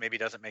the list maybe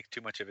doesn't make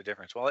too much of a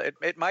difference. Well,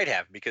 it might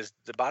have, because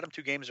the bottom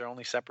 2 games are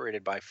only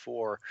separated by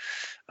 4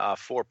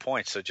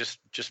 points. So just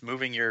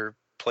moving your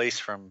place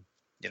from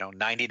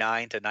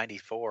 99 to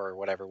 94 or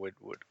whatever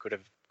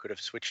could have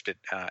switched it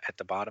at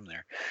the bottom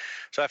there.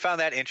 So I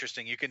found that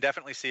interesting. You can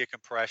definitely see a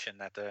compression,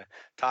 that the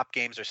top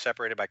games are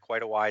separated by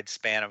quite a wide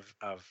span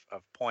of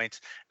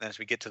points, and then as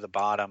we get to the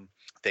bottom,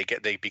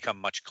 they become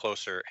much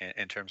closer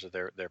in terms of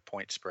their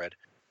point spread.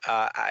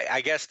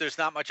 I guess there's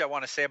not much I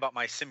want to say about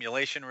my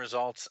simulation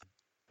results.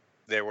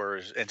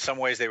 In some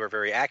ways they were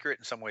very accurate,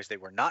 in some ways they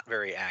were not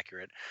very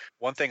accurate.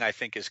 One thing I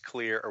think is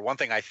clear, or one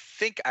thing I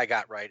think I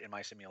got right in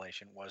my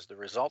simulation, was the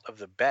result of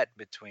the bet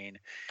between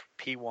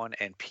P1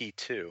 and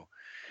P2.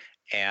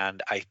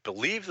 And I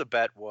believe the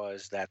bet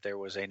was that there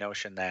was a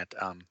notion that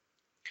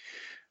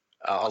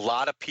a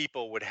lot of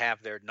people would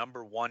have their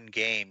number 1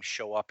 game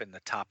show up in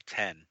the top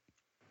 10.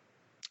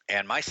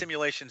 And my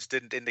simulations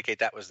didn't indicate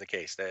that was the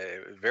case.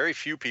 Very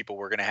few people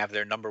were going to have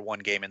their number 1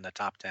 game in the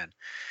top 10.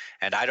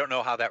 And I don't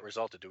know how that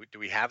resulted. Do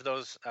we have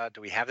those?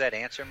 Do we have that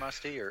answer,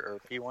 Musty, or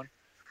P1?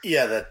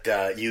 Yeah,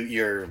 that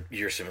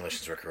your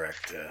simulations were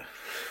correct.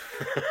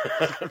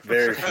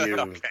 Very few,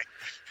 okay.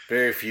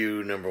 Very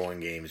few number 1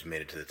 games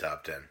made it to the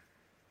top 10.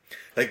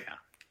 Very,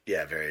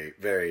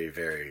 very,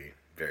 very,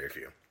 very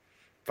few.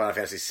 Final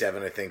Fantasy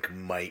VII, I think,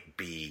 might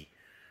be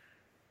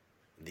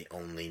the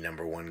only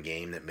number 1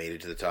 game that made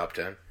it to the top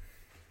 10.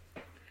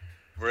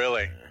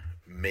 Really?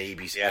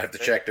 Maybe. Yeah, I have to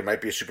check. There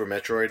might be a Super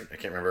Metroid. I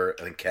can't remember.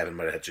 I think Kevin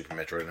might have had Super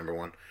Metroid number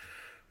 1.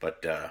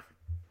 But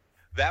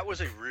that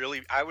was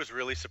I was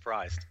really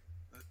surprised.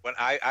 When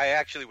I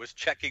actually was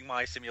checking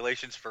my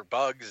simulations for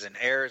bugs and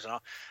errors and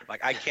all,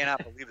 like, I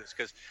cannot believe this,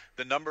 because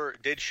the number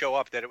did show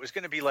up that it was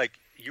going to be like,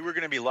 you were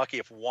going to be lucky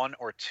if 1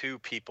 or 2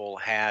 people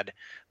had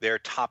their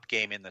top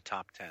game in the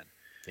top 10.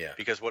 Yeah.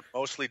 Because what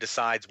mostly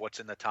decides what's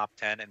in the top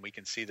 10, and we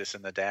can see this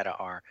in the data,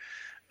 are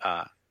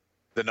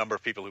the number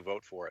of people who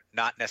vote for it,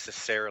 not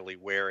necessarily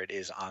where it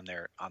is on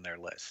their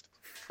list.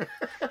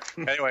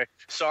 Anyway,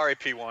 sorry,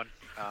 P1.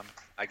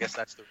 I guess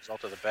that's the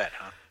result of the bet,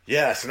 huh?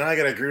 Yeah, so now I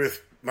gotta agree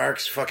with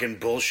Mark's fucking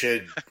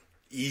bullshit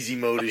easy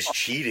mode is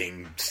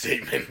cheating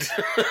statement.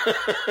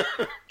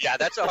 Yeah,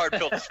 that's a hard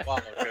pill to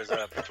swallow because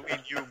between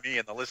you, me,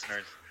 and the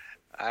listeners,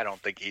 I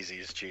don't think easy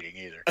is cheating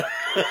either.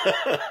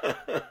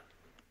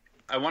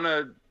 I want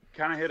to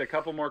kind of hit a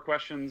couple more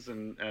questions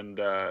and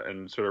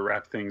sort of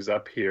wrap things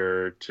up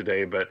here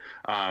today. But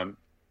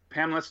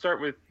Pam, let's start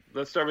with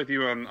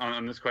you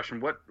on this question.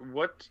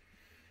 What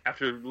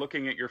after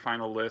looking at your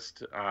final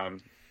list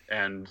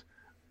and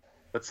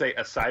let's say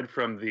aside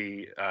from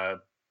the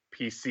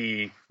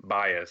PC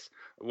bias,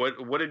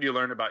 what did you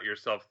learn about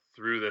yourself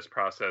through this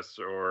process,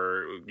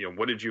 or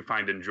what did you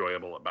find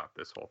enjoyable about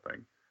this whole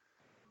thing?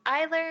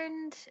 I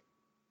learned,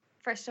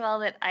 first of all,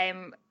 that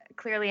I'm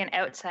clearly an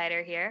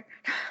outsider here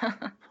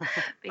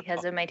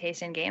because of my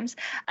taste in games.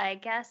 I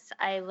guess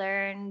I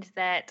learned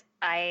that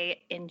I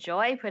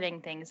enjoy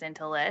putting things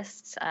into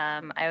lists.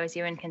 I was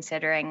even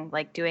considering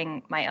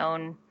doing my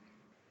own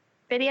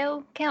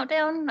video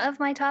countdown of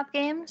my top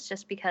games,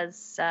 just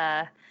because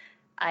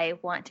I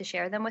want to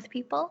share them with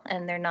people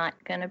and they're not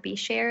going to be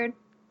shared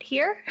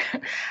here.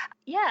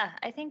 Yeah,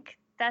 I think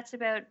that's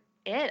about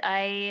it.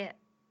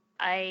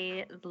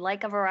 I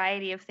like a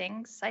variety of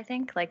things, I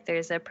think.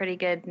 There's a pretty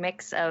good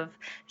mix of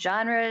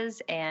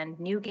genres and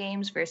new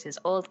games versus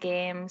old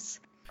games.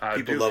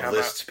 People love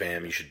lists,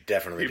 Pam. You should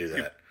definitely do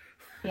that.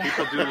 Yeah.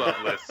 People do love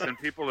lists, and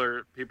people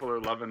are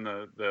loving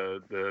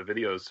the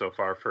videos so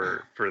far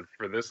for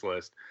this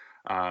list.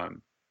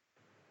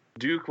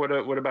 Duke,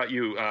 what about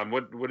you?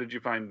 What did you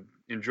find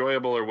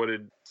enjoyable, or what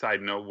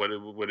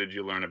did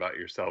you learn about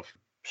yourself?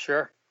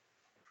 Sure.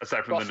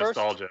 Aside from the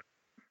nostalgia.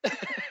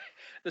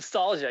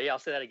 Nostalgia, yeah, I'll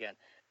say that again.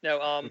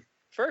 No,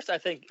 first, I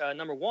think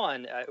number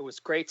one, it was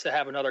great to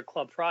have another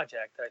club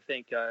project. I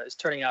think is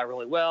turning out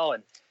really well,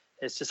 and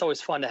it's just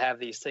always fun to have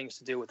these things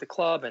to do with the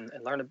club and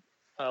learn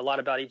a lot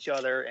about each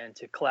other and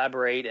to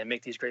collaborate and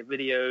make these great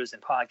videos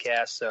and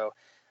podcasts. So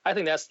I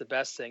think that's the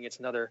best thing. It's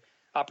another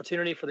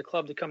opportunity for the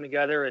club to come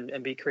together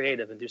and be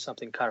creative and do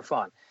something kind of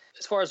fun.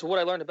 As far as what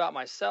I learned about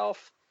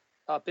myself,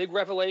 big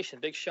revelation,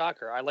 big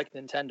shocker. I like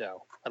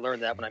Nintendo. I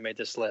learned that when I made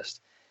this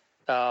list.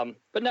 But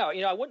no,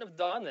 I wouldn't have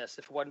done this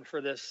if it wasn't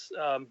for this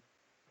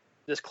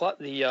club,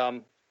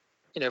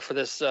 for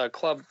this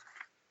club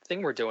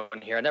thing we're doing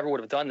here. I never would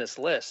have done this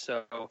list.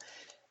 So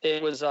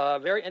it was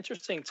very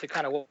interesting to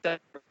kind of walk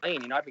that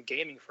lane. I've been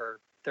gaming for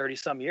 30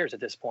 some years at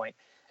this point,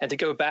 and to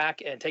go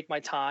back and take my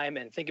time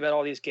and think about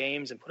all these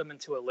games and put them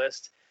into a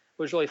list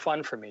was really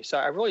fun for me. So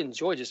I really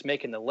enjoyed just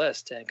making the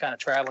list and kind of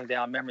traveling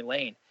down memory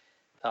lane.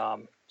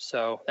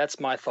 So that's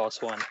my thoughts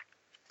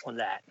on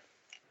that.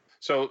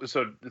 So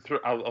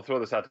I'll throw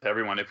this out to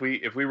everyone. If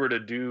we were to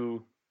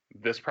do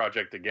this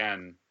project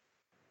again,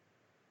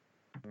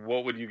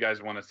 what would you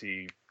guys want to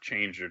see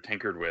changed or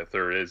tinkered with,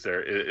 or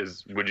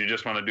would you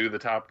just want to do the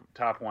top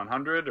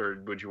 100,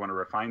 or would you want to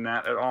refine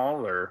that at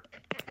all, or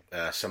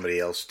somebody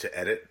else to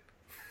edit?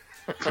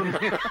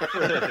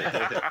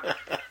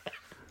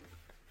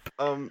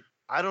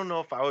 I don't know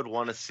if I would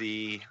want to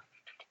see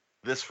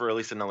this for at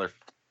least another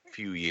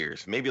few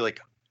years, maybe like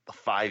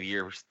 5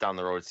 years down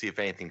the road, see if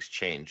anything's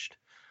changed,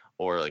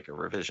 or like a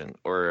revision,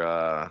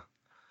 or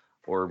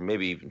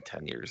maybe even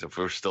 10 years if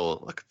there's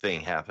still a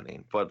thing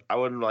happening. But I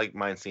wouldn't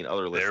mind seeing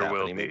other lists there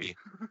happening. Will be. Maybe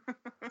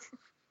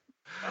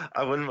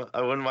I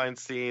wouldn't mind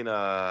seeing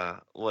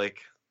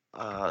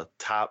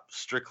top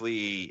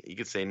strictly, you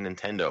could say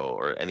Nintendo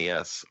or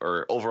NES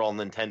or overall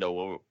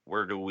Nintendo.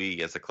 Where do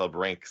we as a club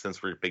rank,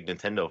 since we're big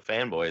Nintendo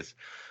fanboys?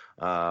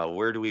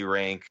 Where do we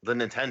rank the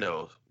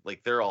Nintendo,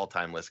 like their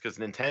all-time list? Because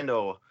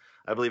Nintendo,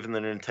 I believe in the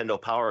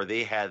Nintendo Power,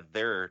 they had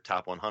their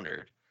top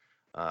 100.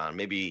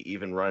 Maybe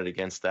even run it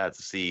against that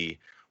to see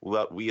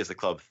what we as a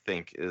club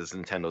think is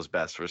Nintendo's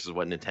best versus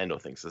what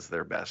Nintendo thinks is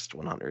their best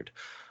 100.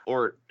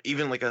 Or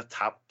even like a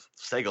top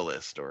Sega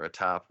list or a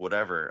top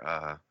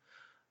whatever,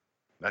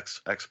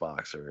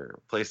 Xbox or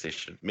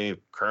PlayStation, maybe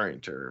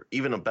current, or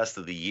even a best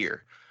of the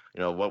year.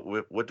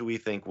 What do we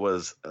think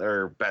was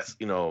their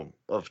best,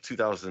 of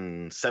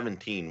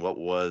 2017? What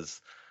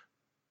was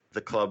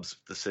the club's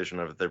decision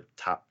of their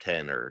top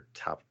 10 or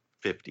top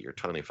 50 or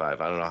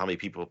 25? I don't know how many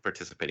people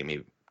participating,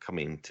 maybe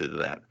coming to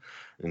that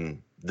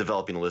and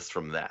developing a list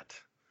from that.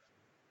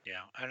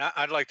 Yeah, and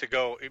I'd like to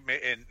go,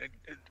 and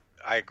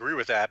I agree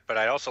with that, but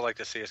I'd also like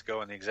to see us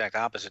go in the exact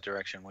opposite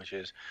direction, which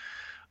is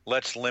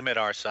let's limit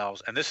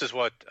ourselves. And this is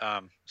what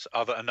a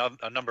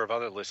number of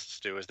other lists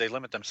do, is they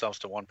limit themselves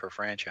to one per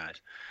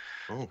franchise.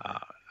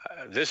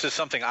 This is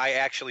something I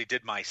actually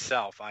did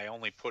myself. I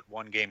only put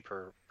one game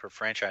per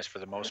franchise for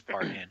the most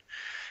part in.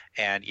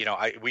 And,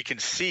 we can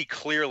see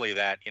clearly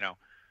that,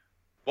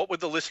 what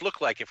would the list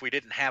look like if we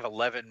didn't have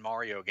 11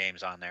 Mario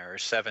games on there or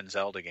 7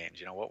 Zelda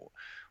games?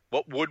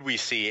 What would we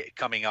see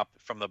coming up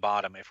from the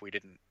bottom if we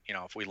didn't,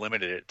 if we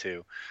limited it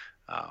to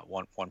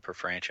one per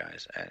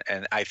franchise,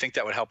 and I think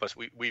that would help us.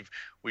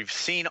 We've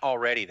seen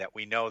already that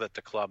we know that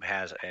the club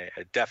has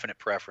a definite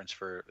preference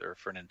for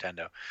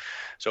Nintendo.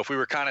 So if we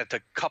were kind of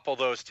to couple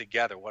those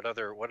together, what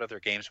other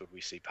games would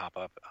we see pop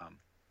up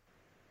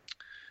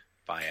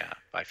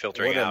by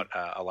filtering out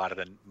a lot of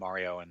the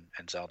Mario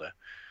and Zelda?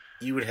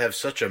 You would have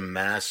such a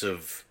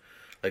massive,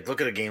 like, look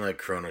at a game like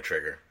Chrono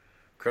Trigger.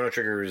 Chrono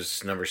Trigger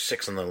is number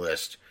 6 on the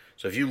list.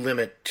 So if you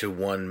limit to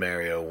one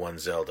Mario, one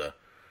Zelda,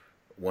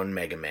 one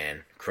Mega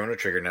Man, Chrono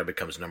Trigger now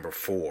becomes number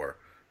 4,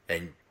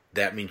 and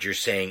that means you're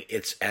saying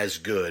it's as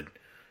good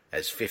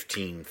as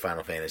 15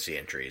 Final Fantasy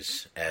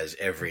entries, as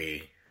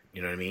every,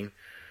 you know what I mean?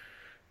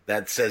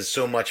 That says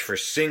so much for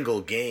single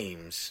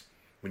games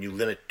when you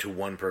limit to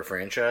one per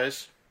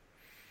franchise.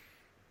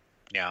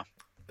 Yeah.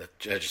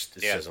 It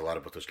says a lot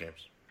about those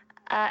games.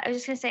 I was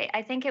just going to say,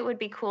 I think it would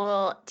be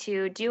cool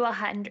to do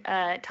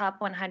a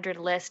top 100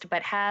 list,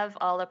 but have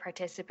all the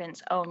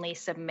participants only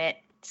submit,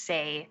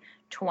 say,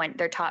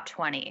 their top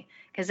 20.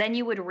 Because then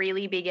you would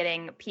really be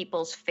getting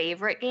people's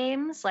favorite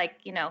games. Like,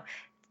 you know,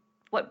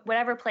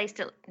 whatever placed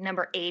at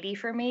number 80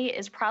 for me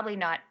is probably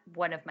not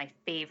one of my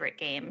favorite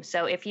games.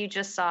 So if you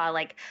just saw,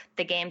 like,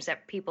 the games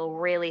that people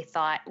really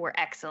thought were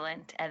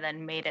excellent and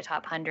then made a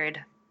top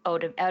 100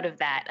 out of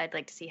that, I'd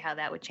like to see how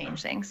that would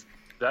change things.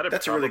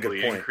 That's a really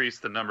good point. Increase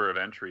the number of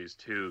entries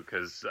too,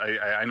 because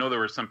I know there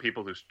were some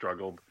people who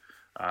struggled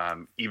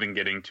even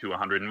getting to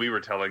 100, and we were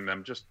telling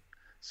them just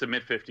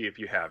submit 50 if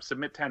you have,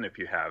 submit 10 if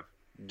you have,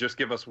 just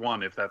give us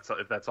one if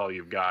that's all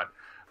you've got.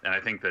 And I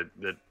think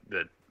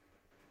that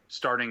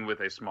starting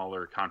with a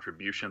smaller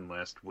contribution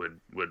list would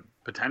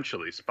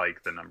potentially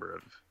spike the number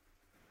of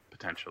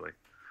potentially.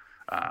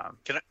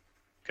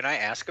 Can I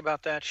ask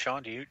about that,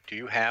 Sean? Do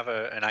you have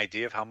an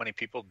idea of how many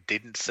people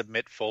didn't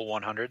submit full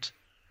 100s?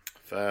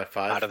 5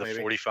 out of the maybe?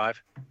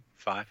 45.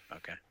 5.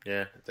 Okay.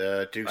 Yeah,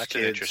 the Duke's That's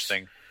kids.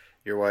 Interesting.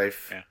 Your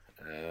wife. Yeah.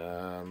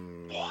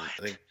 I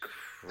think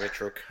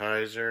Retro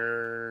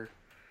Kaiser.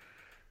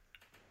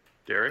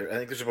 Derek. I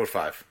think there's about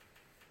 5.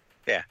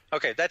 Yeah.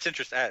 Okay, that's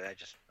interesting. I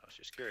was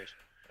just curious.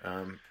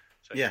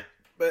 Yeah,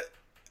 but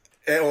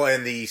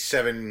and the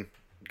 7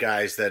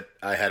 guys that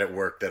I had at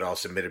work that all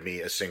submitted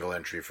me a single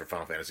entry for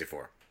Final Fantasy IV.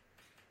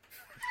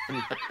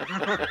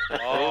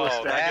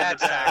 Oh,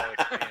 that's how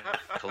it's been.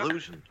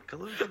 Collusion.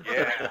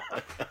 Yeah.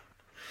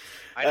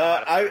 I know how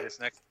to play this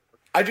next.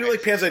 I do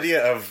like Pan's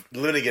idea of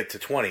limiting it to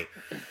 20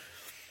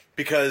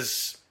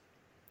 because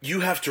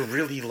you have to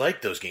really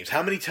like those games.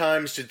 How many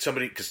times did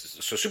somebody...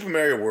 So Super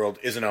Mario World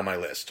isn't on my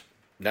list.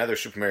 Neither is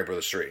Super Mario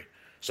Bros. 3.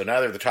 So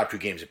neither of the top 2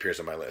 games appears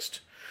on my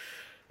list.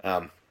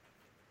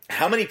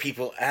 How many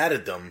people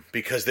added them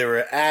because they were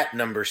at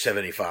number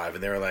 75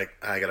 and they were like,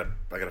 I gotta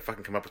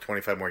fucking come up with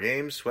 25 more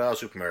games? Well,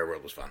 Super Mario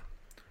World was fun.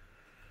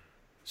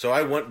 So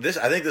I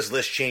think this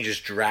list changes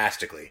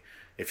drastically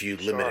if you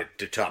limit it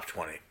to top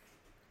 20.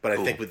 But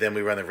I think with them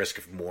we run the risk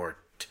of more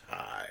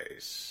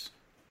ties.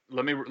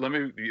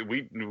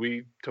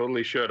 We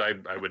totally should.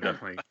 I would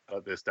definitely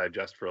let this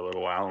digest for a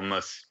little while,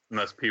 unless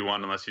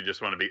P1, unless you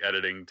just want to be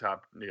editing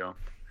top,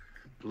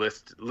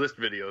 list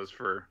videos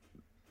for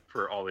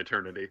all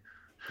eternity.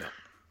 No.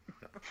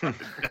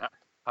 How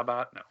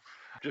about no?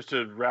 Just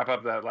to wrap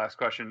up that last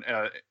question,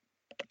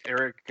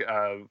 Eric,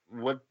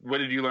 what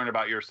did you learn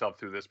about yourself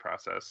through this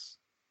process?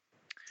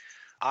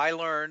 I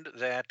learned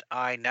that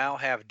I now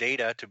have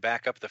data to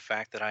back up the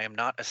fact that I am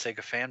not a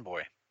Sega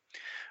fanboy.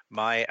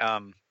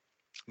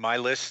 My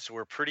lists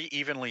were pretty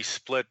evenly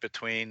split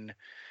between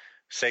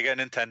Sega and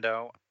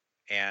Nintendo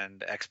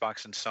and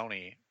Xbox and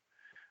Sony.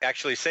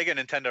 Actually, Sega and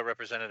Nintendo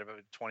represented about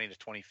 20 to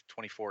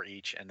 24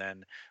 each, and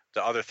then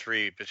the other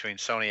 3 between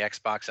Sony,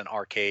 Xbox, and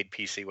arcade,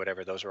 PC,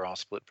 whatever, those were all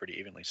split pretty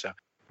evenly. So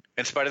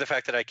in spite of the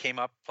fact that I came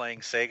up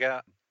playing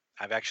Sega,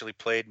 I've actually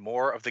played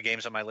more of the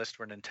games on my list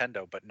for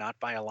Nintendo, but not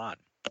by a lot.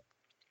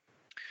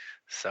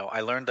 So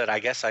I learned that I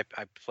guess I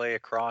play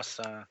across...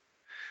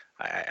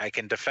 I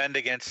can defend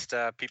against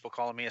people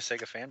calling me a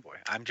Sega fanboy.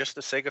 I'm just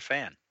a Sega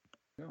fan.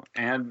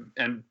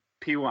 And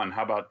P1,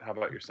 how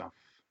about yourself?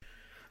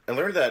 I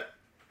learned that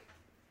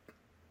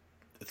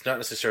it's not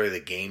necessarily the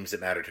games that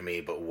matter to me,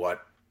 but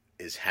what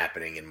is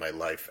happening in my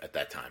life at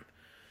that time.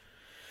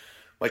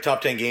 My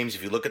top 10 games,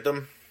 if you look at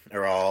them,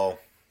 are all...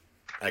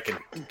 I can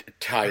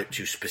tie it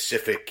to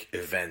specific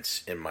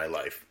events in my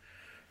life.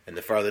 And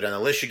the farther down the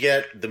list you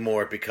get, the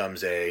more it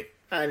becomes I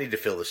need to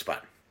fill the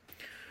spot.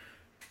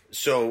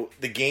 So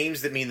the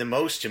games that mean the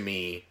most to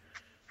me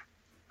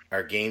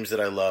are games that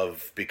I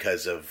love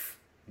because of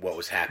what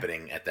was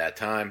happening at that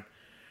time.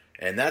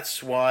 And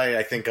that's why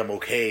I think I'm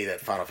okay that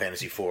Final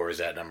Fantasy IV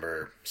is at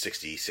number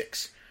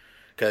 66.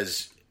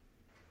 Because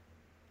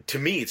to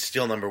me, it's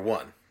still number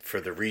 1 for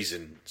the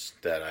reasons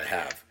that I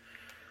have.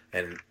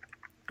 And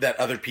that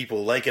other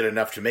people like it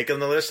enough to make it on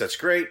the list, that's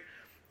great.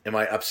 Am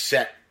I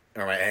upset?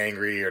 Or am I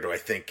angry? Or do I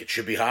think it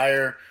should be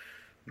higher?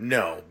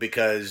 No,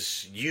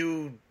 because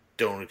you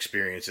don't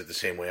experience it the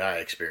same way I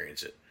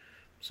experience it.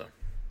 So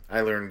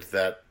I learned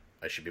that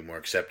I should be more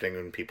accepting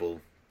when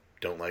people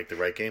don't like the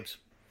right games.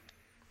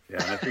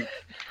 Yeah, and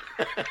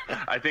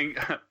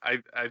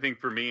I think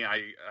for me,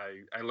 I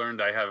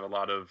learned I have a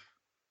lot of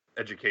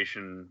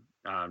education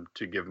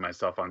to give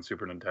myself on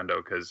Super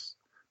Nintendo because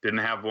didn't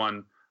have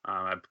one.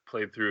 I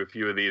played through a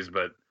few of these,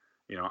 but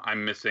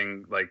I'm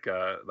missing like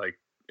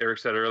Eric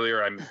said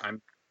earlier.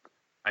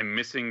 I'm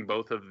missing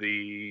both of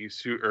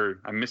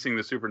I'm missing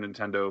the Super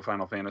Nintendo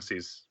Final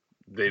Fantasies.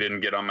 They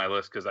didn't get on my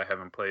list because I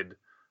haven't played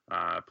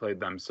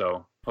them.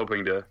 So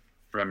hoping to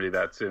remedy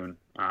that soon.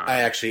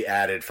 I actually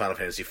added Final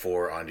Fantasy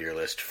IV onto your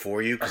list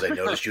for you because I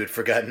noticed you had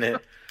forgotten it.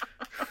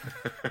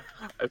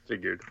 I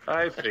figured.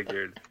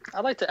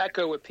 I'd like to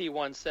echo what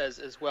P1 says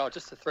as well,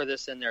 just to throw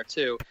this in there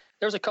too.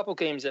 There's a couple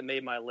games that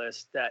made my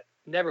list that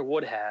never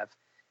would have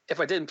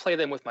if I didn't play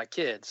them with my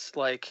kids.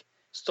 Like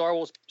Star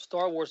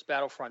Wars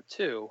Battlefront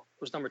 2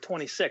 was number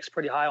 26,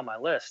 pretty high on my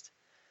list,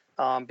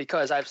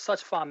 because I have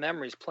such fond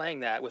memories playing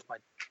that with my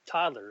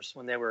toddlers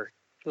when they were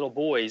little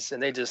boys,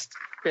 and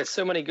we had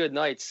so many good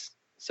nights,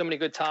 so many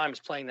good times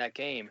playing that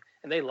game,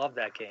 and they loved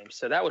that game.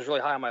 So that was really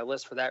high on my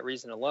list for that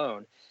reason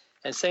alone.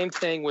 And same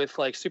thing with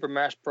like Super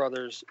Smash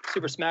Brothers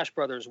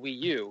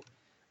Wii U.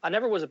 I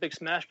never was a big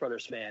Smash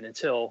Brothers fan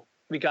until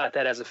we got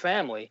that as a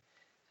family,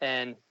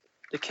 and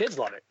the kids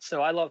love it.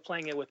 So I love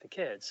playing it with the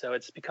kids. So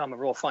it's become a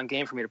real fun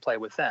game for me to play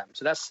with them.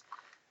 So that's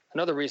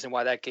another reason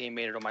why that game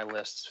made it on my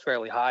list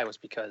fairly high, was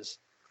because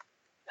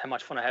how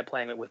much fun I had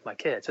playing it with my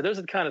kids. So those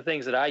are the kind of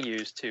things that I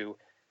use to,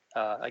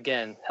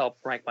 again, help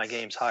rank my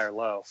games high or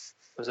low.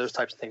 Those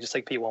types of things, just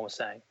like P1 was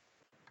saying.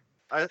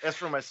 As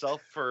for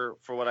myself, for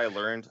what I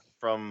learned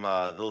from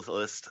the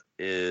list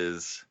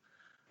is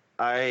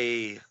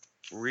I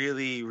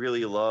really,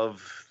 really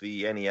love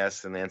the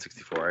NES and the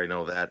N64. I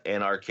know that.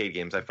 And arcade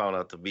games. I found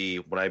out to be,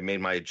 when I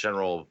made my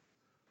general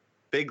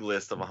big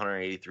list of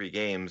 183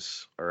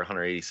 games, or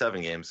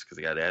 187 games, because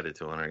it got added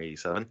to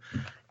 187,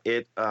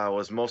 it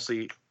was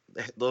mostly,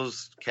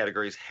 those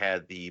categories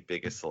had the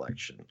biggest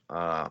selection.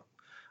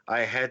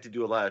 I had to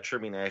do a lot of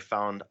trimming, and I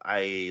found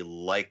I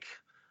like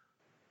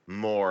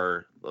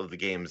more of the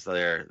games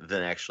there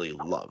than actually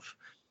love.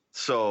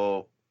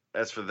 So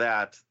as for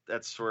that,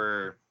 that's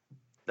where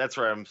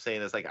I'm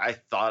saying is, like, I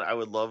thought I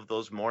would love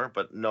those more,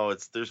 but no,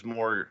 there's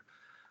more.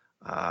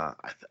 I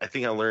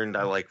think I learned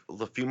I like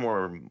a few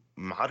more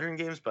modern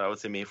games, but I would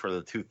say maybe for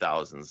the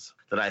 2000s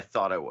than I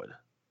thought I would.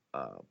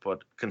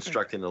 But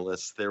constructing the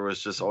list, there was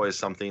just always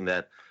something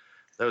that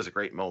was a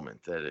great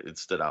moment that it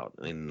stood out.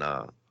 And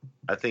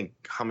I think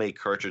how many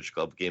Cartridge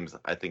Club games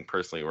I think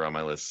personally were on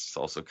my list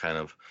also kind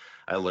of,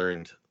 I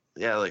learned,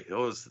 like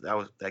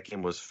that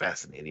game was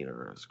fascinating,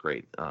 or it was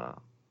great,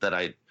 that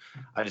I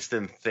just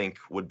didn't think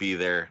would be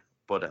there,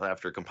 but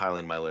after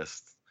compiling my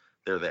list,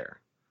 they're there.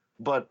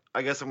 But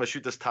I guess I'm going to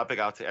shoot this topic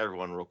out to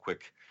everyone real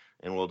quick,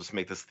 and we'll just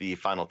make this the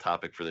final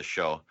topic for the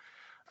show.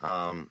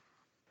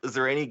 Is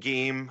there any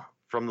game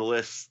from the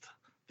list,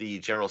 the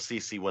general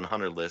CC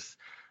 100 list,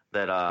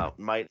 that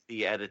might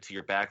be added to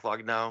your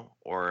backlog now,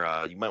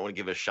 or you might want to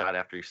give it a shot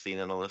after you've seen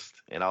it on the list?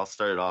 And I'll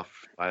start it off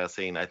by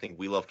saying I think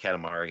We Love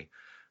Katamari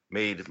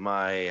made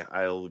my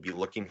I'll be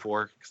looking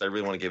for, because I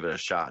really want to give it a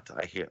shot.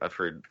 I've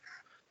heard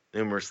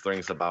numerous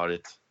things about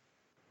it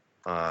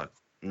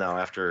now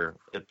after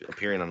it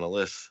appearing on the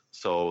list,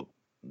 so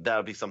that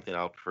would be something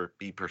I'll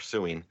be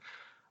pursuing.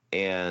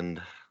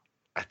 And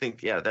I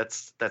think that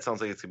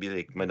sounds like it's gonna be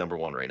like my number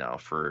one right now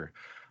for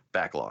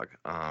backlog.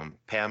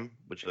 Pam,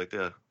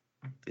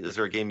 is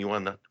there a game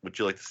would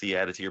you like to see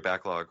added to your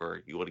backlog,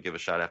 or you want to give a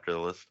shot after the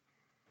list?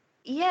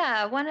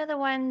 Yeah, one of the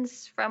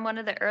ones from one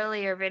of the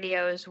earlier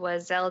videos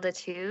was Zelda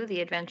 2, The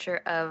Adventure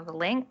of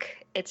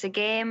Link. It's a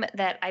game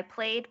that I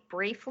played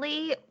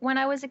briefly when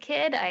I was a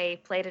kid. I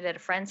played it at a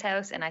friend's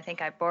house, and I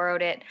think I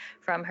borrowed it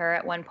from her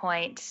at one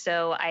point.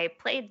 So I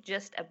played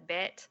just a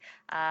bit.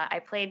 I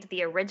played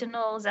the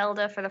original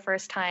Zelda for the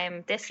first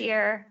time last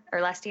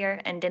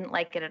year, and didn't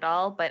like it at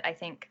all. But I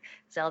think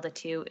Zelda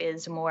 2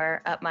 is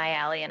more up my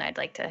alley, and I'd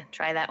like to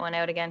try that one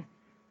out again.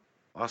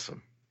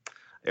 Awesome.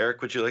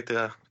 Eric, would you like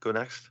to go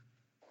next?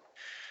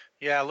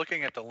 Yeah,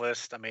 looking at the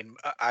list, I mean,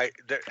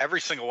 every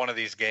single one of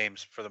these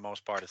games, for the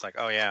most part, it's like,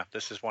 oh yeah,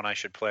 this is one I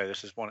should play.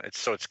 This is one.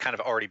 It's kind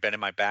of already been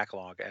in my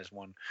backlog as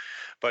one,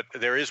 but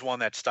there is one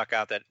that stuck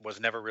out that was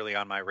never really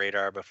on my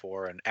radar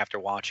before. And after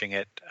watching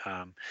it,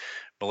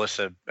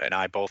 Melissa and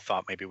I both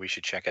thought maybe we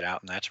should check it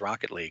out, and that's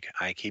Rocket League.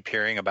 I keep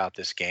hearing about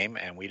this game,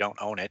 and we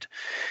don't own it,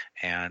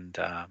 and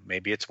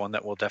maybe it's one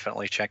that we'll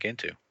definitely check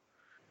into.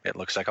 It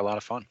looks like a lot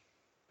of fun.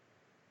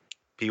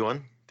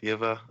 P1, do you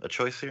have a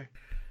choice here?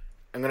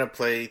 I'm going to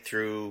play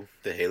through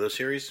the Halo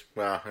series.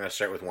 Well, I'm going to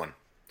start with one.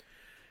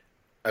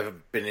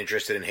 I've been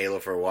interested in Halo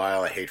for a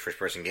while. I hate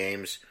first-person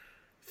games.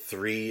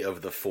 3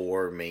 of the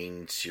 4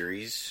 main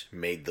series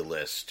made the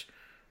list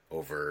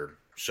over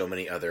so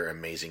many other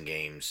amazing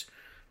games.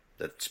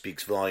 That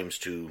speaks volumes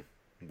to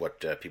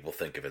what people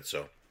think of it.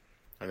 So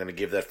I'm going to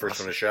give that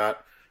first one a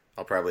shot.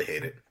 I'll probably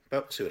hate it,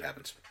 but we'll see what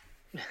happens.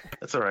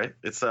 That's all right.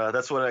 It's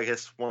that's what I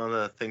guess one of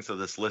the things of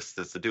this list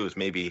is to do, is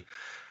maybe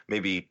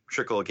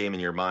trickle a game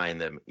in your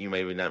mind that you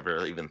maybe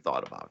never even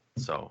thought about.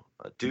 So,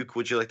 Duke,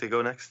 would you like to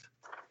go next?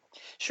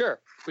 Sure.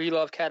 We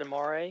Love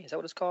Katamari. Is that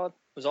what it's called?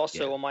 It was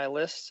also on my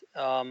list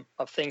of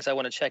things I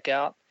want to check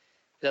out.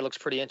 That looks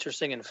pretty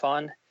interesting and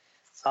fun.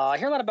 I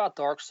hear a lot about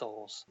Dark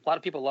Souls. A lot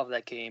of people love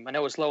that game. I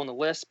know it's low on the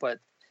list, but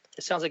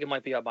it sounds like it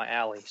might be up my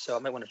alley, so I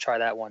might want to try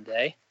that one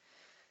day.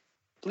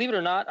 Believe it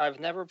or not, I've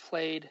never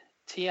played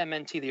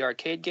TMNT, the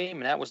arcade game,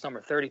 and that was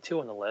number 32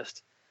 on the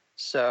list.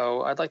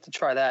 So I'd like to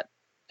try that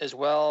as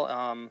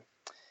well.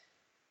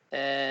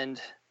 And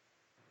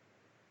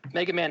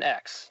Mega Man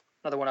X,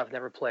 another one I've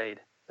never played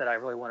that I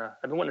really want to.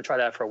 I've been wanting to try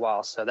that for a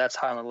while, so that's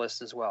high on the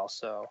list as well.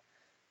 So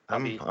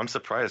I'm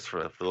surprised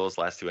for those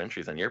last two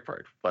entries on your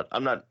part, but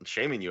I'm not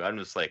shaming you. I'm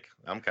just like,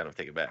 I'm kind of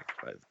taken back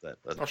by that.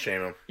 I'll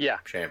shame him. Yeah.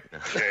 Shame.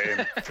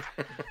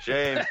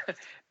 Shame.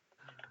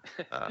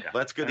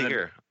 That's good to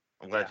hear.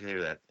 I'm glad to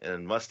hear that.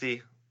 And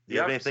Musty, do you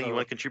have anything you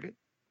want to contribute?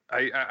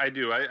 I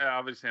do. I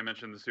obviously I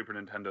mentioned the Super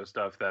Nintendo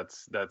stuff.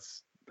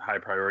 That's high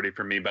priority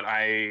for me. But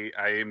I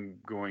am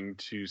going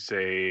to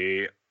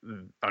say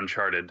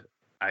Uncharted.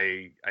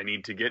 I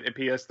need to get a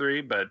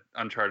PS3, but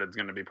Uncharted's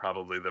going to be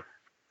probably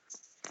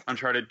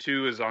Uncharted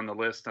 2 is on the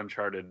list.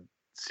 Uncharted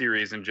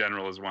series in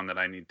general is one that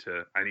I need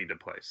to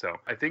play. So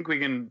I think we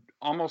can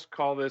almost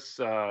call this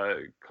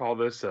a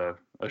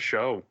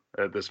show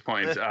at this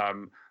point.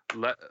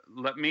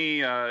 Let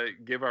me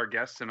give our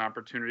guests an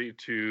opportunity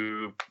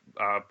to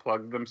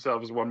plug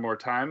themselves one more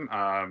time.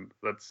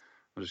 We'll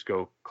just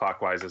go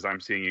clockwise as I'm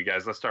seeing you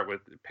guys. Let's start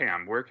with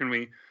Pam. Where can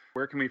we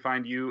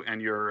find you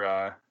and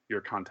your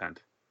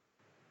content?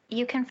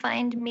 You can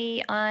find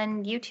me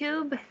on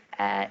YouTube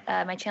at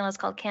my channel is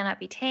called Cannot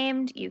Be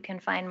Tamed. You can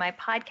find my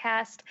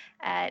podcast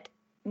at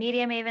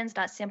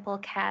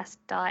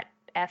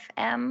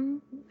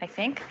mediamavens.simplecast.fm, I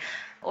think.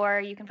 Or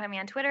you can find me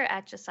on Twitter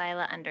at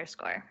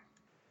Jasila_.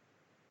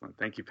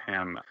 Thank you,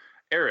 Pam.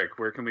 Eric,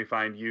 where can we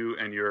find you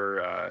and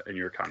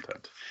your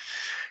content?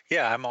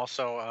 Yeah, I'm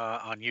also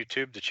on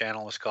YouTube. The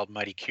channel is called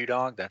Mighty Q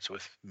Dog. That's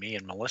with me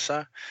and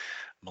Melissa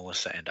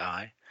and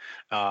I.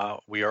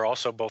 We are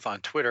also both on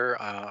Twitter.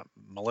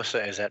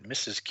 Melissa is at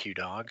Mrs. Q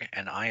Dog,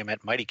 and I am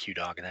at Mighty Q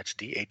Dog, and that's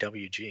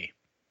DAWG.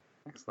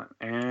 Excellent.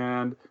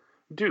 And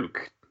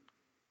Duke.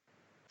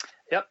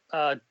 Yep.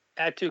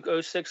 At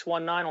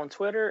Duke0619 on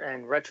Twitter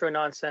and Retro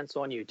Nonsense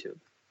on YouTube.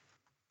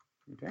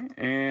 Okay.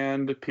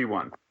 And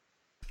P1.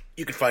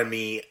 You can find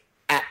me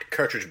at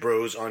Cartridge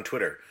Bros on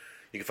Twitter.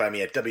 You can find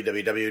me at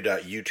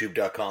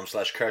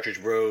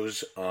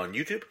www.youtube.com/cartridgebros on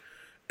YouTube.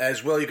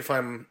 As well, you can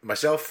find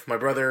myself, my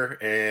brother,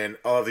 and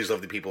all of these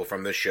lovely people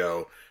from this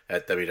show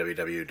at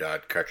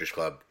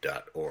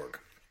www.cartridgeclub.org.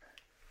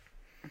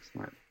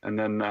 Excellent. And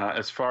then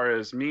as far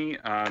as me,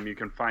 you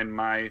can find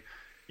my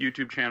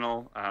YouTube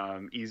channel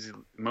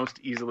most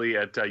easily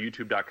at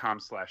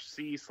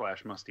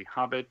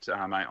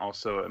youtube.com/c/mustyhobbit. I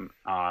also am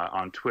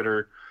on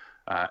Twitter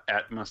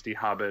at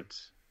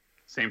mustyhobbit.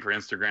 Same for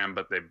Instagram,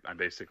 but I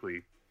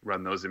basically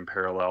run those in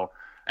parallel.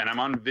 And I'm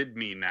on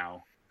VidMe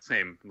now.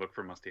 Same, look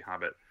for Musty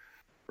Hobbit.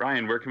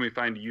 Ryan, where can we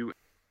find you?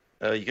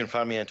 You can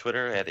find me on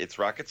Twitter at It's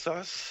Rocket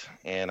Sauce,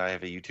 and I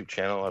have a YouTube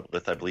channel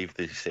with, I believe,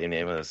 the same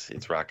name as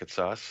It's Rocket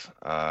Sauce.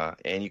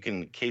 And you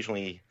can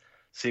occasionally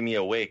see me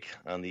awake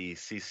on the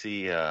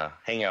CC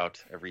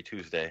Hangout every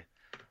Tuesday.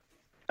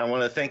 I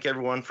want to thank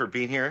everyone for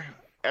being here.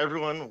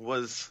 Everyone who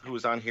was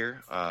on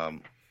here,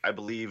 I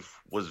believe,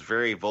 was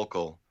very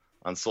vocal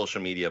on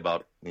social media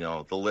about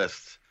the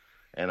list.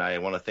 And I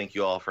want to thank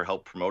you all for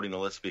help promoting the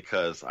list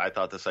because I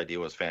thought this idea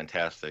was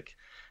fantastic.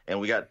 And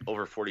we got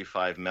over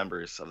 45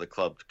 members of the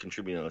club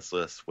contributing to this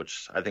list,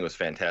 which I think was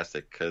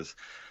fantastic because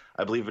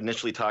I believe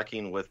initially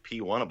talking with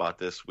P1 about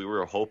this, we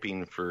were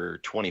hoping for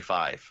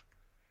 25.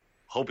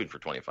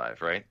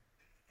 Right?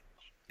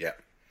 Yeah.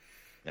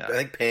 I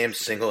think Pam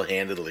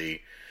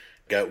single-handedly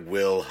got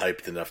Will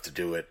hyped enough to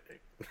do it.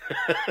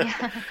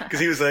 Because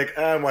he was like,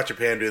 I'm watching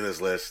Pam doing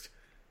this list.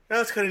 Oh,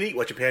 it's kind of neat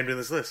watching Pam doing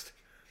this list.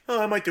 Oh,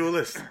 I might do a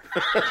list.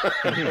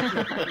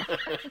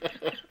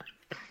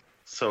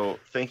 So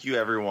thank you,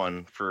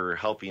 everyone, for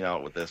helping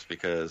out with this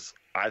because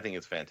I think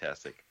it's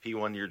fantastic.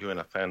 P1, you're doing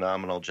a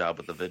phenomenal job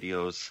with the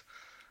videos.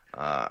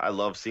 I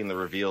love seeing the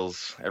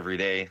reveals every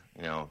day.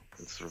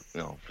 It's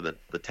for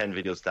the 10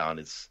 videos down,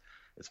 it's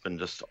been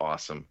just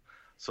awesome.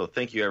 So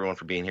thank you, everyone,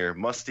 for being here.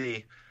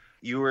 Musty,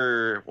 you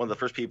were one of the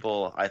first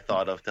people I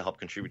thought of to help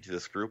contribute to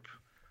this group.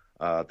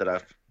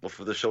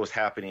 Before the show was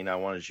happening, I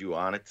wanted you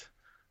on it,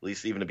 at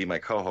least even to be my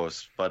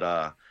co-host.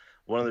 But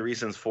one of the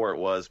reasons for it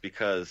was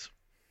because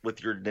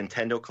with your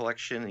Nintendo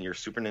collection and your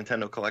Super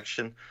Nintendo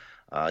collection,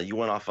 you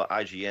went off of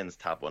IGN's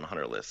top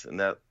 100 list. And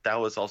that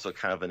was also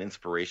kind of an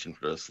inspiration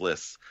for this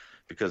list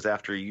because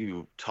after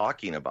you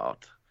talking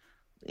about,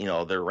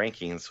 their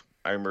rankings,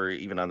 I remember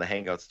even on the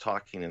Hangouts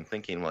talking and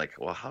thinking like,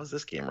 well, how is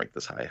this game ranked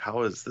this high?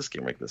 How is this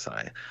game ranked this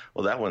high?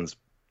 Well, that one's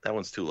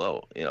too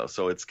low,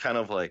 So it's kind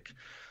of like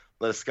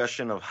the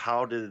discussion of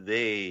how did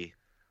they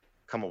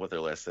come up with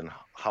their list and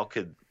how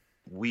could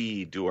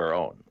we do our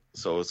own?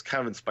 So it's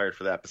kind of inspired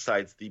for that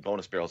besides the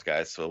Bonus Barrels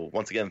guys. So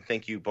once again,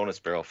 thank you, Bonus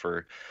Barrel,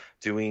 for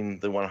doing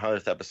the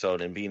 100th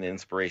episode and being an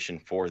inspiration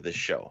for this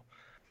show.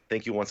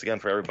 thank you once again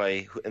for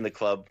everybody in the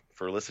club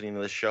for listening to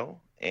this show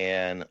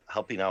and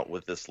helping out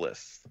with this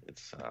list.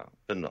 It's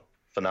been a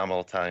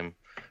phenomenal time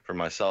for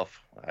myself.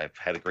 I've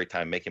had a great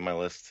time making my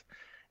list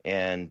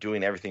and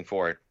doing everything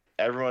for it.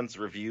 Everyone's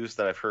reviews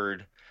that I've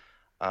heard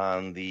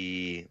on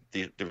the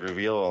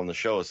reveal on the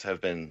shows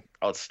have been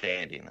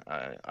outstanding.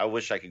 I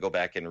wish I could go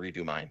back and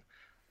redo mine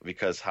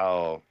because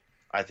how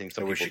I think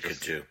some I wish people you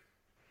could too.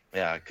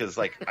 Yeah, because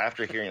like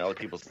after hearing other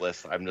people's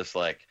lists, I'm just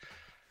like,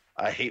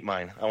 I hate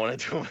mine. I want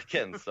to do them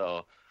again.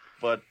 So,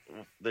 but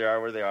they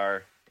are where they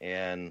are.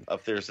 And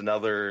if there's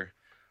another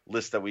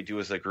list that we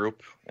do as a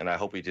group, and I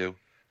hope we do,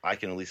 I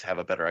can at least have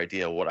a better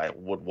idea of what I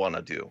would want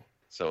to do.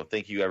 So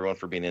thank you everyone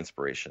for being an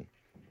inspiration.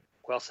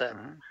 Well said.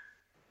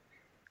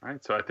 All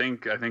right. So I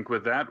think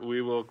with that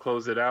we will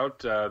close it out.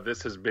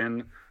 This has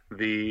been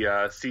the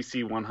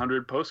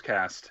CC100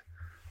 postcast,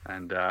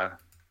 and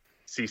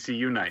CC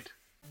Unite.